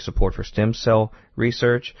 including support for stem cell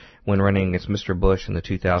research when running against Mr. Bush in the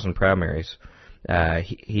 2000 primaries.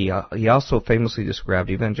 He also famously described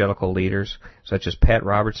evangelical leaders such as Pat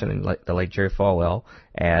Robertson and the late Jerry Falwell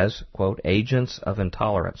as, quote, agents of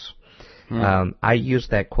intolerance. I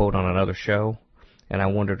used that quote on another show, and I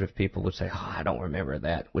wondered if people would say, I don't remember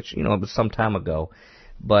that, which, it was some time ago.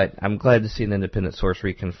 But I'm glad to see an independent source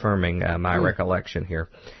reconfirming my recollection here.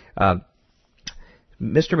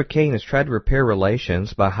 Mr. McCain has tried to repair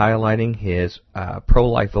relations by highlighting his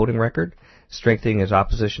pro-life voting record, strengthening his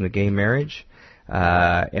opposition to gay marriage,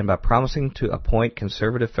 and by promising to appoint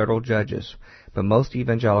conservative federal judges. But most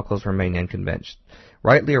evangelicals remain unconvinced.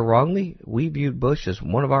 Rightly or wrongly, we viewed Bush as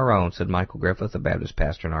one of our own, said Michael Griffith, a Baptist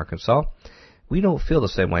pastor in Arkansas. We don't feel the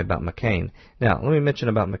same way about McCain. Now, let me mention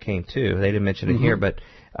about McCain, too. They didn't mention it here, but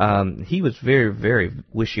he was very, very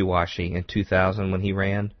wishy-washy in 2000 when he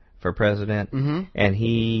ran for president. And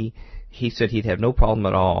he said he'd have no problem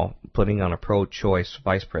at all putting on a pro-choice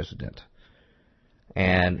vice president.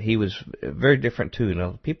 And he was very different,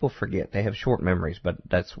 too. People forget. They have short memories, but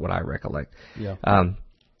that's what I recollect. Yeah.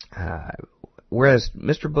 Whereas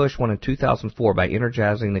Mr. Bush won in 2004 by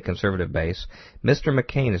energizing the conservative base, Mr.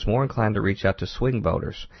 McCain is more inclined to reach out to swing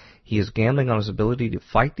voters. He is gambling on his ability to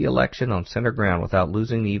fight the election on center ground without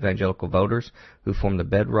losing the evangelical voters who form the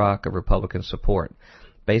bedrock of Republican support.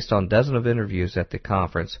 Based on dozens of interviews at the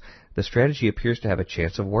conference, the strategy appears to have a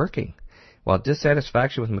chance of working. While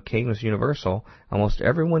dissatisfaction with McCain was universal, almost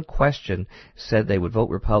everyone questioned said they would vote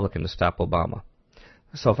Republican to stop Obama.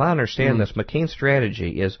 So if I understand this, McCain's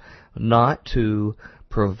strategy is not to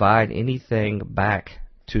provide anything back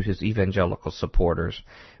to his evangelical supporters,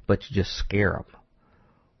 but to just scare them.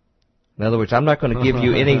 In other words, I'm not going to give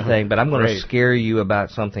you anything, but I'm going to scare you about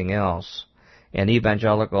something else. And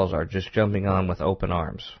evangelicals are just jumping on with open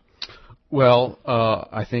arms. Well,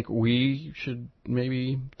 I think we should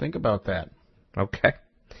maybe think about that. Okay.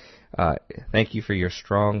 Thank you for your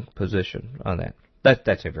strong position on that.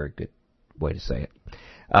 That's a very good way to say it.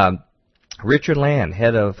 Richard Land,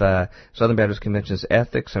 head of Southern Baptist Convention's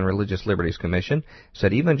Ethics and Religious Liberties Commission,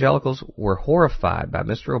 said evangelicals were horrified by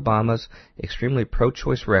Mr. Obama's extremely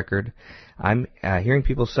pro-choice record. I'm hearing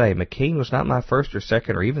people say, McCain was not my first or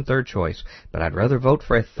second or even third choice, but I'd rather vote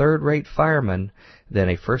for a third-rate fireman than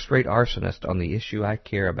a first-rate arsonist on the issue I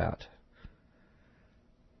care about.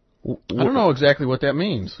 I don't know exactly what that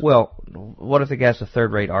means. Well, what if the guy's a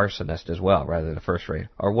third-rate arsonist as well, rather than a first-rate?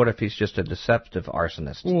 Or what if he's just a deceptive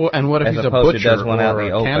arsonist? Well, and what if he's a butcher or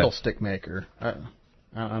a candlestick maker? I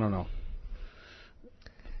don't know.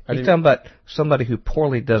 You're talking about somebody who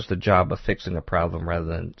poorly does the job of fixing a problem rather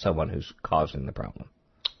than someone who's causing the problem.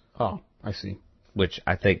 Oh, I see. Which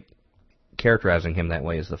I think characterizing him that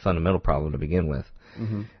way is the fundamental problem to begin with.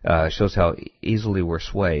 Mm-hmm. Shows how easily we're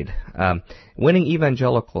swayed. Winning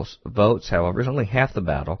evangelicals' votes, however, is only half the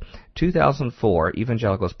battle. 2004,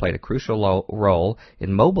 evangelicals played a crucial role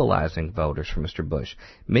in mobilizing voters for Mr. Bush.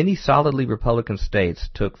 Many solidly Republican states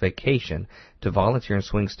took vacation to volunteer in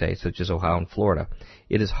swing states such as Ohio and Florida.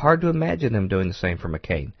 It is hard to imagine them doing the same for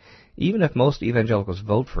McCain. Even if most evangelicals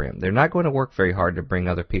vote for him, they're not going to work very hard to bring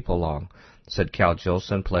other people along, said Cal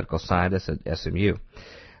Jolson, political scientist at SMU.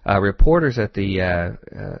 Reporters at the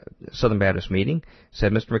Southern Baptist meeting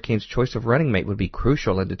said Mr. McCain's choice of running mate would be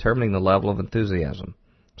crucial in determining the level of enthusiasm.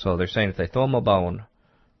 So they're saying if they throw him a bone,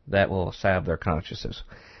 that will salve their consciences.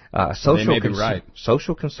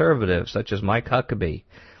 Social conservatives such as Mike Huckabee,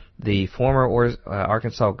 the former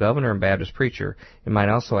Arkansas governor and Baptist preacher, and might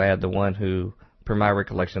also add the one who, per my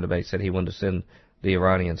recollection of the debate, said he wanted to send the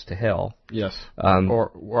Iranians to hell. Yes.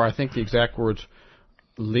 Or I think the exact words,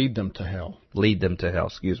 lead them to hell. Lead them to hell,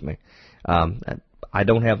 excuse me. I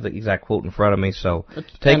don't have the exact quote in front of me, so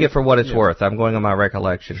take it for what it's worth. I'm going on my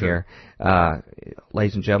recollection here.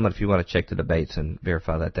 Ladies and gentlemen, if you want to check the debates and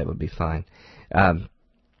verify that would be fine.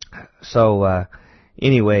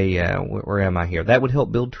 Anyway, where am I here? That would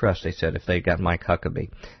help build trust, they said, if they got Mike Huckabee.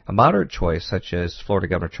 A moderate choice, such as Florida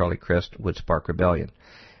Governor Charlie Crist, would spark rebellion.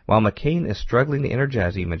 While McCain is struggling to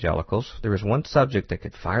energize evangelicals, there is one subject that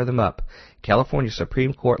could fire them up. California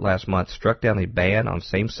Supreme Court last month struck down a ban on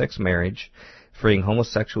same-sex marriage, freeing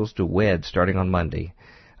homosexuals to wed starting on Monday.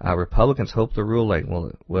 Republicans hope the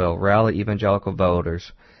ruling will rally evangelical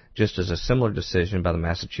voters, just as a similar decision by the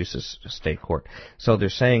Massachusetts State Court. So they're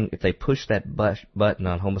saying if they push that button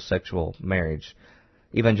on homosexual marriage,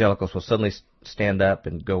 evangelicals will suddenly stand up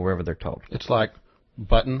and go wherever they're told. It's like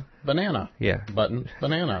button banana. Yeah. Button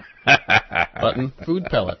banana. Button food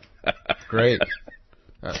pellet. Great.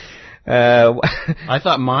 I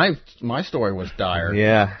thought my story was dire.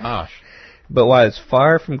 Yeah. Gosh. But while it's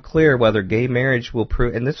far from clear whether gay marriage will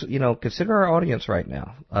prove, and this, consider our audience right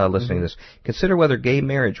now listening to this, consider whether gay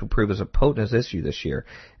marriage will prove as a potent issue this year.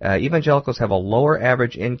 Evangelicals have a lower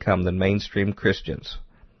average income than mainstream Christians.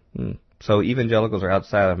 So evangelicals are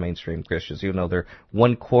outside of mainstream Christians, even though they're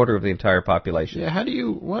 1/4 of the entire population. Yeah, how do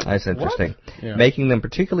you, what? That's interesting. Yeah. Making them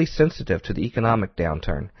particularly sensitive to the economic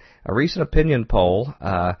downturn. A recent opinion poll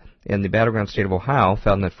in the battleground state of Ohio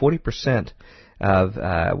found that 40% of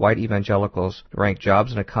white evangelicals rank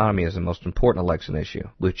jobs and economy as the most important election issue,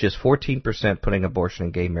 with just 14% putting abortion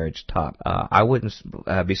and gay marriage top. I wouldn't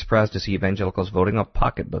be surprised to see evangelicals voting on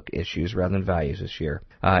pocketbook issues rather than values this year.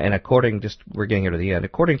 And we're getting here to the end,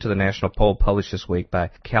 according to the national poll published this week by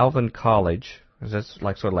Calvin College, that's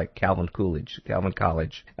sort of like Calvin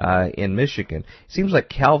College in Michigan. It seems like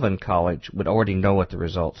Calvin College would already know what the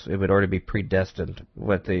results. It would already be predestined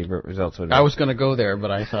what the results would be. I was going to go there, but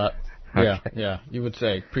I thought, yeah, you would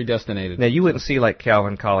say predestinated. Now, you wouldn't see like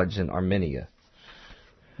Calvin College in Armenia.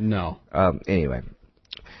 No. Anyway.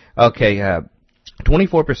 Okay,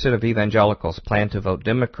 24% of evangelicals plan to vote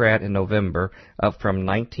Democrat in November, up from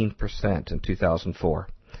 19% in 2004.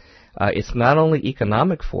 It's not only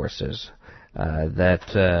economic forces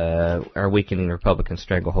that are weakening the Republican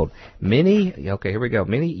stranglehold. Many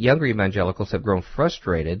younger evangelicals have grown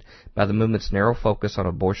frustrated by the movement's narrow focus on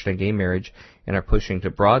abortion and gay marriage and are pushing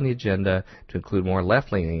to broaden the agenda to include more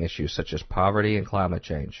left-leaning issues such as poverty and climate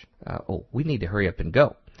change. We need to hurry up and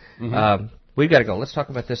go. Mm-hmm. We've got to go. Let's talk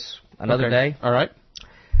about this another day. All right.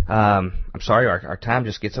 I'm sorry, our time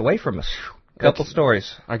just gets away from us. Couple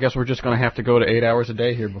stories. I guess we're just going to have to go to 8 hours a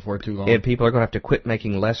day here before too long. And people are going to have to quit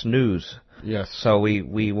making less news. Yes. So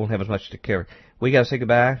we won't have as much to cover. We got to say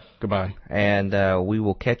goodbye. Goodbye. And we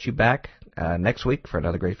will catch you back next week for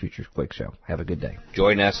another Great Futures Quake Show. Have a good day.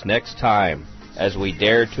 Join us next time as we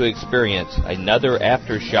dare to experience another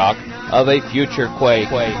aftershock of a future quake.